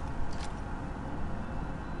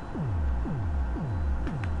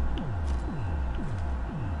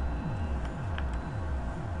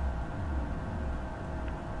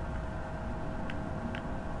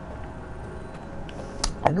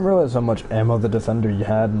 I didn't realize how much ammo the Defender you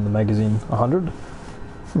had in the magazine. 100?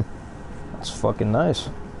 That's fucking nice.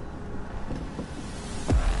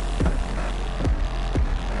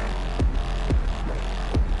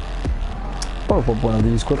 I'll put one of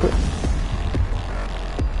these quickly.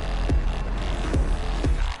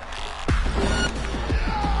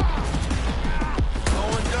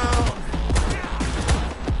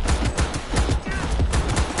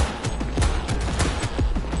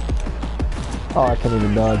 Oh, I can't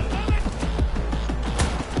even dodge.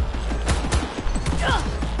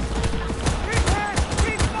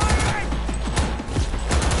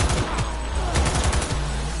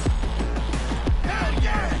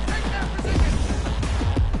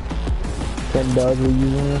 Can't dodge while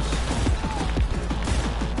using this.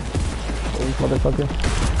 Oh, motherfucker.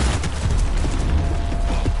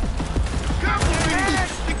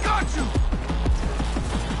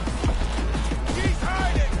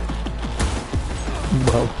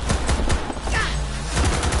 Bro.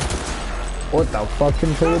 What the fuck,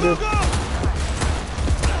 controller?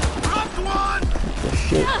 The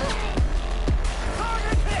shit.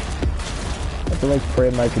 I feel like pray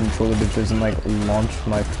my controller bitches and like launch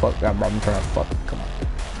my fuck. I'm trying to fuck. Come on.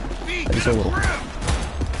 I just a little.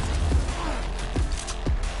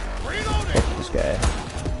 Fuck this guy.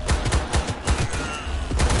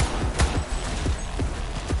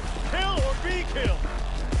 Kill or be killed.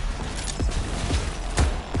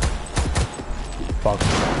 Fuck.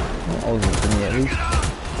 Oh, for me at least.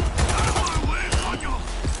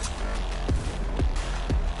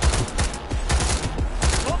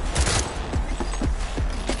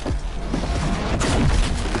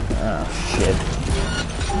 Ah, shit.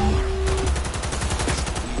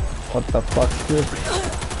 What the fuck, dude?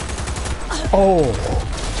 Oh!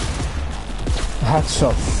 That's a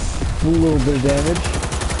little bit of damage.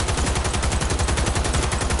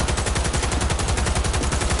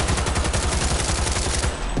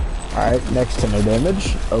 Alright, next to no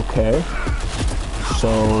damage. Okay.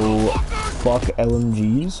 So, fuck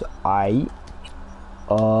LMGs. I'm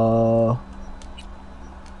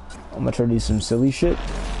gonna try to do some silly shit.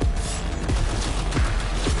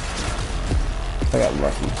 I got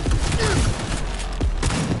lucky.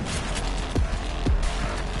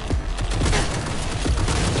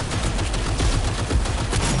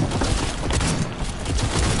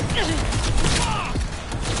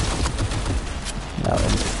 Now, in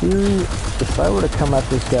theory, if I were to come at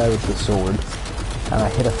this guy with the sword, and I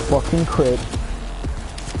hit a fucking crit,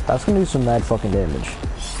 that's gonna do some mad fucking damage.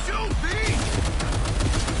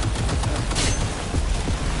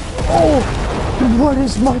 Oh! What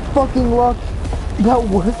is my fucking luck? That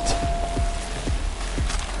worked!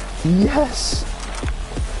 Yes!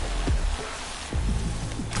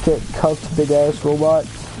 Get cuffed, big ass robot.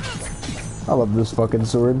 I love this fucking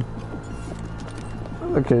sword.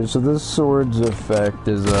 Okay, so this sword's effect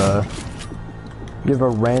is, you have a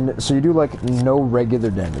random, so you do like no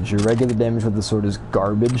regular damage. Your regular damage with the sword is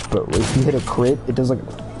garbage, but if you hit a crit, it does like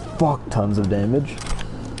fuck tons of damage.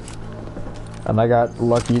 And I got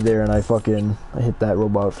lucky there and I hit that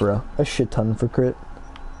robot for a shit ton for crit.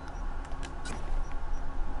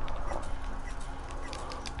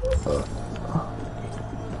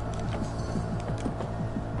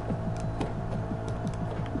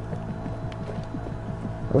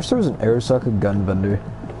 I wish there was an Arasaka gun vendor.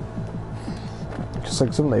 Just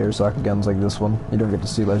like some of the Arasaka guns like this one. You don't get to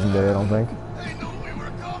see legendary, I don't think.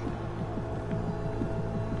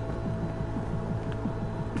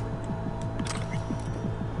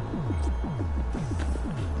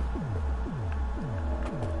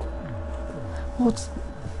 What's...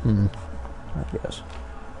 I guess.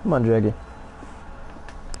 Come on, Jackie.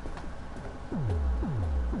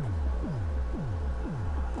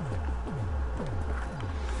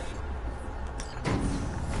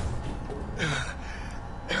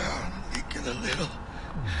 Leaking a little.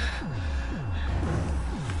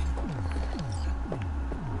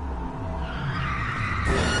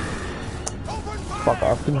 Fuck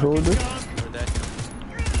off, controller, dude.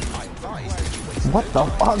 What the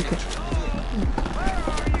fuck?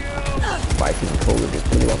 My controller just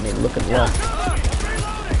didn't want me to look at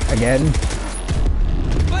left. Again?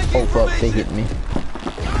 Oh fuck, they hit me.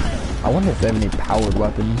 I wonder if they have any powered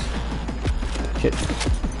weapons. Shit.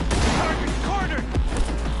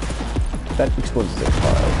 that exposes their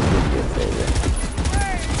car, it would be a favor.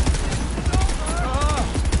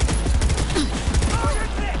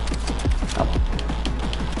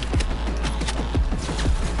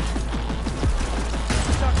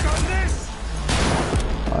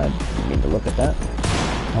 I didn't mean to look at that.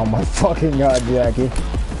 Oh my fucking god, Jackie.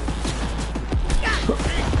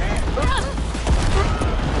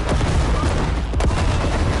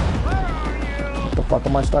 What the fuck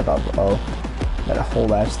am I stuck on? Oh. That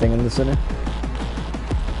whole ass thing in the center.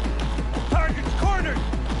 Target's cornered! I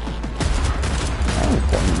ain't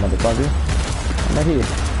cornered, motherfucker. I'm right here.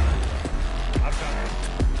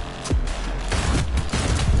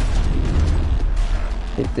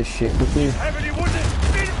 Hit this shit with you. Heavily wounded!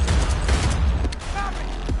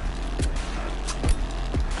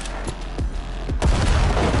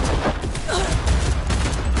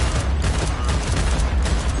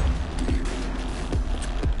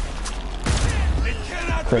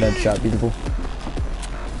 Great headshot, beautiful.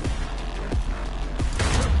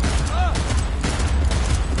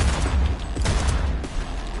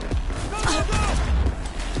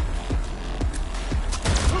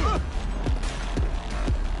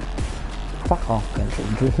 Fuck off, country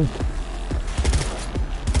driven.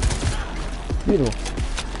 Beautiful.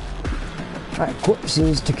 Alright,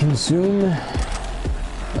 corpses to consume.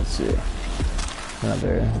 Let's see.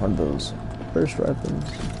 Another one of those burst rifles.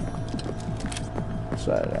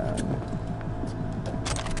 Sidearm.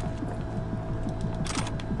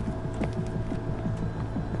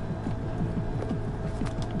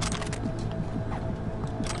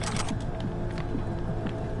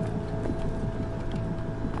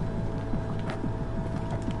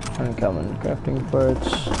 Uncommon crafting parts.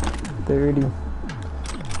 30.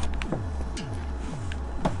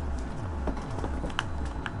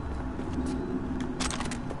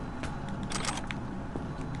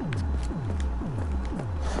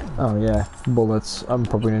 Oh yeah, bullets. I'm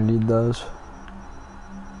probably gonna need those.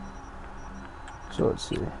 So let's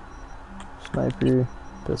see. Sniper,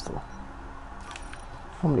 pistol.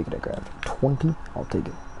 How many can I grab? 20? I'll take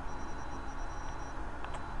it.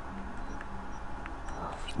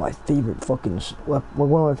 My favorite fucking one of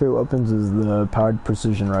my favorite weapons is the powered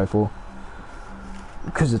precision rifle.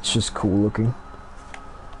 Because it's just cool looking.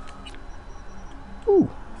 Ooh.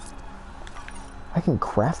 I can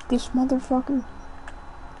craft this motherfucker?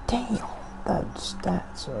 Damn, that's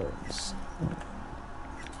are insane.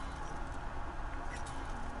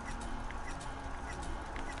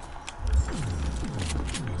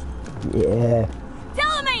 Yeah.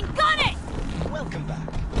 Delamain, gun it! Welcome back.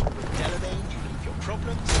 With Delamain, you leave your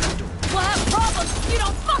problems at the door. We'll have problems if you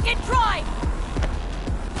don't fucking try!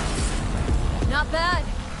 Not bad.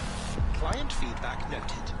 Client feedback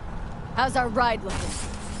noted. How's our ride looking?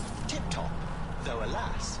 Tip-top. Though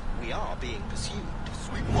alas, we are being pursued.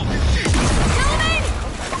 Delamain!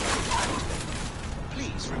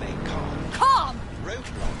 Please remain calm. Calm!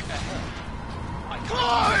 Roadblock ahead. I can't...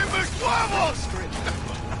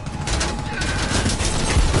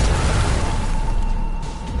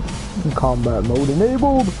 Combat mode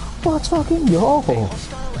enabled. Let's fucking go.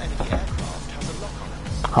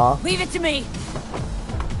 Huh? Leave it to me!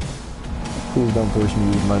 Please don't force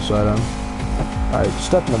me to use my sidearm. Alright,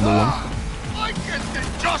 step number 1. I can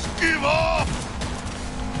just give up!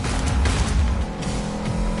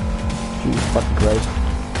 Jesus fucking Christ.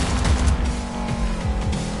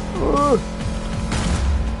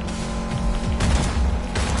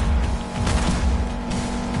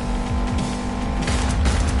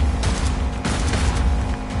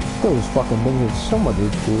 Those fucking things have so much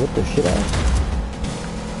HP. What the shit ass?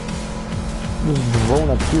 This drone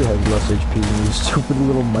up here has less HP than these stupid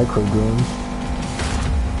little micro drones.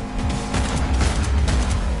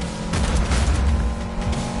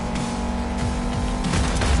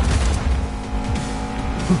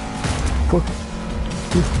 Fuck.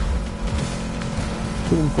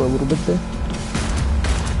 Hit him for a little bit there.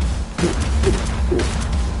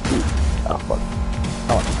 Oh fuck.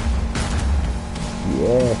 Oh.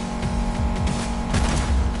 Yeah.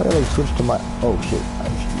 How do I switch to my... Oh shit. I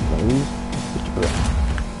should use one of these. Switch to that.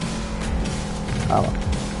 I'm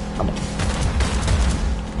on.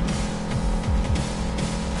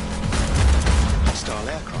 Hostile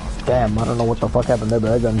aircraft. Damn, I don't know what the fuck happened there, but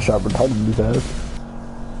that gun shot retardedly fast.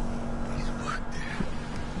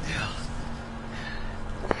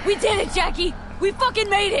 We did it, Jackie! We fucking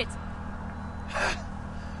made it! I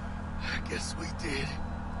guess we did.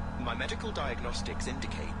 My medical diagnostics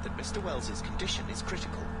indicate that Mr. Wells's condition is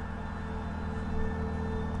critical.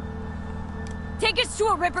 Take us to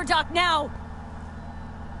a Ripper Dock now!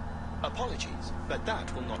 Apologies, but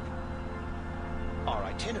that will not... Our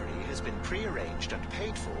itinerary has been pre-arranged and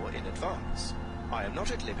paid for in advance. I am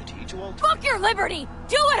not at liberty to alter. Fuck your liberty!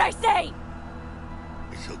 Do what I say!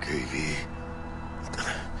 It's okay, V.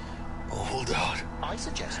 Oh, hold out. I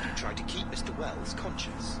suggest you try to keep Mr. Wells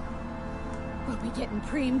conscious. We'll be getting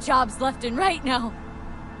preem jobs left and right now.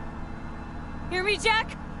 Hear me,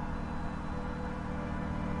 Jack?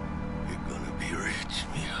 You're gonna be rich,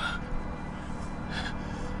 Mia.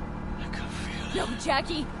 I can feel it. No,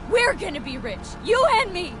 Jackie, we're gonna be rich. You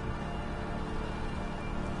and me.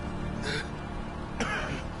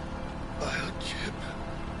 Biochip.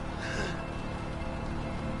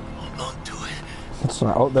 Hold on to it. It's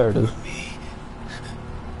not out there, it is.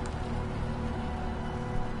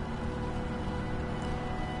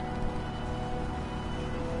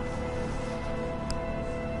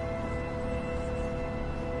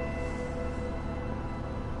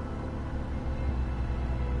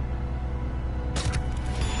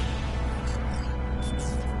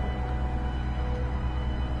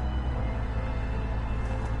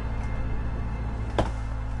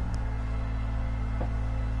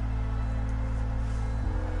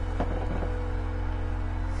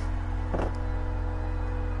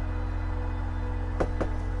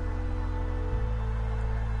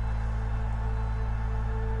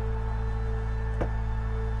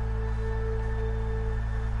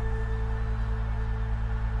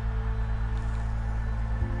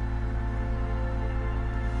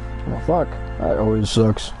 Oh, fuck. That always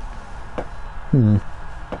sucks.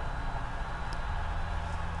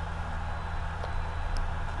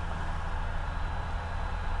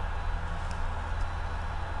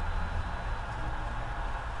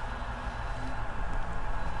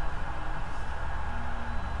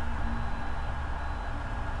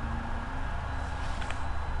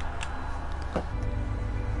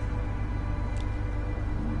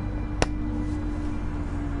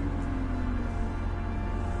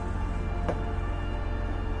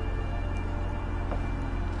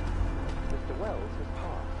 Mr. Wells has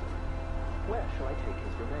passed. Where shall I take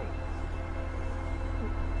his remains?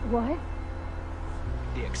 What?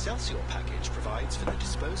 The Excelsior package provides for the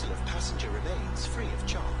disposal of passenger remains free of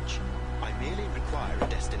charge. I merely require a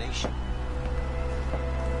destination.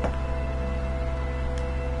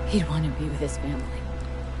 He'd want to be with his family.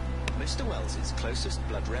 Mr. Wells's closest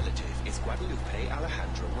blood relative is Guadalupe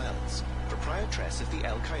Alejandra Wells, proprietress of the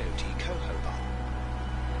El Coyote Coho Bar.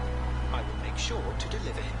 I will make sure to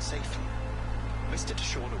deliver him safely. Mr.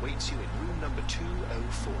 Deshawn awaits you in room number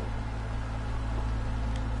 204.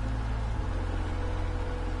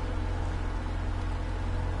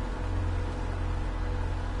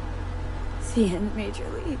 See you in the major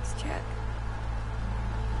leagues, Jack.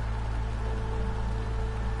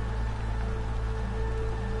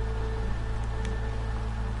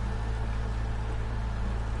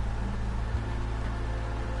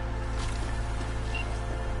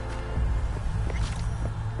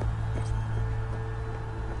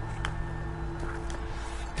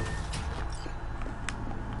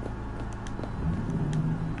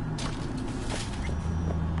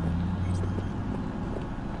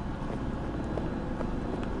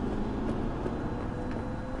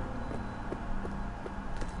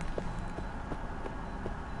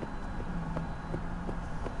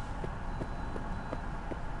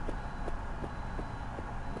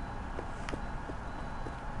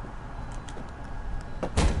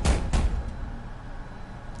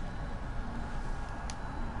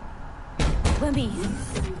 Clemmy.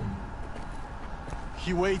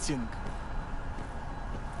 He waiting.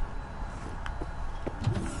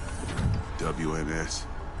 WNS,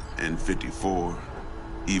 N54,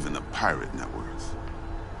 even the pirate networks.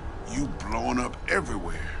 You blowing up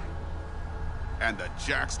everywhere. And the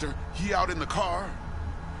Jackster, he out in the car?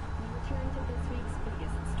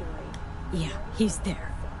 Yeah, he's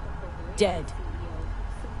there. Dead.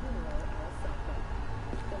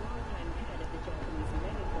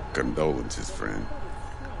 Condolences, friend.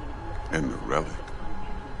 And the relic.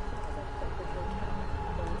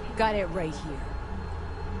 Got it right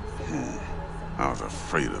here. I was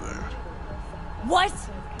afraid of that. What?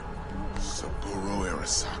 Saburo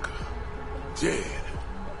Arasaka. Dead.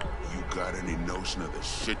 You got any notion of the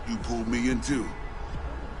shit you pulled me into?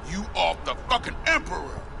 You off the fucking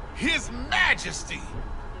Emperor! His Majesty!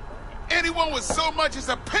 Anyone with so much as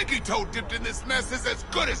a pinky toe dipped in this mess is as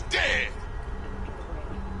good as dead!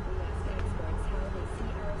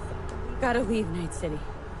 Gotta leave Night City.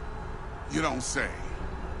 You don't say.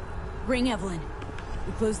 Ring Evelyn.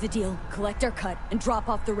 We close the deal, collect our cut, and drop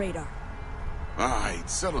off the radar. Alright,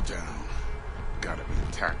 settle down. Gotta be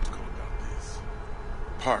tactical about this.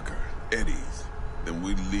 Parker, Eddie's. Then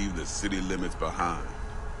we leave the city limits behind.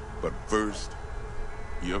 But first,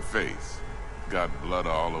 Your face. Got blood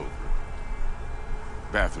all over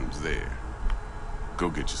it. Bathroom's there. Go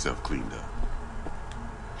get yourself cleaned up.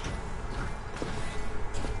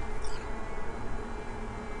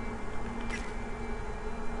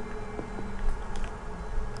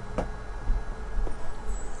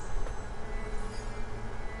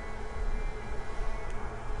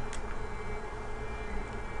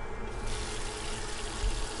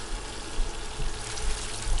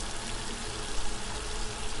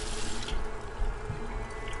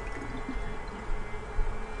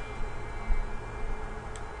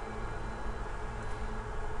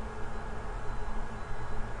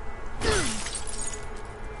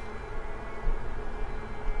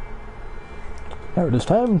 Now it is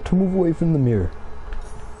time to move away from the mirror.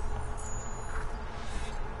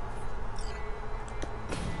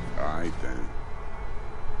 Alright then.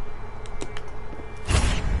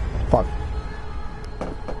 Fuck.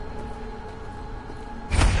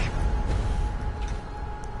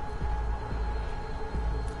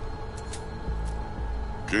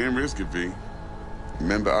 Can't risk it, V.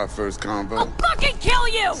 Remember our first convo? I'll fucking kill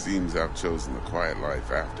you! Seems I've chosen the quiet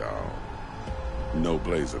life after all. No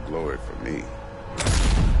blaze of glory for me.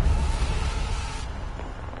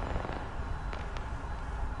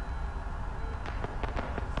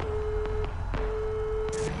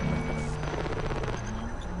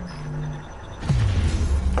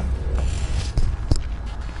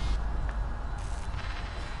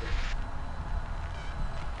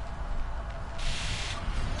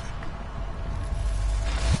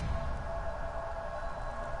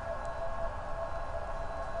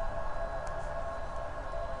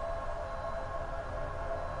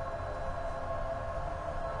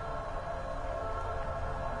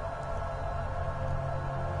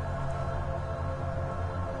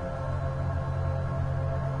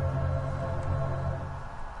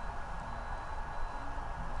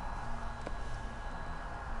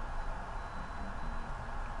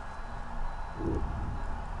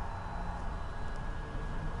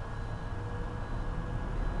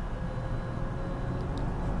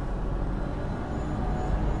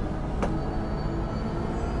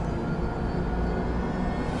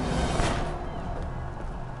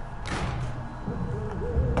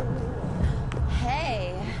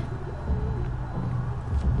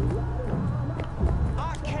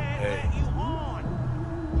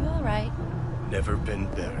 Never been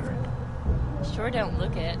better. Sure don't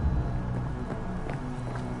look it.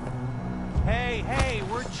 Hey,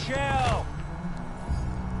 we're chill.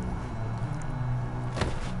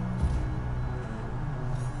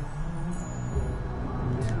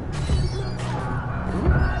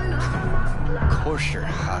 Of course you're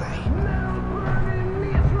high.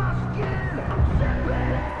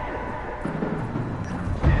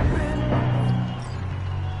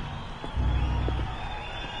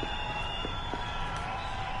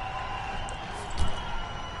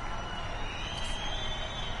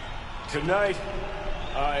 Tonight,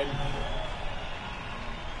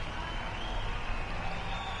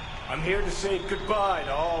 I'm here to say goodbye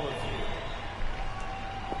to all of you.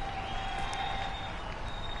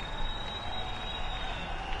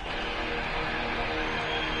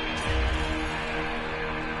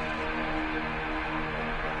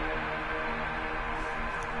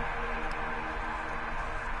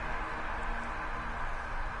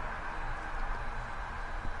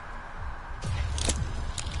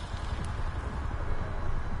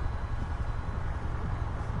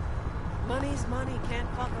 Money's money, can't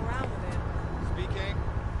fuck around with it. Speaking.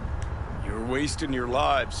 You're wasting your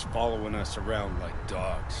lives following us around like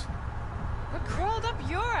dogs. What crawled up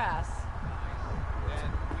your ass?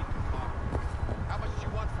 Then we can talk. How much do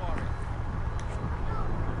you want for it?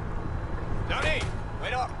 Johnny,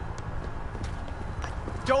 wait up.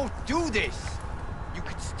 Don't do this! You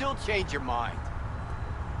could still change your mind.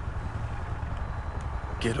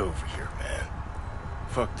 Get over here, man.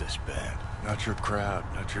 Fuck this band. Not your crowd,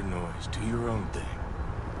 not your noise. Do your own thing.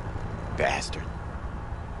 Bastard.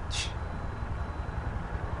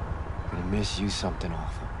 Gonna miss you something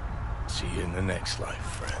awful. See you in the next life,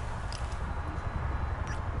 friend.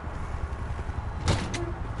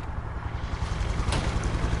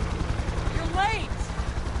 You're late!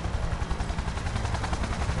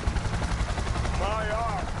 My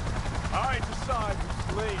art. I decide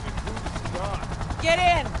who's late and who's not. Get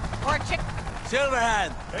in! Or chick...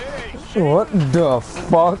 Silverhand! Hey! What the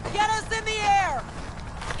fuck? Get us in the air!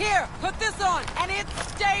 Here, put this on, and it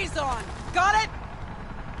stays on. Got it?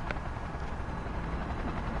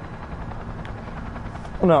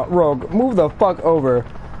 No, Rogue, move the fuck over.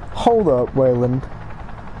 Hold up, Wayland.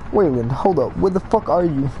 Wayland, hold up. Where the fuck are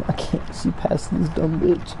you? I can't see past this dumb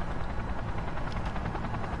bitch.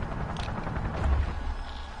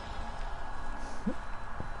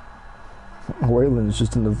 Waylon's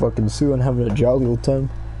just in the fucking suit and having a jolly old time.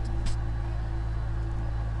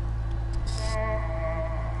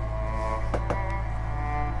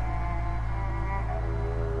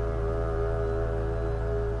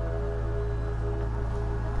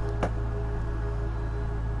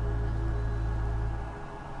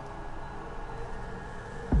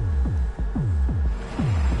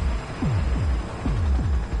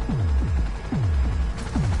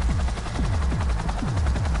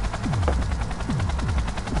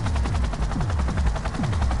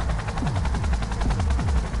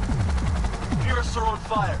 Are on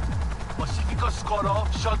fire. Pacifica's squad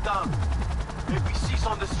off, shut down. APC's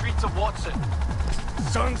on the streets of Watson.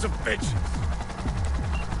 Sons of bitches.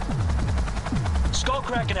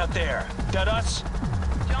 Skullcracking out there. That us?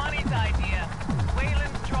 Johnny's idea.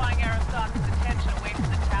 Wayland's drawing Arasaka's attention away from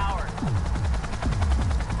the tower.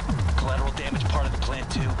 Collateral damage part of the plan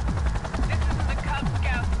too. This isn't the Cub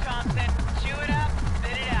Scouts, Johnson. Chew it up,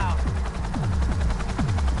 spit it out.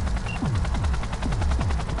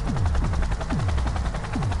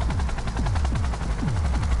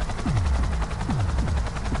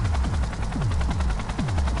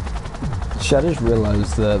 I just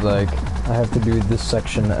realized that, like, I have to do this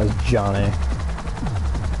section as Johnny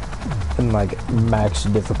in, like, max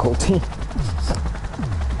difficulty.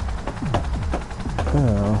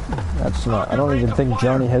 Oh, that's not... I don't even think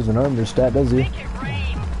Johnny has an armor stat, does he?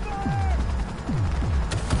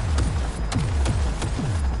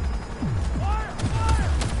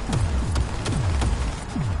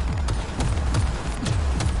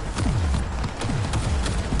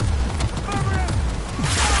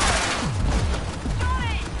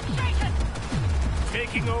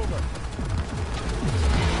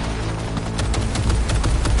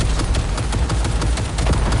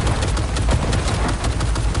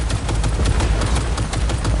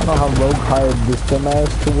 Rogue hired this dumbass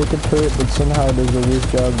to work a turret, but somehow does a worse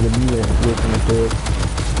job than me at working a turret.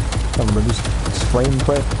 Remember, just flame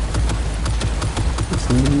prep. It's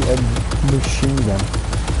literally a machine gun.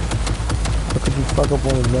 How could you fuck up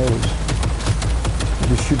one of those? You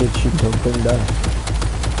just shoot that shit till thing die.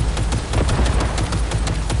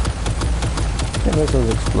 Yeah, there's those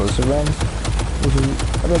explosive rounds.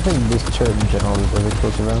 I don't think this turret in general is those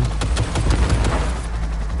explosive rounds.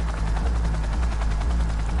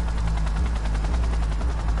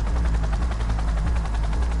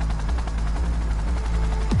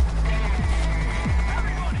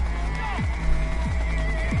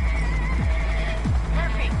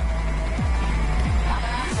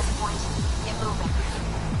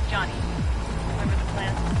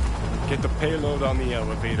 On the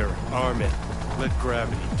elevator, arm it. Let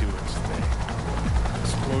gravity do its thing.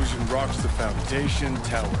 Explosion rocks the foundation,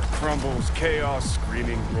 tower crumbles, chaos,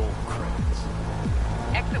 screaming roll credits.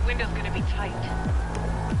 Exit window's gonna be tight.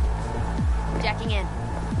 Jacking in.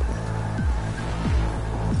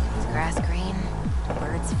 Is grass green?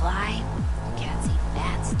 Birds fly? Cats eat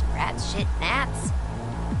bats? Rats shit gnats?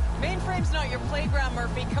 Mainframe's not your playground,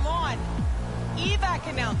 Murphy. Come on. Evac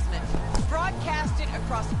announcement. Broadcast it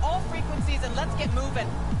across all frequencies and let's get moving.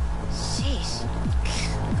 Sheesh.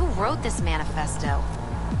 Who wrote this manifesto?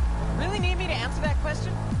 Really need me to answer that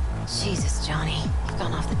question? Jesus, Johnny. You've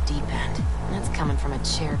gone off the deep end. That's coming from a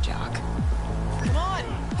chair jock. Come on.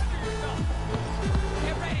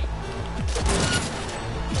 Get ready.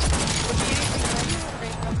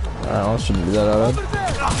 I shouldn't do that out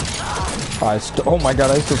of. Oh my god,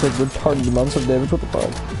 I still take retarded amounts of damage. What the fuck?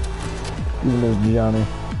 Even though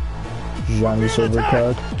Johnny server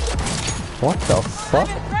card. What the fuck?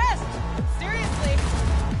 I'm impressed. Seriously.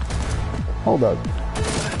 Hold up.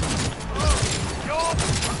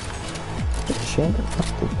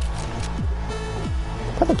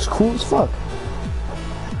 That looks cool as fuck.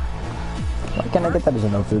 Why can't I get that as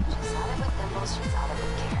an outfit?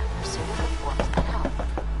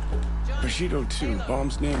 Bushido 2,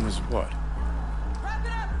 bomb's name was what?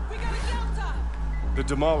 The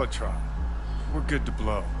Demolitron. We're good to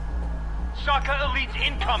blow. Shaka Elite's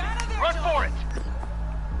incoming! Run for it!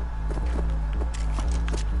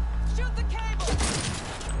 Shoot the cable!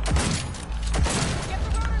 Get the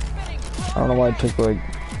rotor spinning! I don't know why it took like...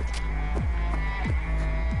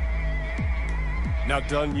 Not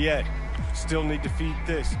done yet. Still need to feed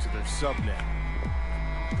this to their subnet.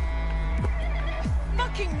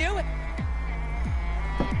 Fucking knew it!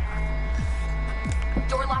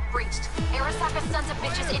 Door lock breached. Arasaka's sons of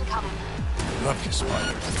bitches incoming. Love you,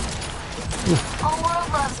 Spider. Whole world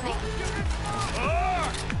loves me.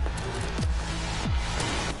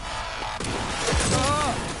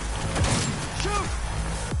 Shoot!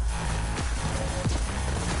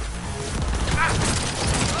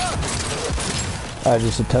 I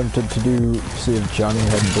just attempted to see if Johnny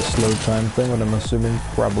had the slow time thing, but I'm assuming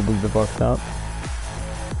probably the fuck not.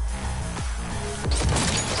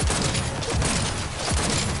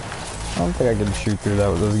 I don't think I can shoot through that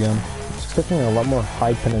with this gun. It's expecting a lot more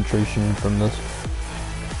high penetration from this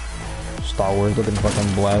Star Wars looking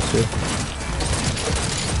fucking blaster.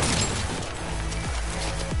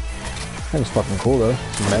 I think it's fucking cool though.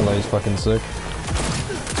 Melee is fucking sick.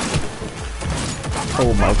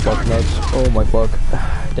 Oh my fuck nuts. Oh my fuck.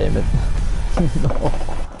 Damn it. No.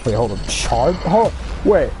 Wait, hold up. Charge?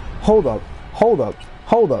 Wait, hold up. Hold up.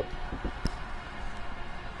 Hold up.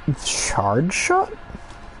 Charge shot?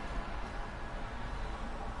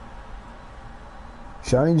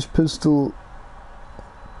 Johnny's pistol.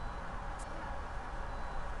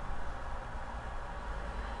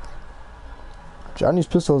 Johnny's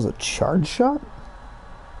pistol is a charge shot?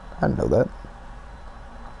 I didn't know that.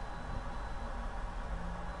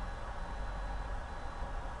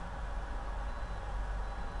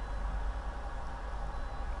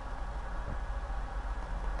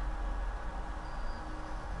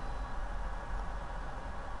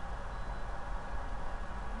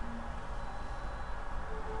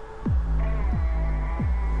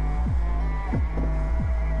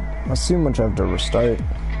 Let's see how much I have to restart.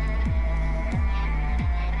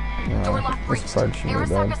 Door lock breach.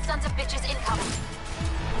 Arasaka sons of bitches incoming.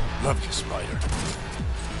 Love you, Spider.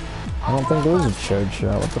 I don't think there was a charge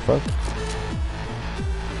shot. What the fuck?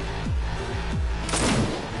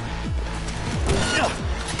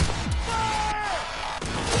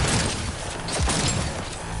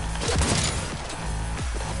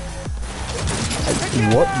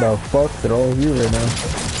 What the fuck? They're all here right now.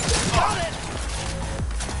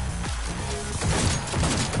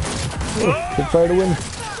 Oh, good fire to win.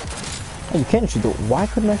 Oh, you can't shoot it. Why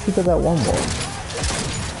couldn't I shoot at that one ball?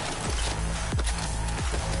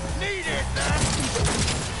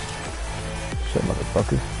 Shit,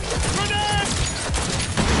 motherfucker.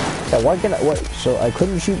 Yeah, why can't I? What? So I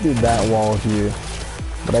couldn't shoot through that wall here,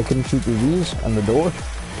 but I couldn't shoot through these and the door?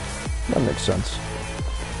 That makes sense.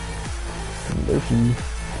 And there's he.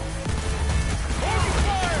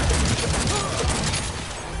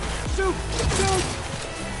 Shoot! Shoot!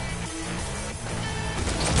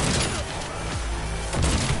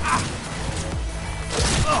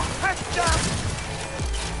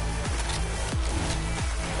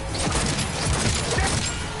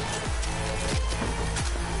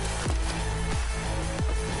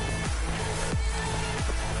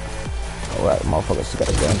 Oh, that motherfucker still got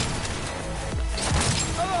a gun.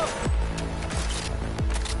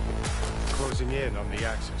 Closing in on the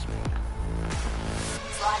access point.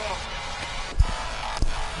 Slide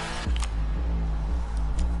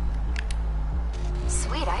in.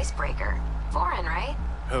 Sweet icebreaker. Foreign, right?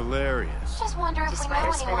 Hilarious. Just wonder if we know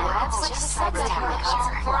anyone else. Just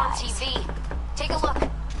cyberware. We're on TV. Take a look.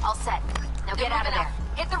 All set. Now get out of there.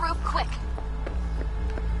 Hit the roof quick.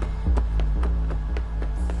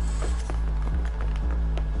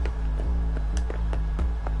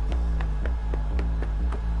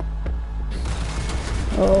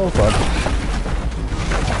 Oh fuck.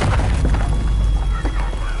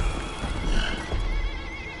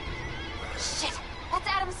 Shit! That's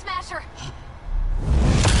Adam Smasher!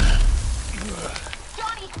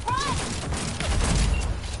 Johnny, run!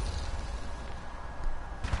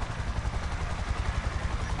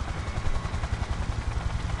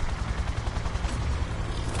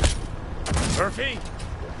 Murphy?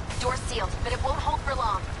 Door sealed, but it won't hold for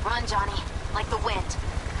long. Run, Johnny. Like the wind.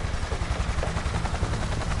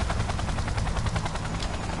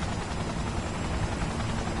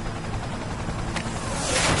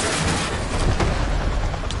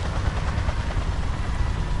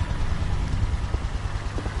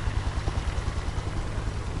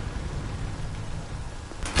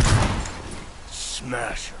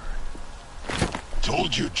 Smasher.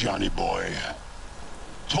 Told you, Johnny boy.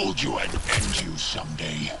 Told you I'd end you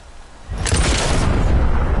someday.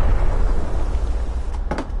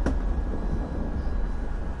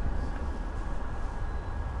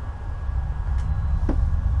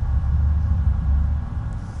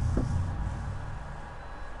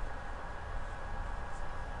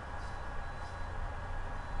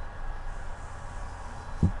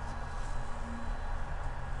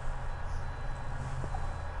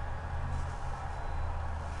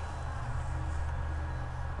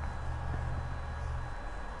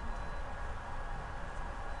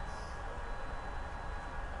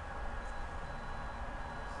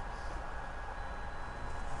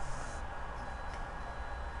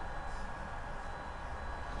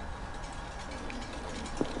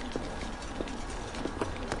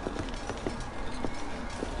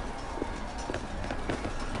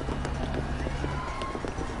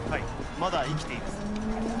 まだ生きていま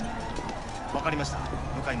す。わかりました。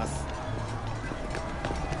向かいます。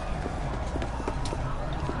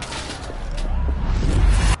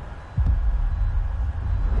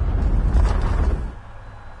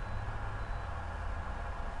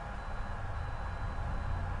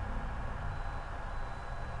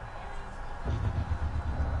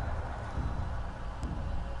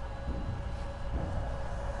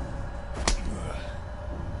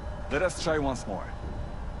Let us try once more.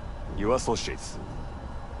 Your associates.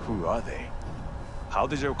 Who are they? How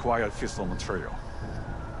did you acquire fissile material?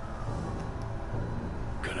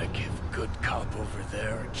 Gonna give good cop over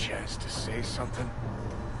there a chance to say something?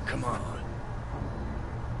 Come on.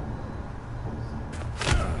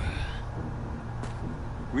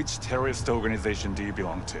 Which terrorist organization do you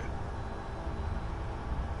belong to?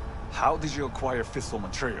 How did you acquire fissile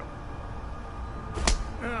material?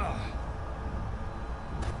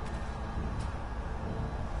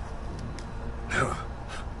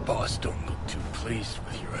 Boss don't look too pleased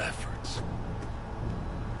with your efforts.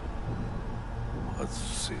 Let's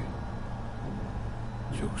see.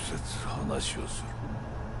 直接話をする。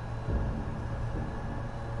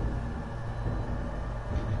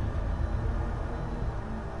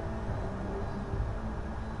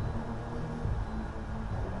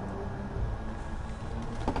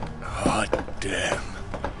Hot damn.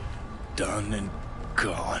 Done and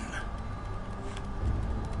gone.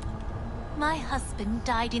 My husband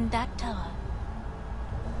died in that tower.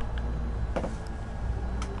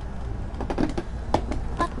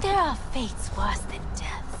 But there are fates worse than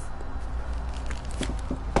death.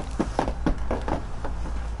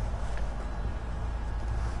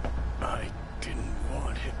 I didn't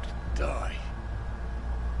want him to die.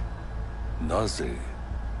 なぜ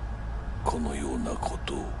このようなこ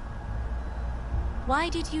とを Why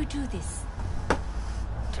did you do this?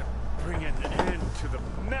 To bring an end to the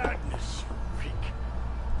madness you wreak.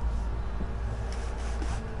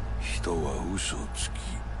 人は嘘をつき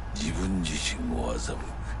自分自身を欺く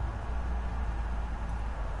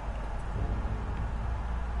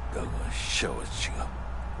だが死者は違う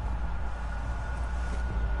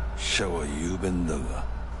死者は雄弁だが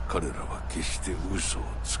彼らは決して嘘を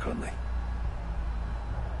つかない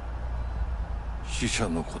死者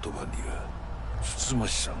の言葉にはつつま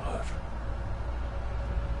しさがある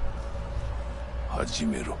始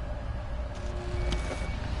めろ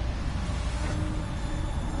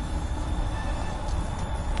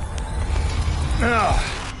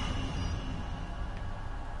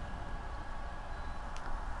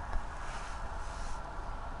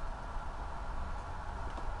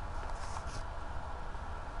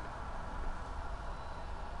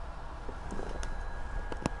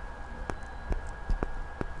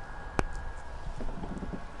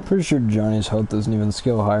Pretty sure Johnny's health doesn't even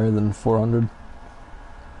scale higher than 400.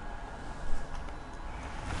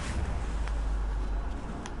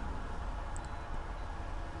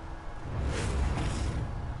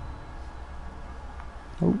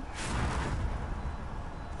 Oh.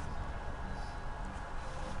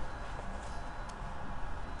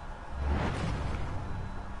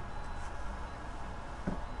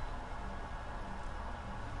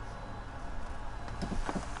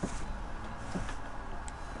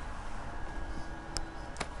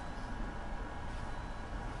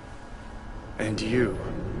 And you?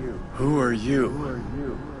 Who are you?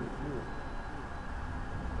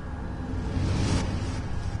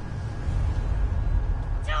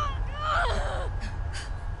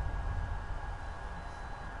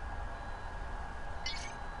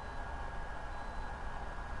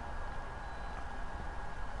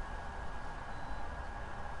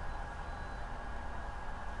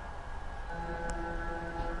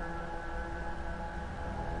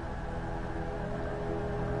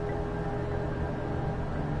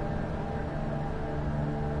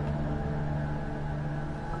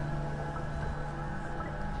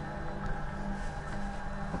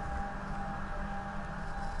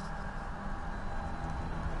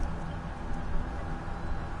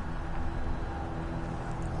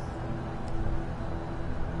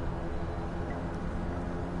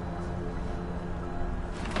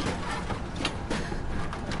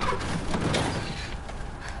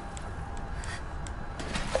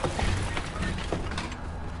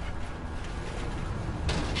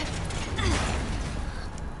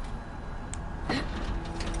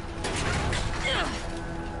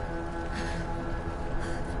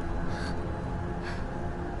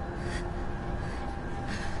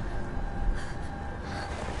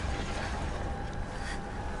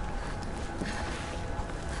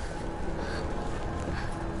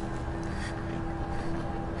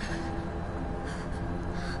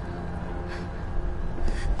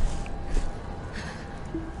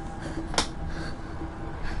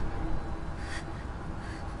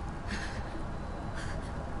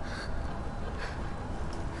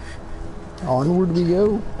 Onward we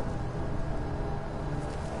go.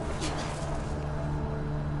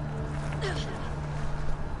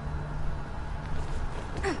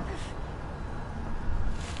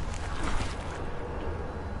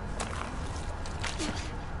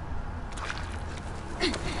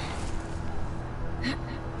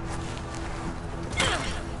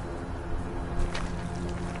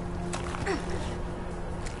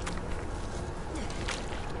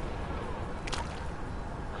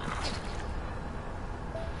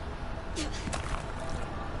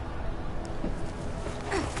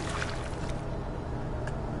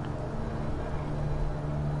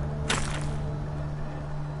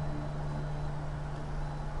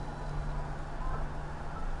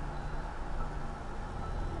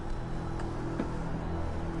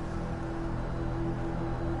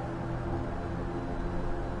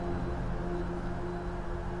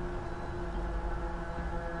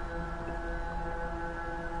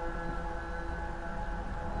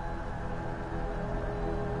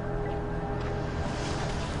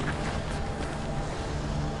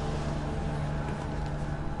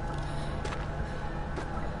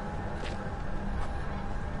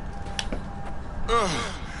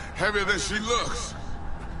 Heavier than she looks.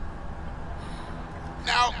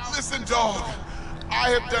 Now, listen, dog.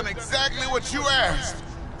 I have done exactly what you asked.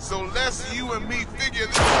 So let's you and me figure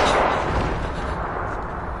this out.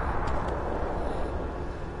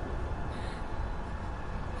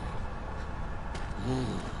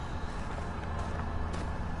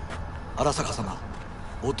 荒坂様、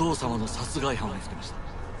お父様の殺害犯を見つけました。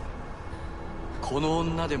この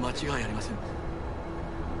女で間違いありません。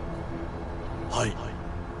はい。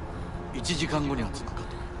1時間後には着くかと。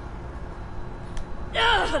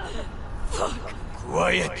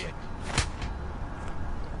Quiet!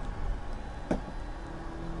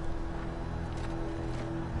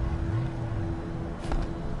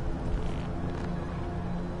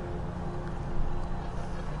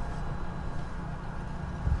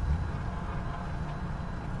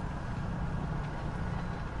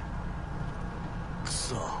 く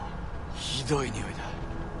そ、ひどい匂いだ。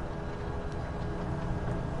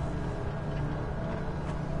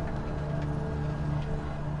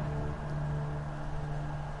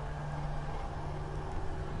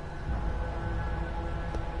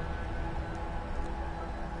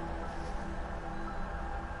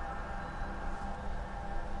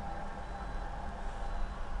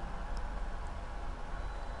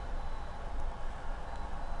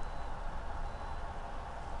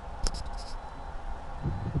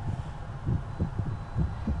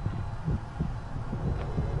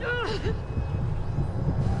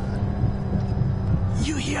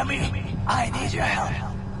You hear me? I need your help.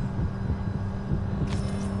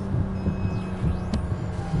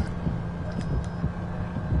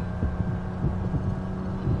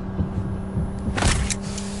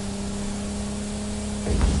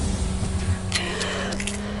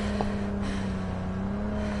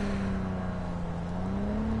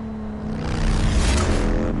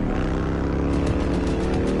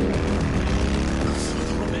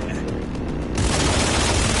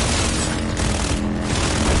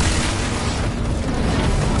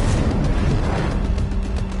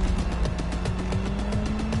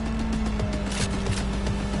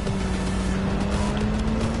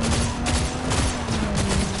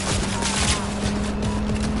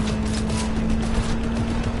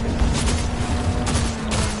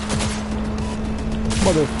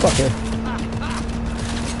 Motherfucker.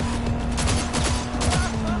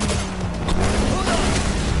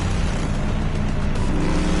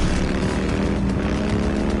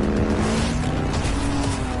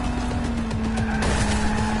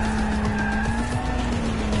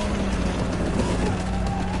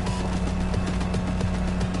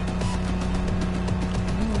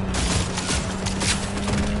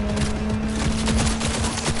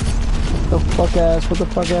 What the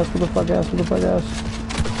fuck ass, what the fuck ass, what the fuck ass.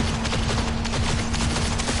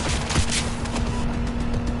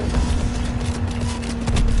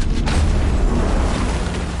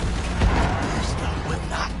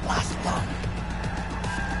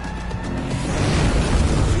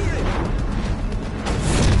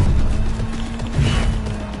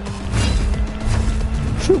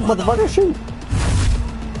 Shoot, motherfucker, shoot!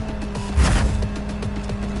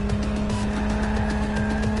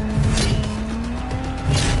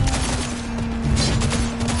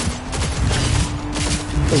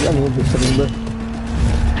 I need to surrender.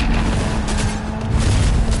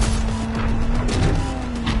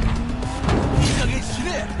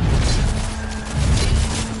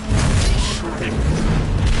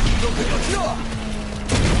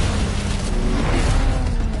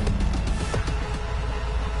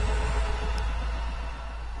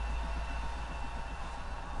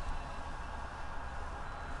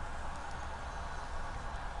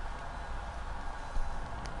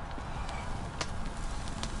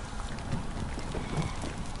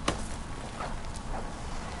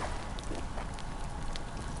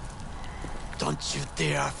 Don't you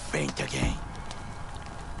dare faint again.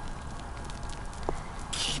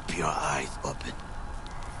 Keep your eyes open.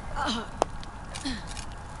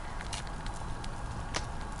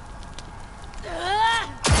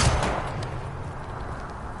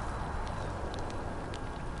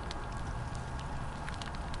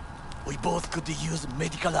 We both could use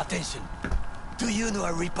medical attention. Do you know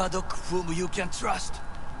a Reaper Doc whom you can trust?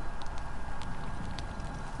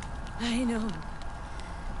 I know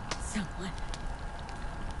someone.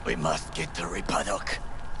 We must get to Reaper Doc.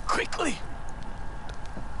 Quickly!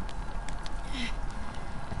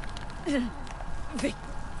 Vic.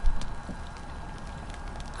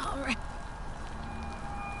 All right.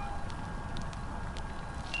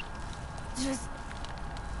 Just...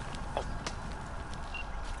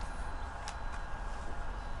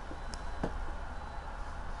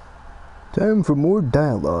 Time for more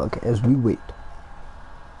dialogue as we wait.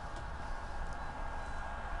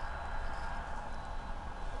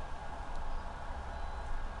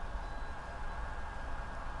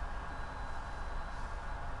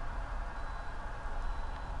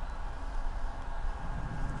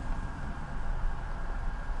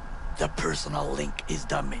 The personal link is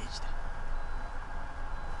damaged.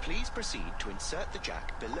 Please proceed to insert the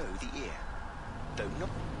jack below the ear. Though not,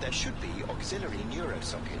 there should be auxiliary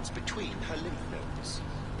neurosockets between her lymph nodes,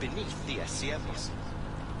 beneath the SCMs.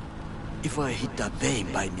 If I hit that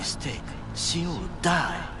vein by mistake, she will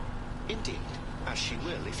die. Indeed, as she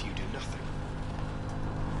will if you do nothing.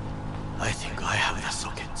 I think I have the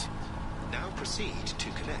socket. Now proceed to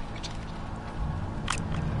connect.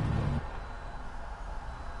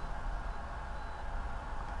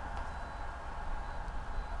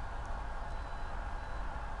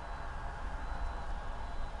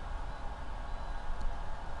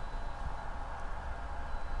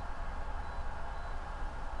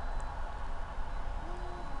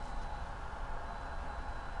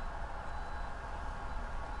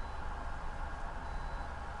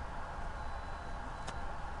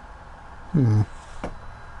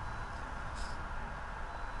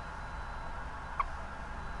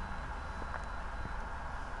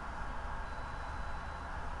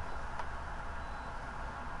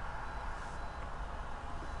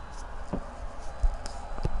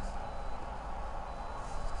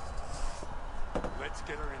 Let's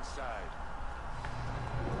get her inside.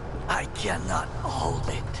 I cannot hold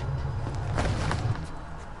it.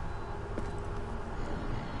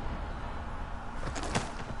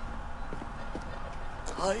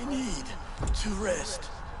 I need to rest.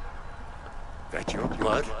 That your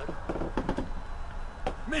blood?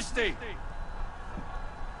 Misty!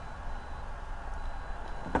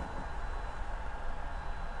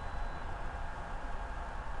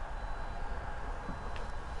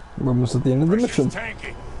 We're almost at the end of the mission.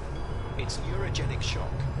 Tanky. It's neurogenic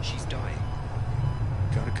shock. She's dying.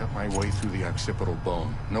 Gotta cut my way through the occipital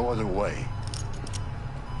bone. No other way.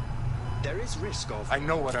 There is risk of... I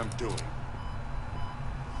know what I'm doing.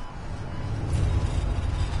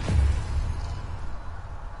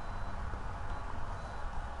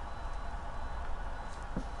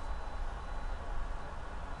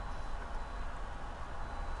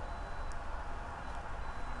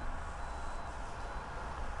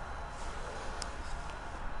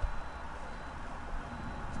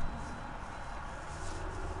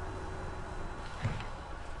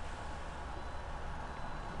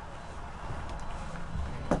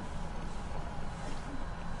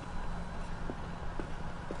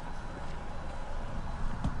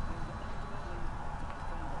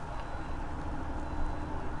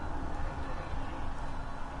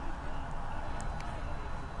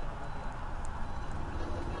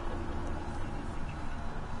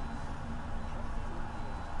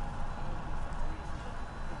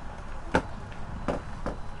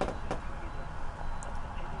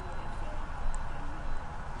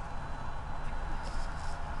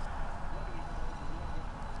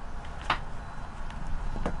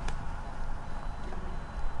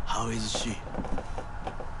 How is she?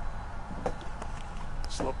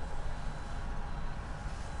 Slow.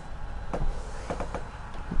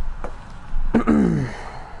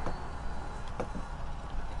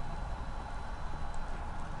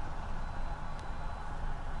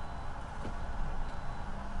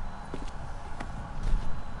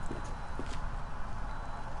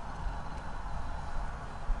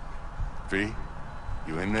 V,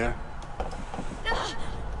 you in there?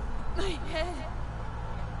 My head.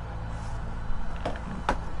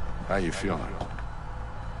 How you feeling? I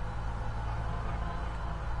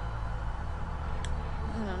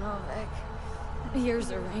don't know, Vic.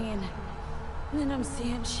 Years of rain. And then I'm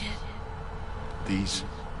seeing shit. These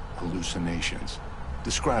hallucinations.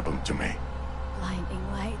 Describe them to me.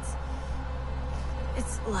 blinding lights.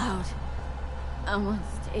 It's loud. I'm on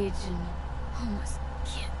stage and almost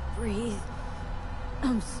can't breathe.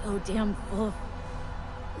 I'm so damn full of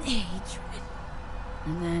hatred.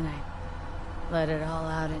 And then I let it all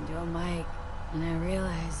out into a mic, and I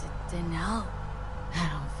realized it didn't help. I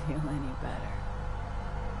don't feel any better.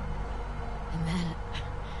 And then...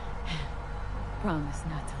 promise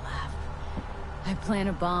not to laugh. I plant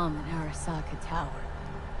a bomb in Arasaka Tower.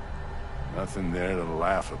 Nothing there to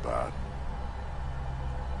laugh about.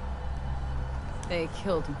 They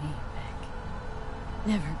killed me, Vic.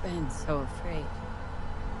 Never been so afraid.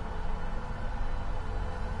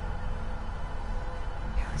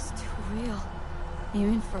 It was too real.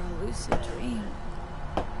 Even for a lucid dream.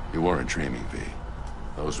 You weren't dreaming, V.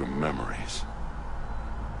 Those were memories.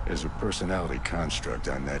 There's a personality construct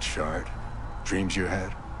on that shard. Dreams you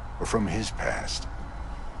had, or from his past.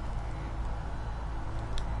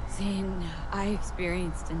 Saying I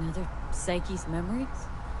experienced another Psyche's memories?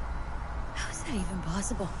 How is that even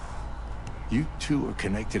possible? You two are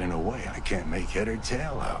connected in a way I can't make head or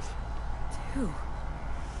tail of. Who?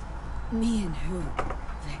 Me and who?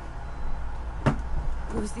 Vic.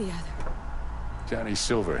 Who's the other? Johnny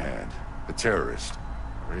Silverhand, the terrorist.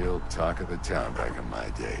 Real talk of the town back in my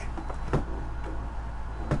day.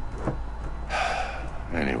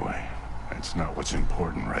 Anyway, that's not what's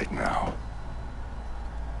important right now.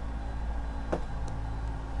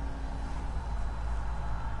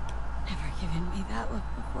 Never given me that look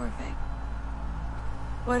before, Vic.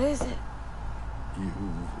 What is it? You,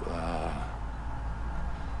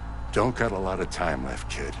 don't got a lot of time left,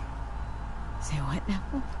 kid. Say what now?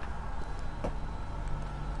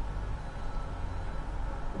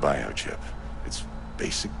 Biochip. It's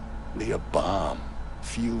basically a bomb.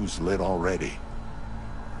 Fuse lit already.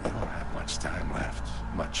 You don't have much time left.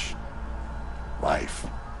 Much life.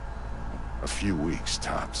 A few weeks,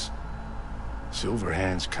 tops.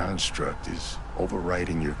 Silverhand's construct is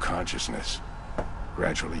overriding your consciousness.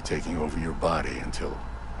 Gradually taking over your body until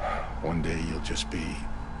one day you'll just be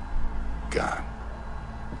gone.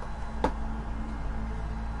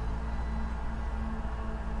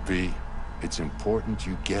 V, it's important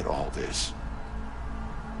you get all this.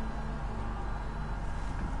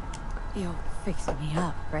 You'll fix me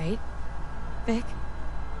up, right, Vic?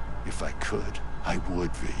 If I could, I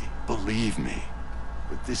would, V. Believe me.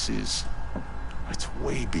 But this is... it's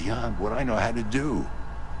way beyond what I know how to do.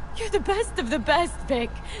 You're the best of the best, Vic.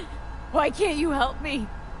 Why can't you help me?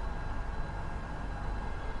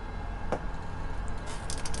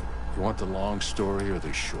 You want the long story or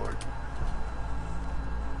the short?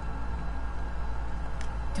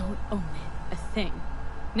 Don't omit a thing.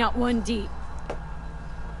 Not one D.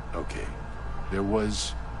 Okay. There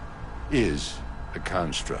is a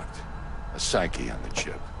construct. A psyche on the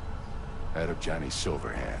chip. That of Johnny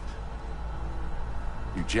Silverhand.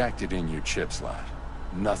 You jacked it in your chip slot.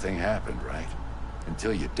 Nothing happened, right?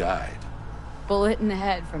 Until you died. Bullet in the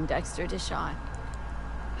head from Dexter Deshawn.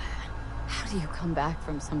 How do you come back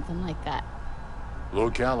from something like that? Low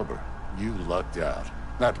caliber. You lucked out.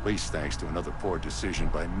 Not least thanks to another poor decision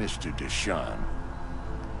by Mr. Deshawn.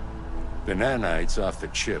 The nanites off the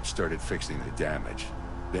chip started fixing the damage.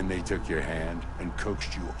 Then they took your hand and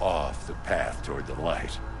coaxed you off the path toward the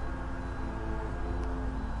light.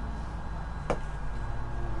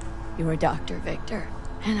 You're Dr. Victor,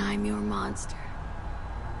 and I'm your monster.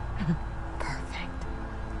 Perfect.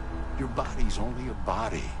 Your body's only a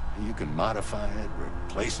body. You can modify it,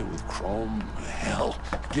 replace it with chrome, hell,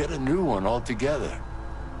 get a new one altogether.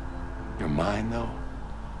 Your mind, though?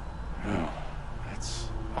 Oh, that's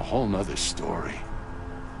a whole nother story.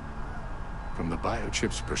 From the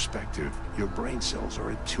biochip's perspective, your brain cells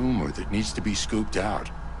are a tumor that needs to be scooped out,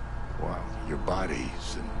 while your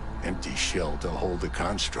body's an empty shell to hold the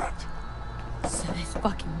construct. So this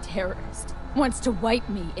fucking terrorist wants to wipe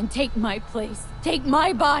me and take my place. Take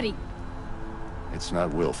my body! It's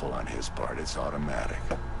not willful on his part, it's automatic.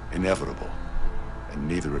 Inevitable. And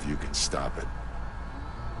neither of you can stop it.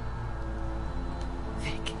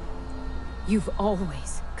 Vic, you've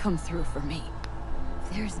always come through for me.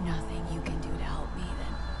 If there's nothing you can do to help me,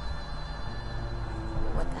 then...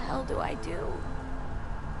 what the hell do I do?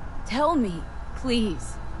 Tell me,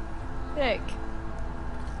 please. Vic.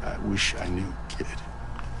 I wish I knew, kid.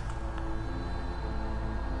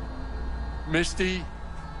 Misty?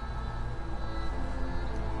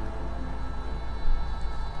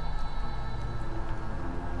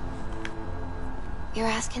 You're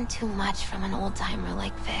asking too much from an old-timer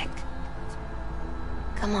like Vic.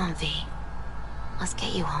 Come on, V. Let's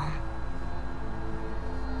get you home.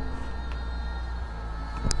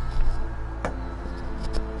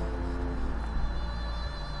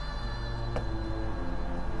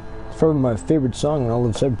 probably my favorite song in all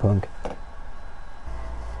of Cyberpunk.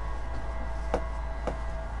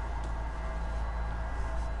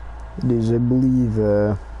 It is, I believe,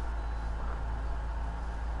 it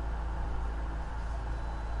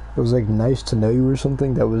was like Nice to Know You or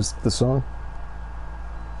something. That was the song.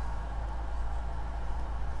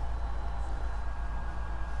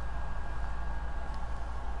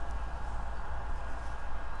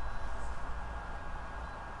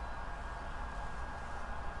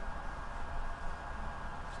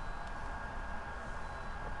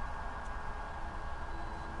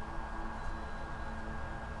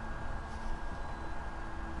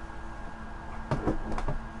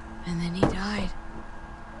 And then he died.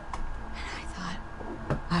 And I thought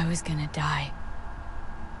I was gonna die.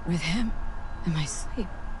 With him in my sleep.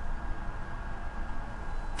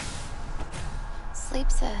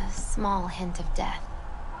 Sleep's a small hint of death.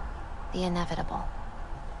 The inevitable.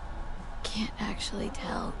 Can't actually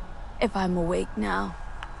tell if I'm awake now.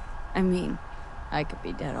 I mean, I could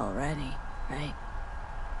be dead already, right?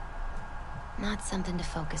 Not something to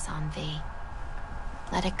focus on, V.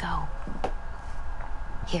 Let it go.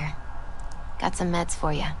 Here. Got some meds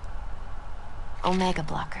for you. Omega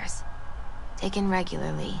blockers. Taken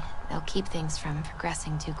regularly, they'll keep things from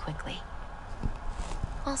progressing too quickly.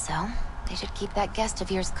 Also, they should keep that guest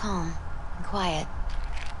of yours calm and quiet.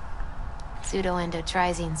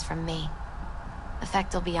 Pseudoendotrizine's from me.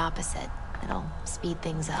 Effect will be opposite. It'll speed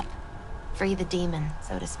things up. Free the demon,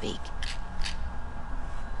 so to speak.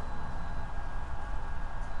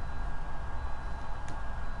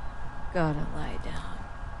 Gotta lie down.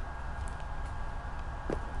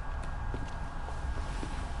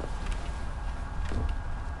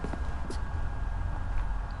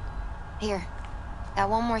 Here.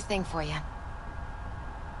 Got one more thing for you.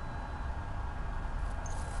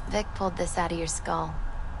 Vic pulled this out of your skull.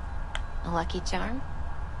 A lucky charm?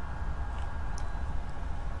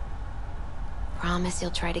 Promise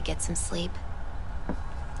you'll try to get some sleep.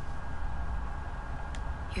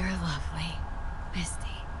 You're lovely,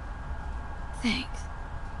 Misty. Thanks.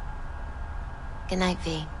 Good night,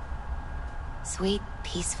 V. Sweet,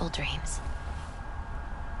 peaceful dreams.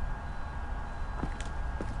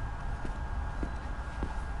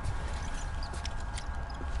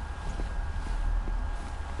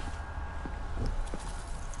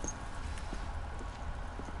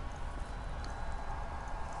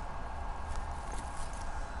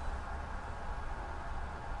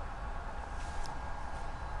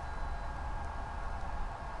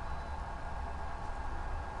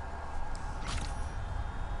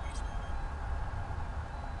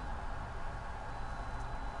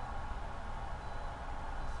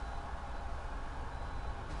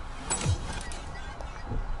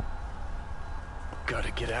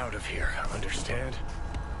 Gotta get out of here, understand?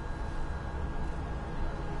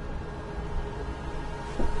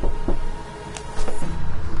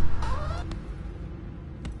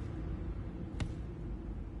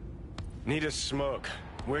 Need a smoke.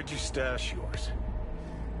 Where'd you stash yours?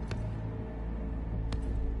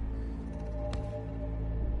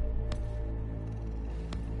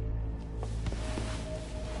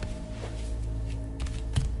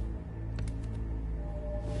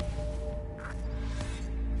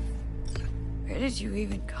 Where did you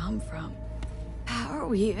even come from? How are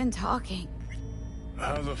we even talking?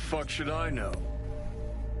 How the fuck should I know?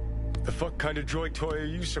 The fuck kind of droid toy are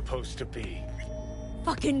you supposed to be?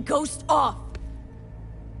 Fucking ghost off!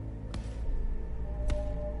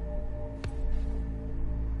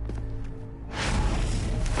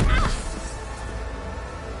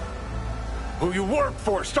 Who you work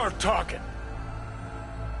for, start talking!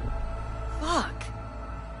 Fuck.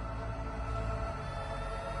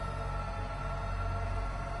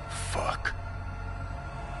 Fuck.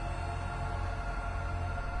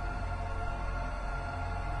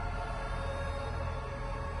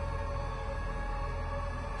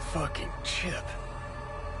 Fucking chip.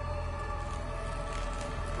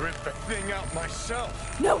 Rip the thing out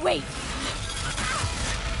myself. No, wait!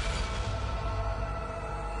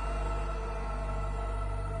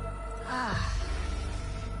 Ah.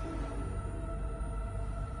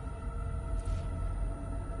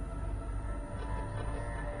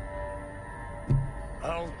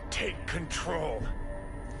 I'll take control.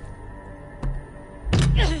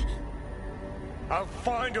 I'll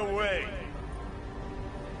find a way.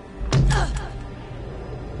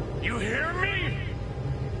 You hear me?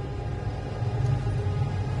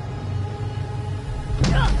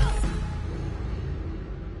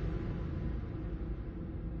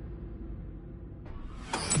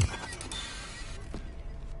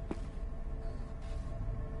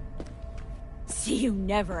 See you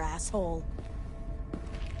never, asshole.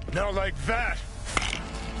 Now like that.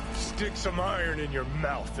 Stick some iron in your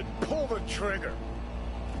mouth and pull the trigger.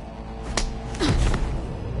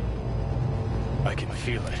 I can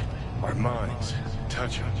feel it. Our minds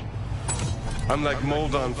touching. I'm like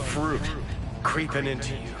mold on fruit, creeping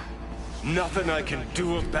into you. Nothing I can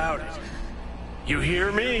do about it. You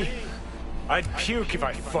hear me? I'd puke if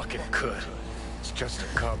I fucking could. It's just a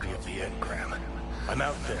copy of the engram. I'm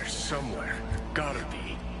out there somewhere. Gotta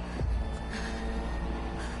be.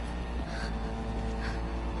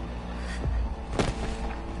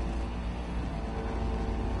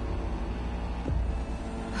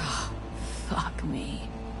 Fuck me.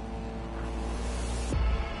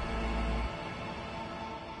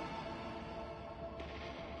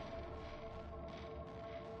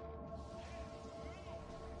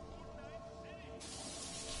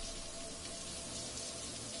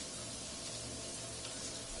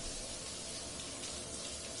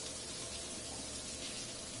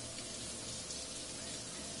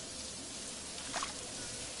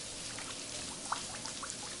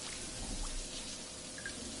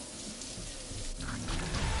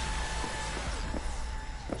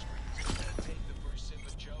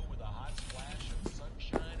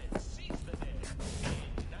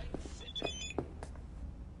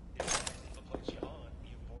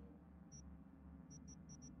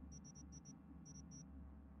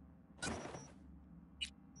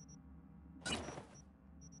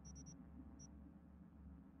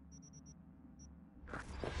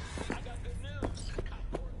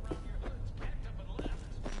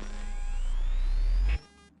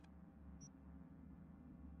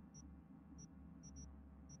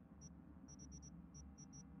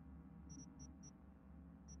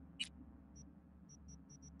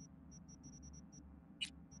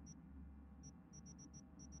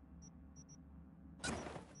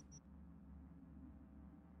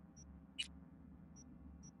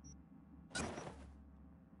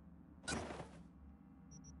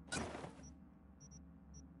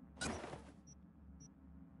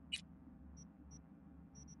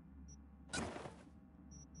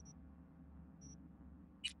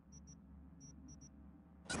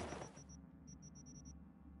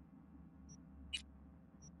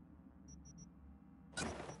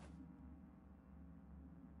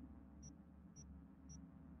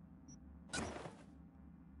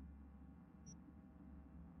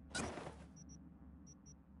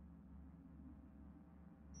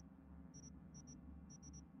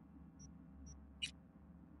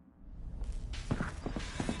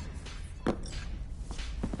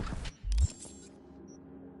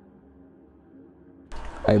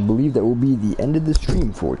 I believe that will be the end of the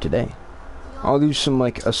stream for today. I'll do some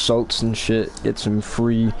like assaults and shit, get some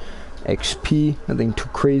free XP, nothing too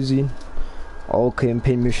crazy. All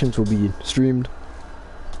campaign missions will be streamed.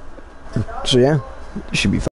 So yeah, it should be fun.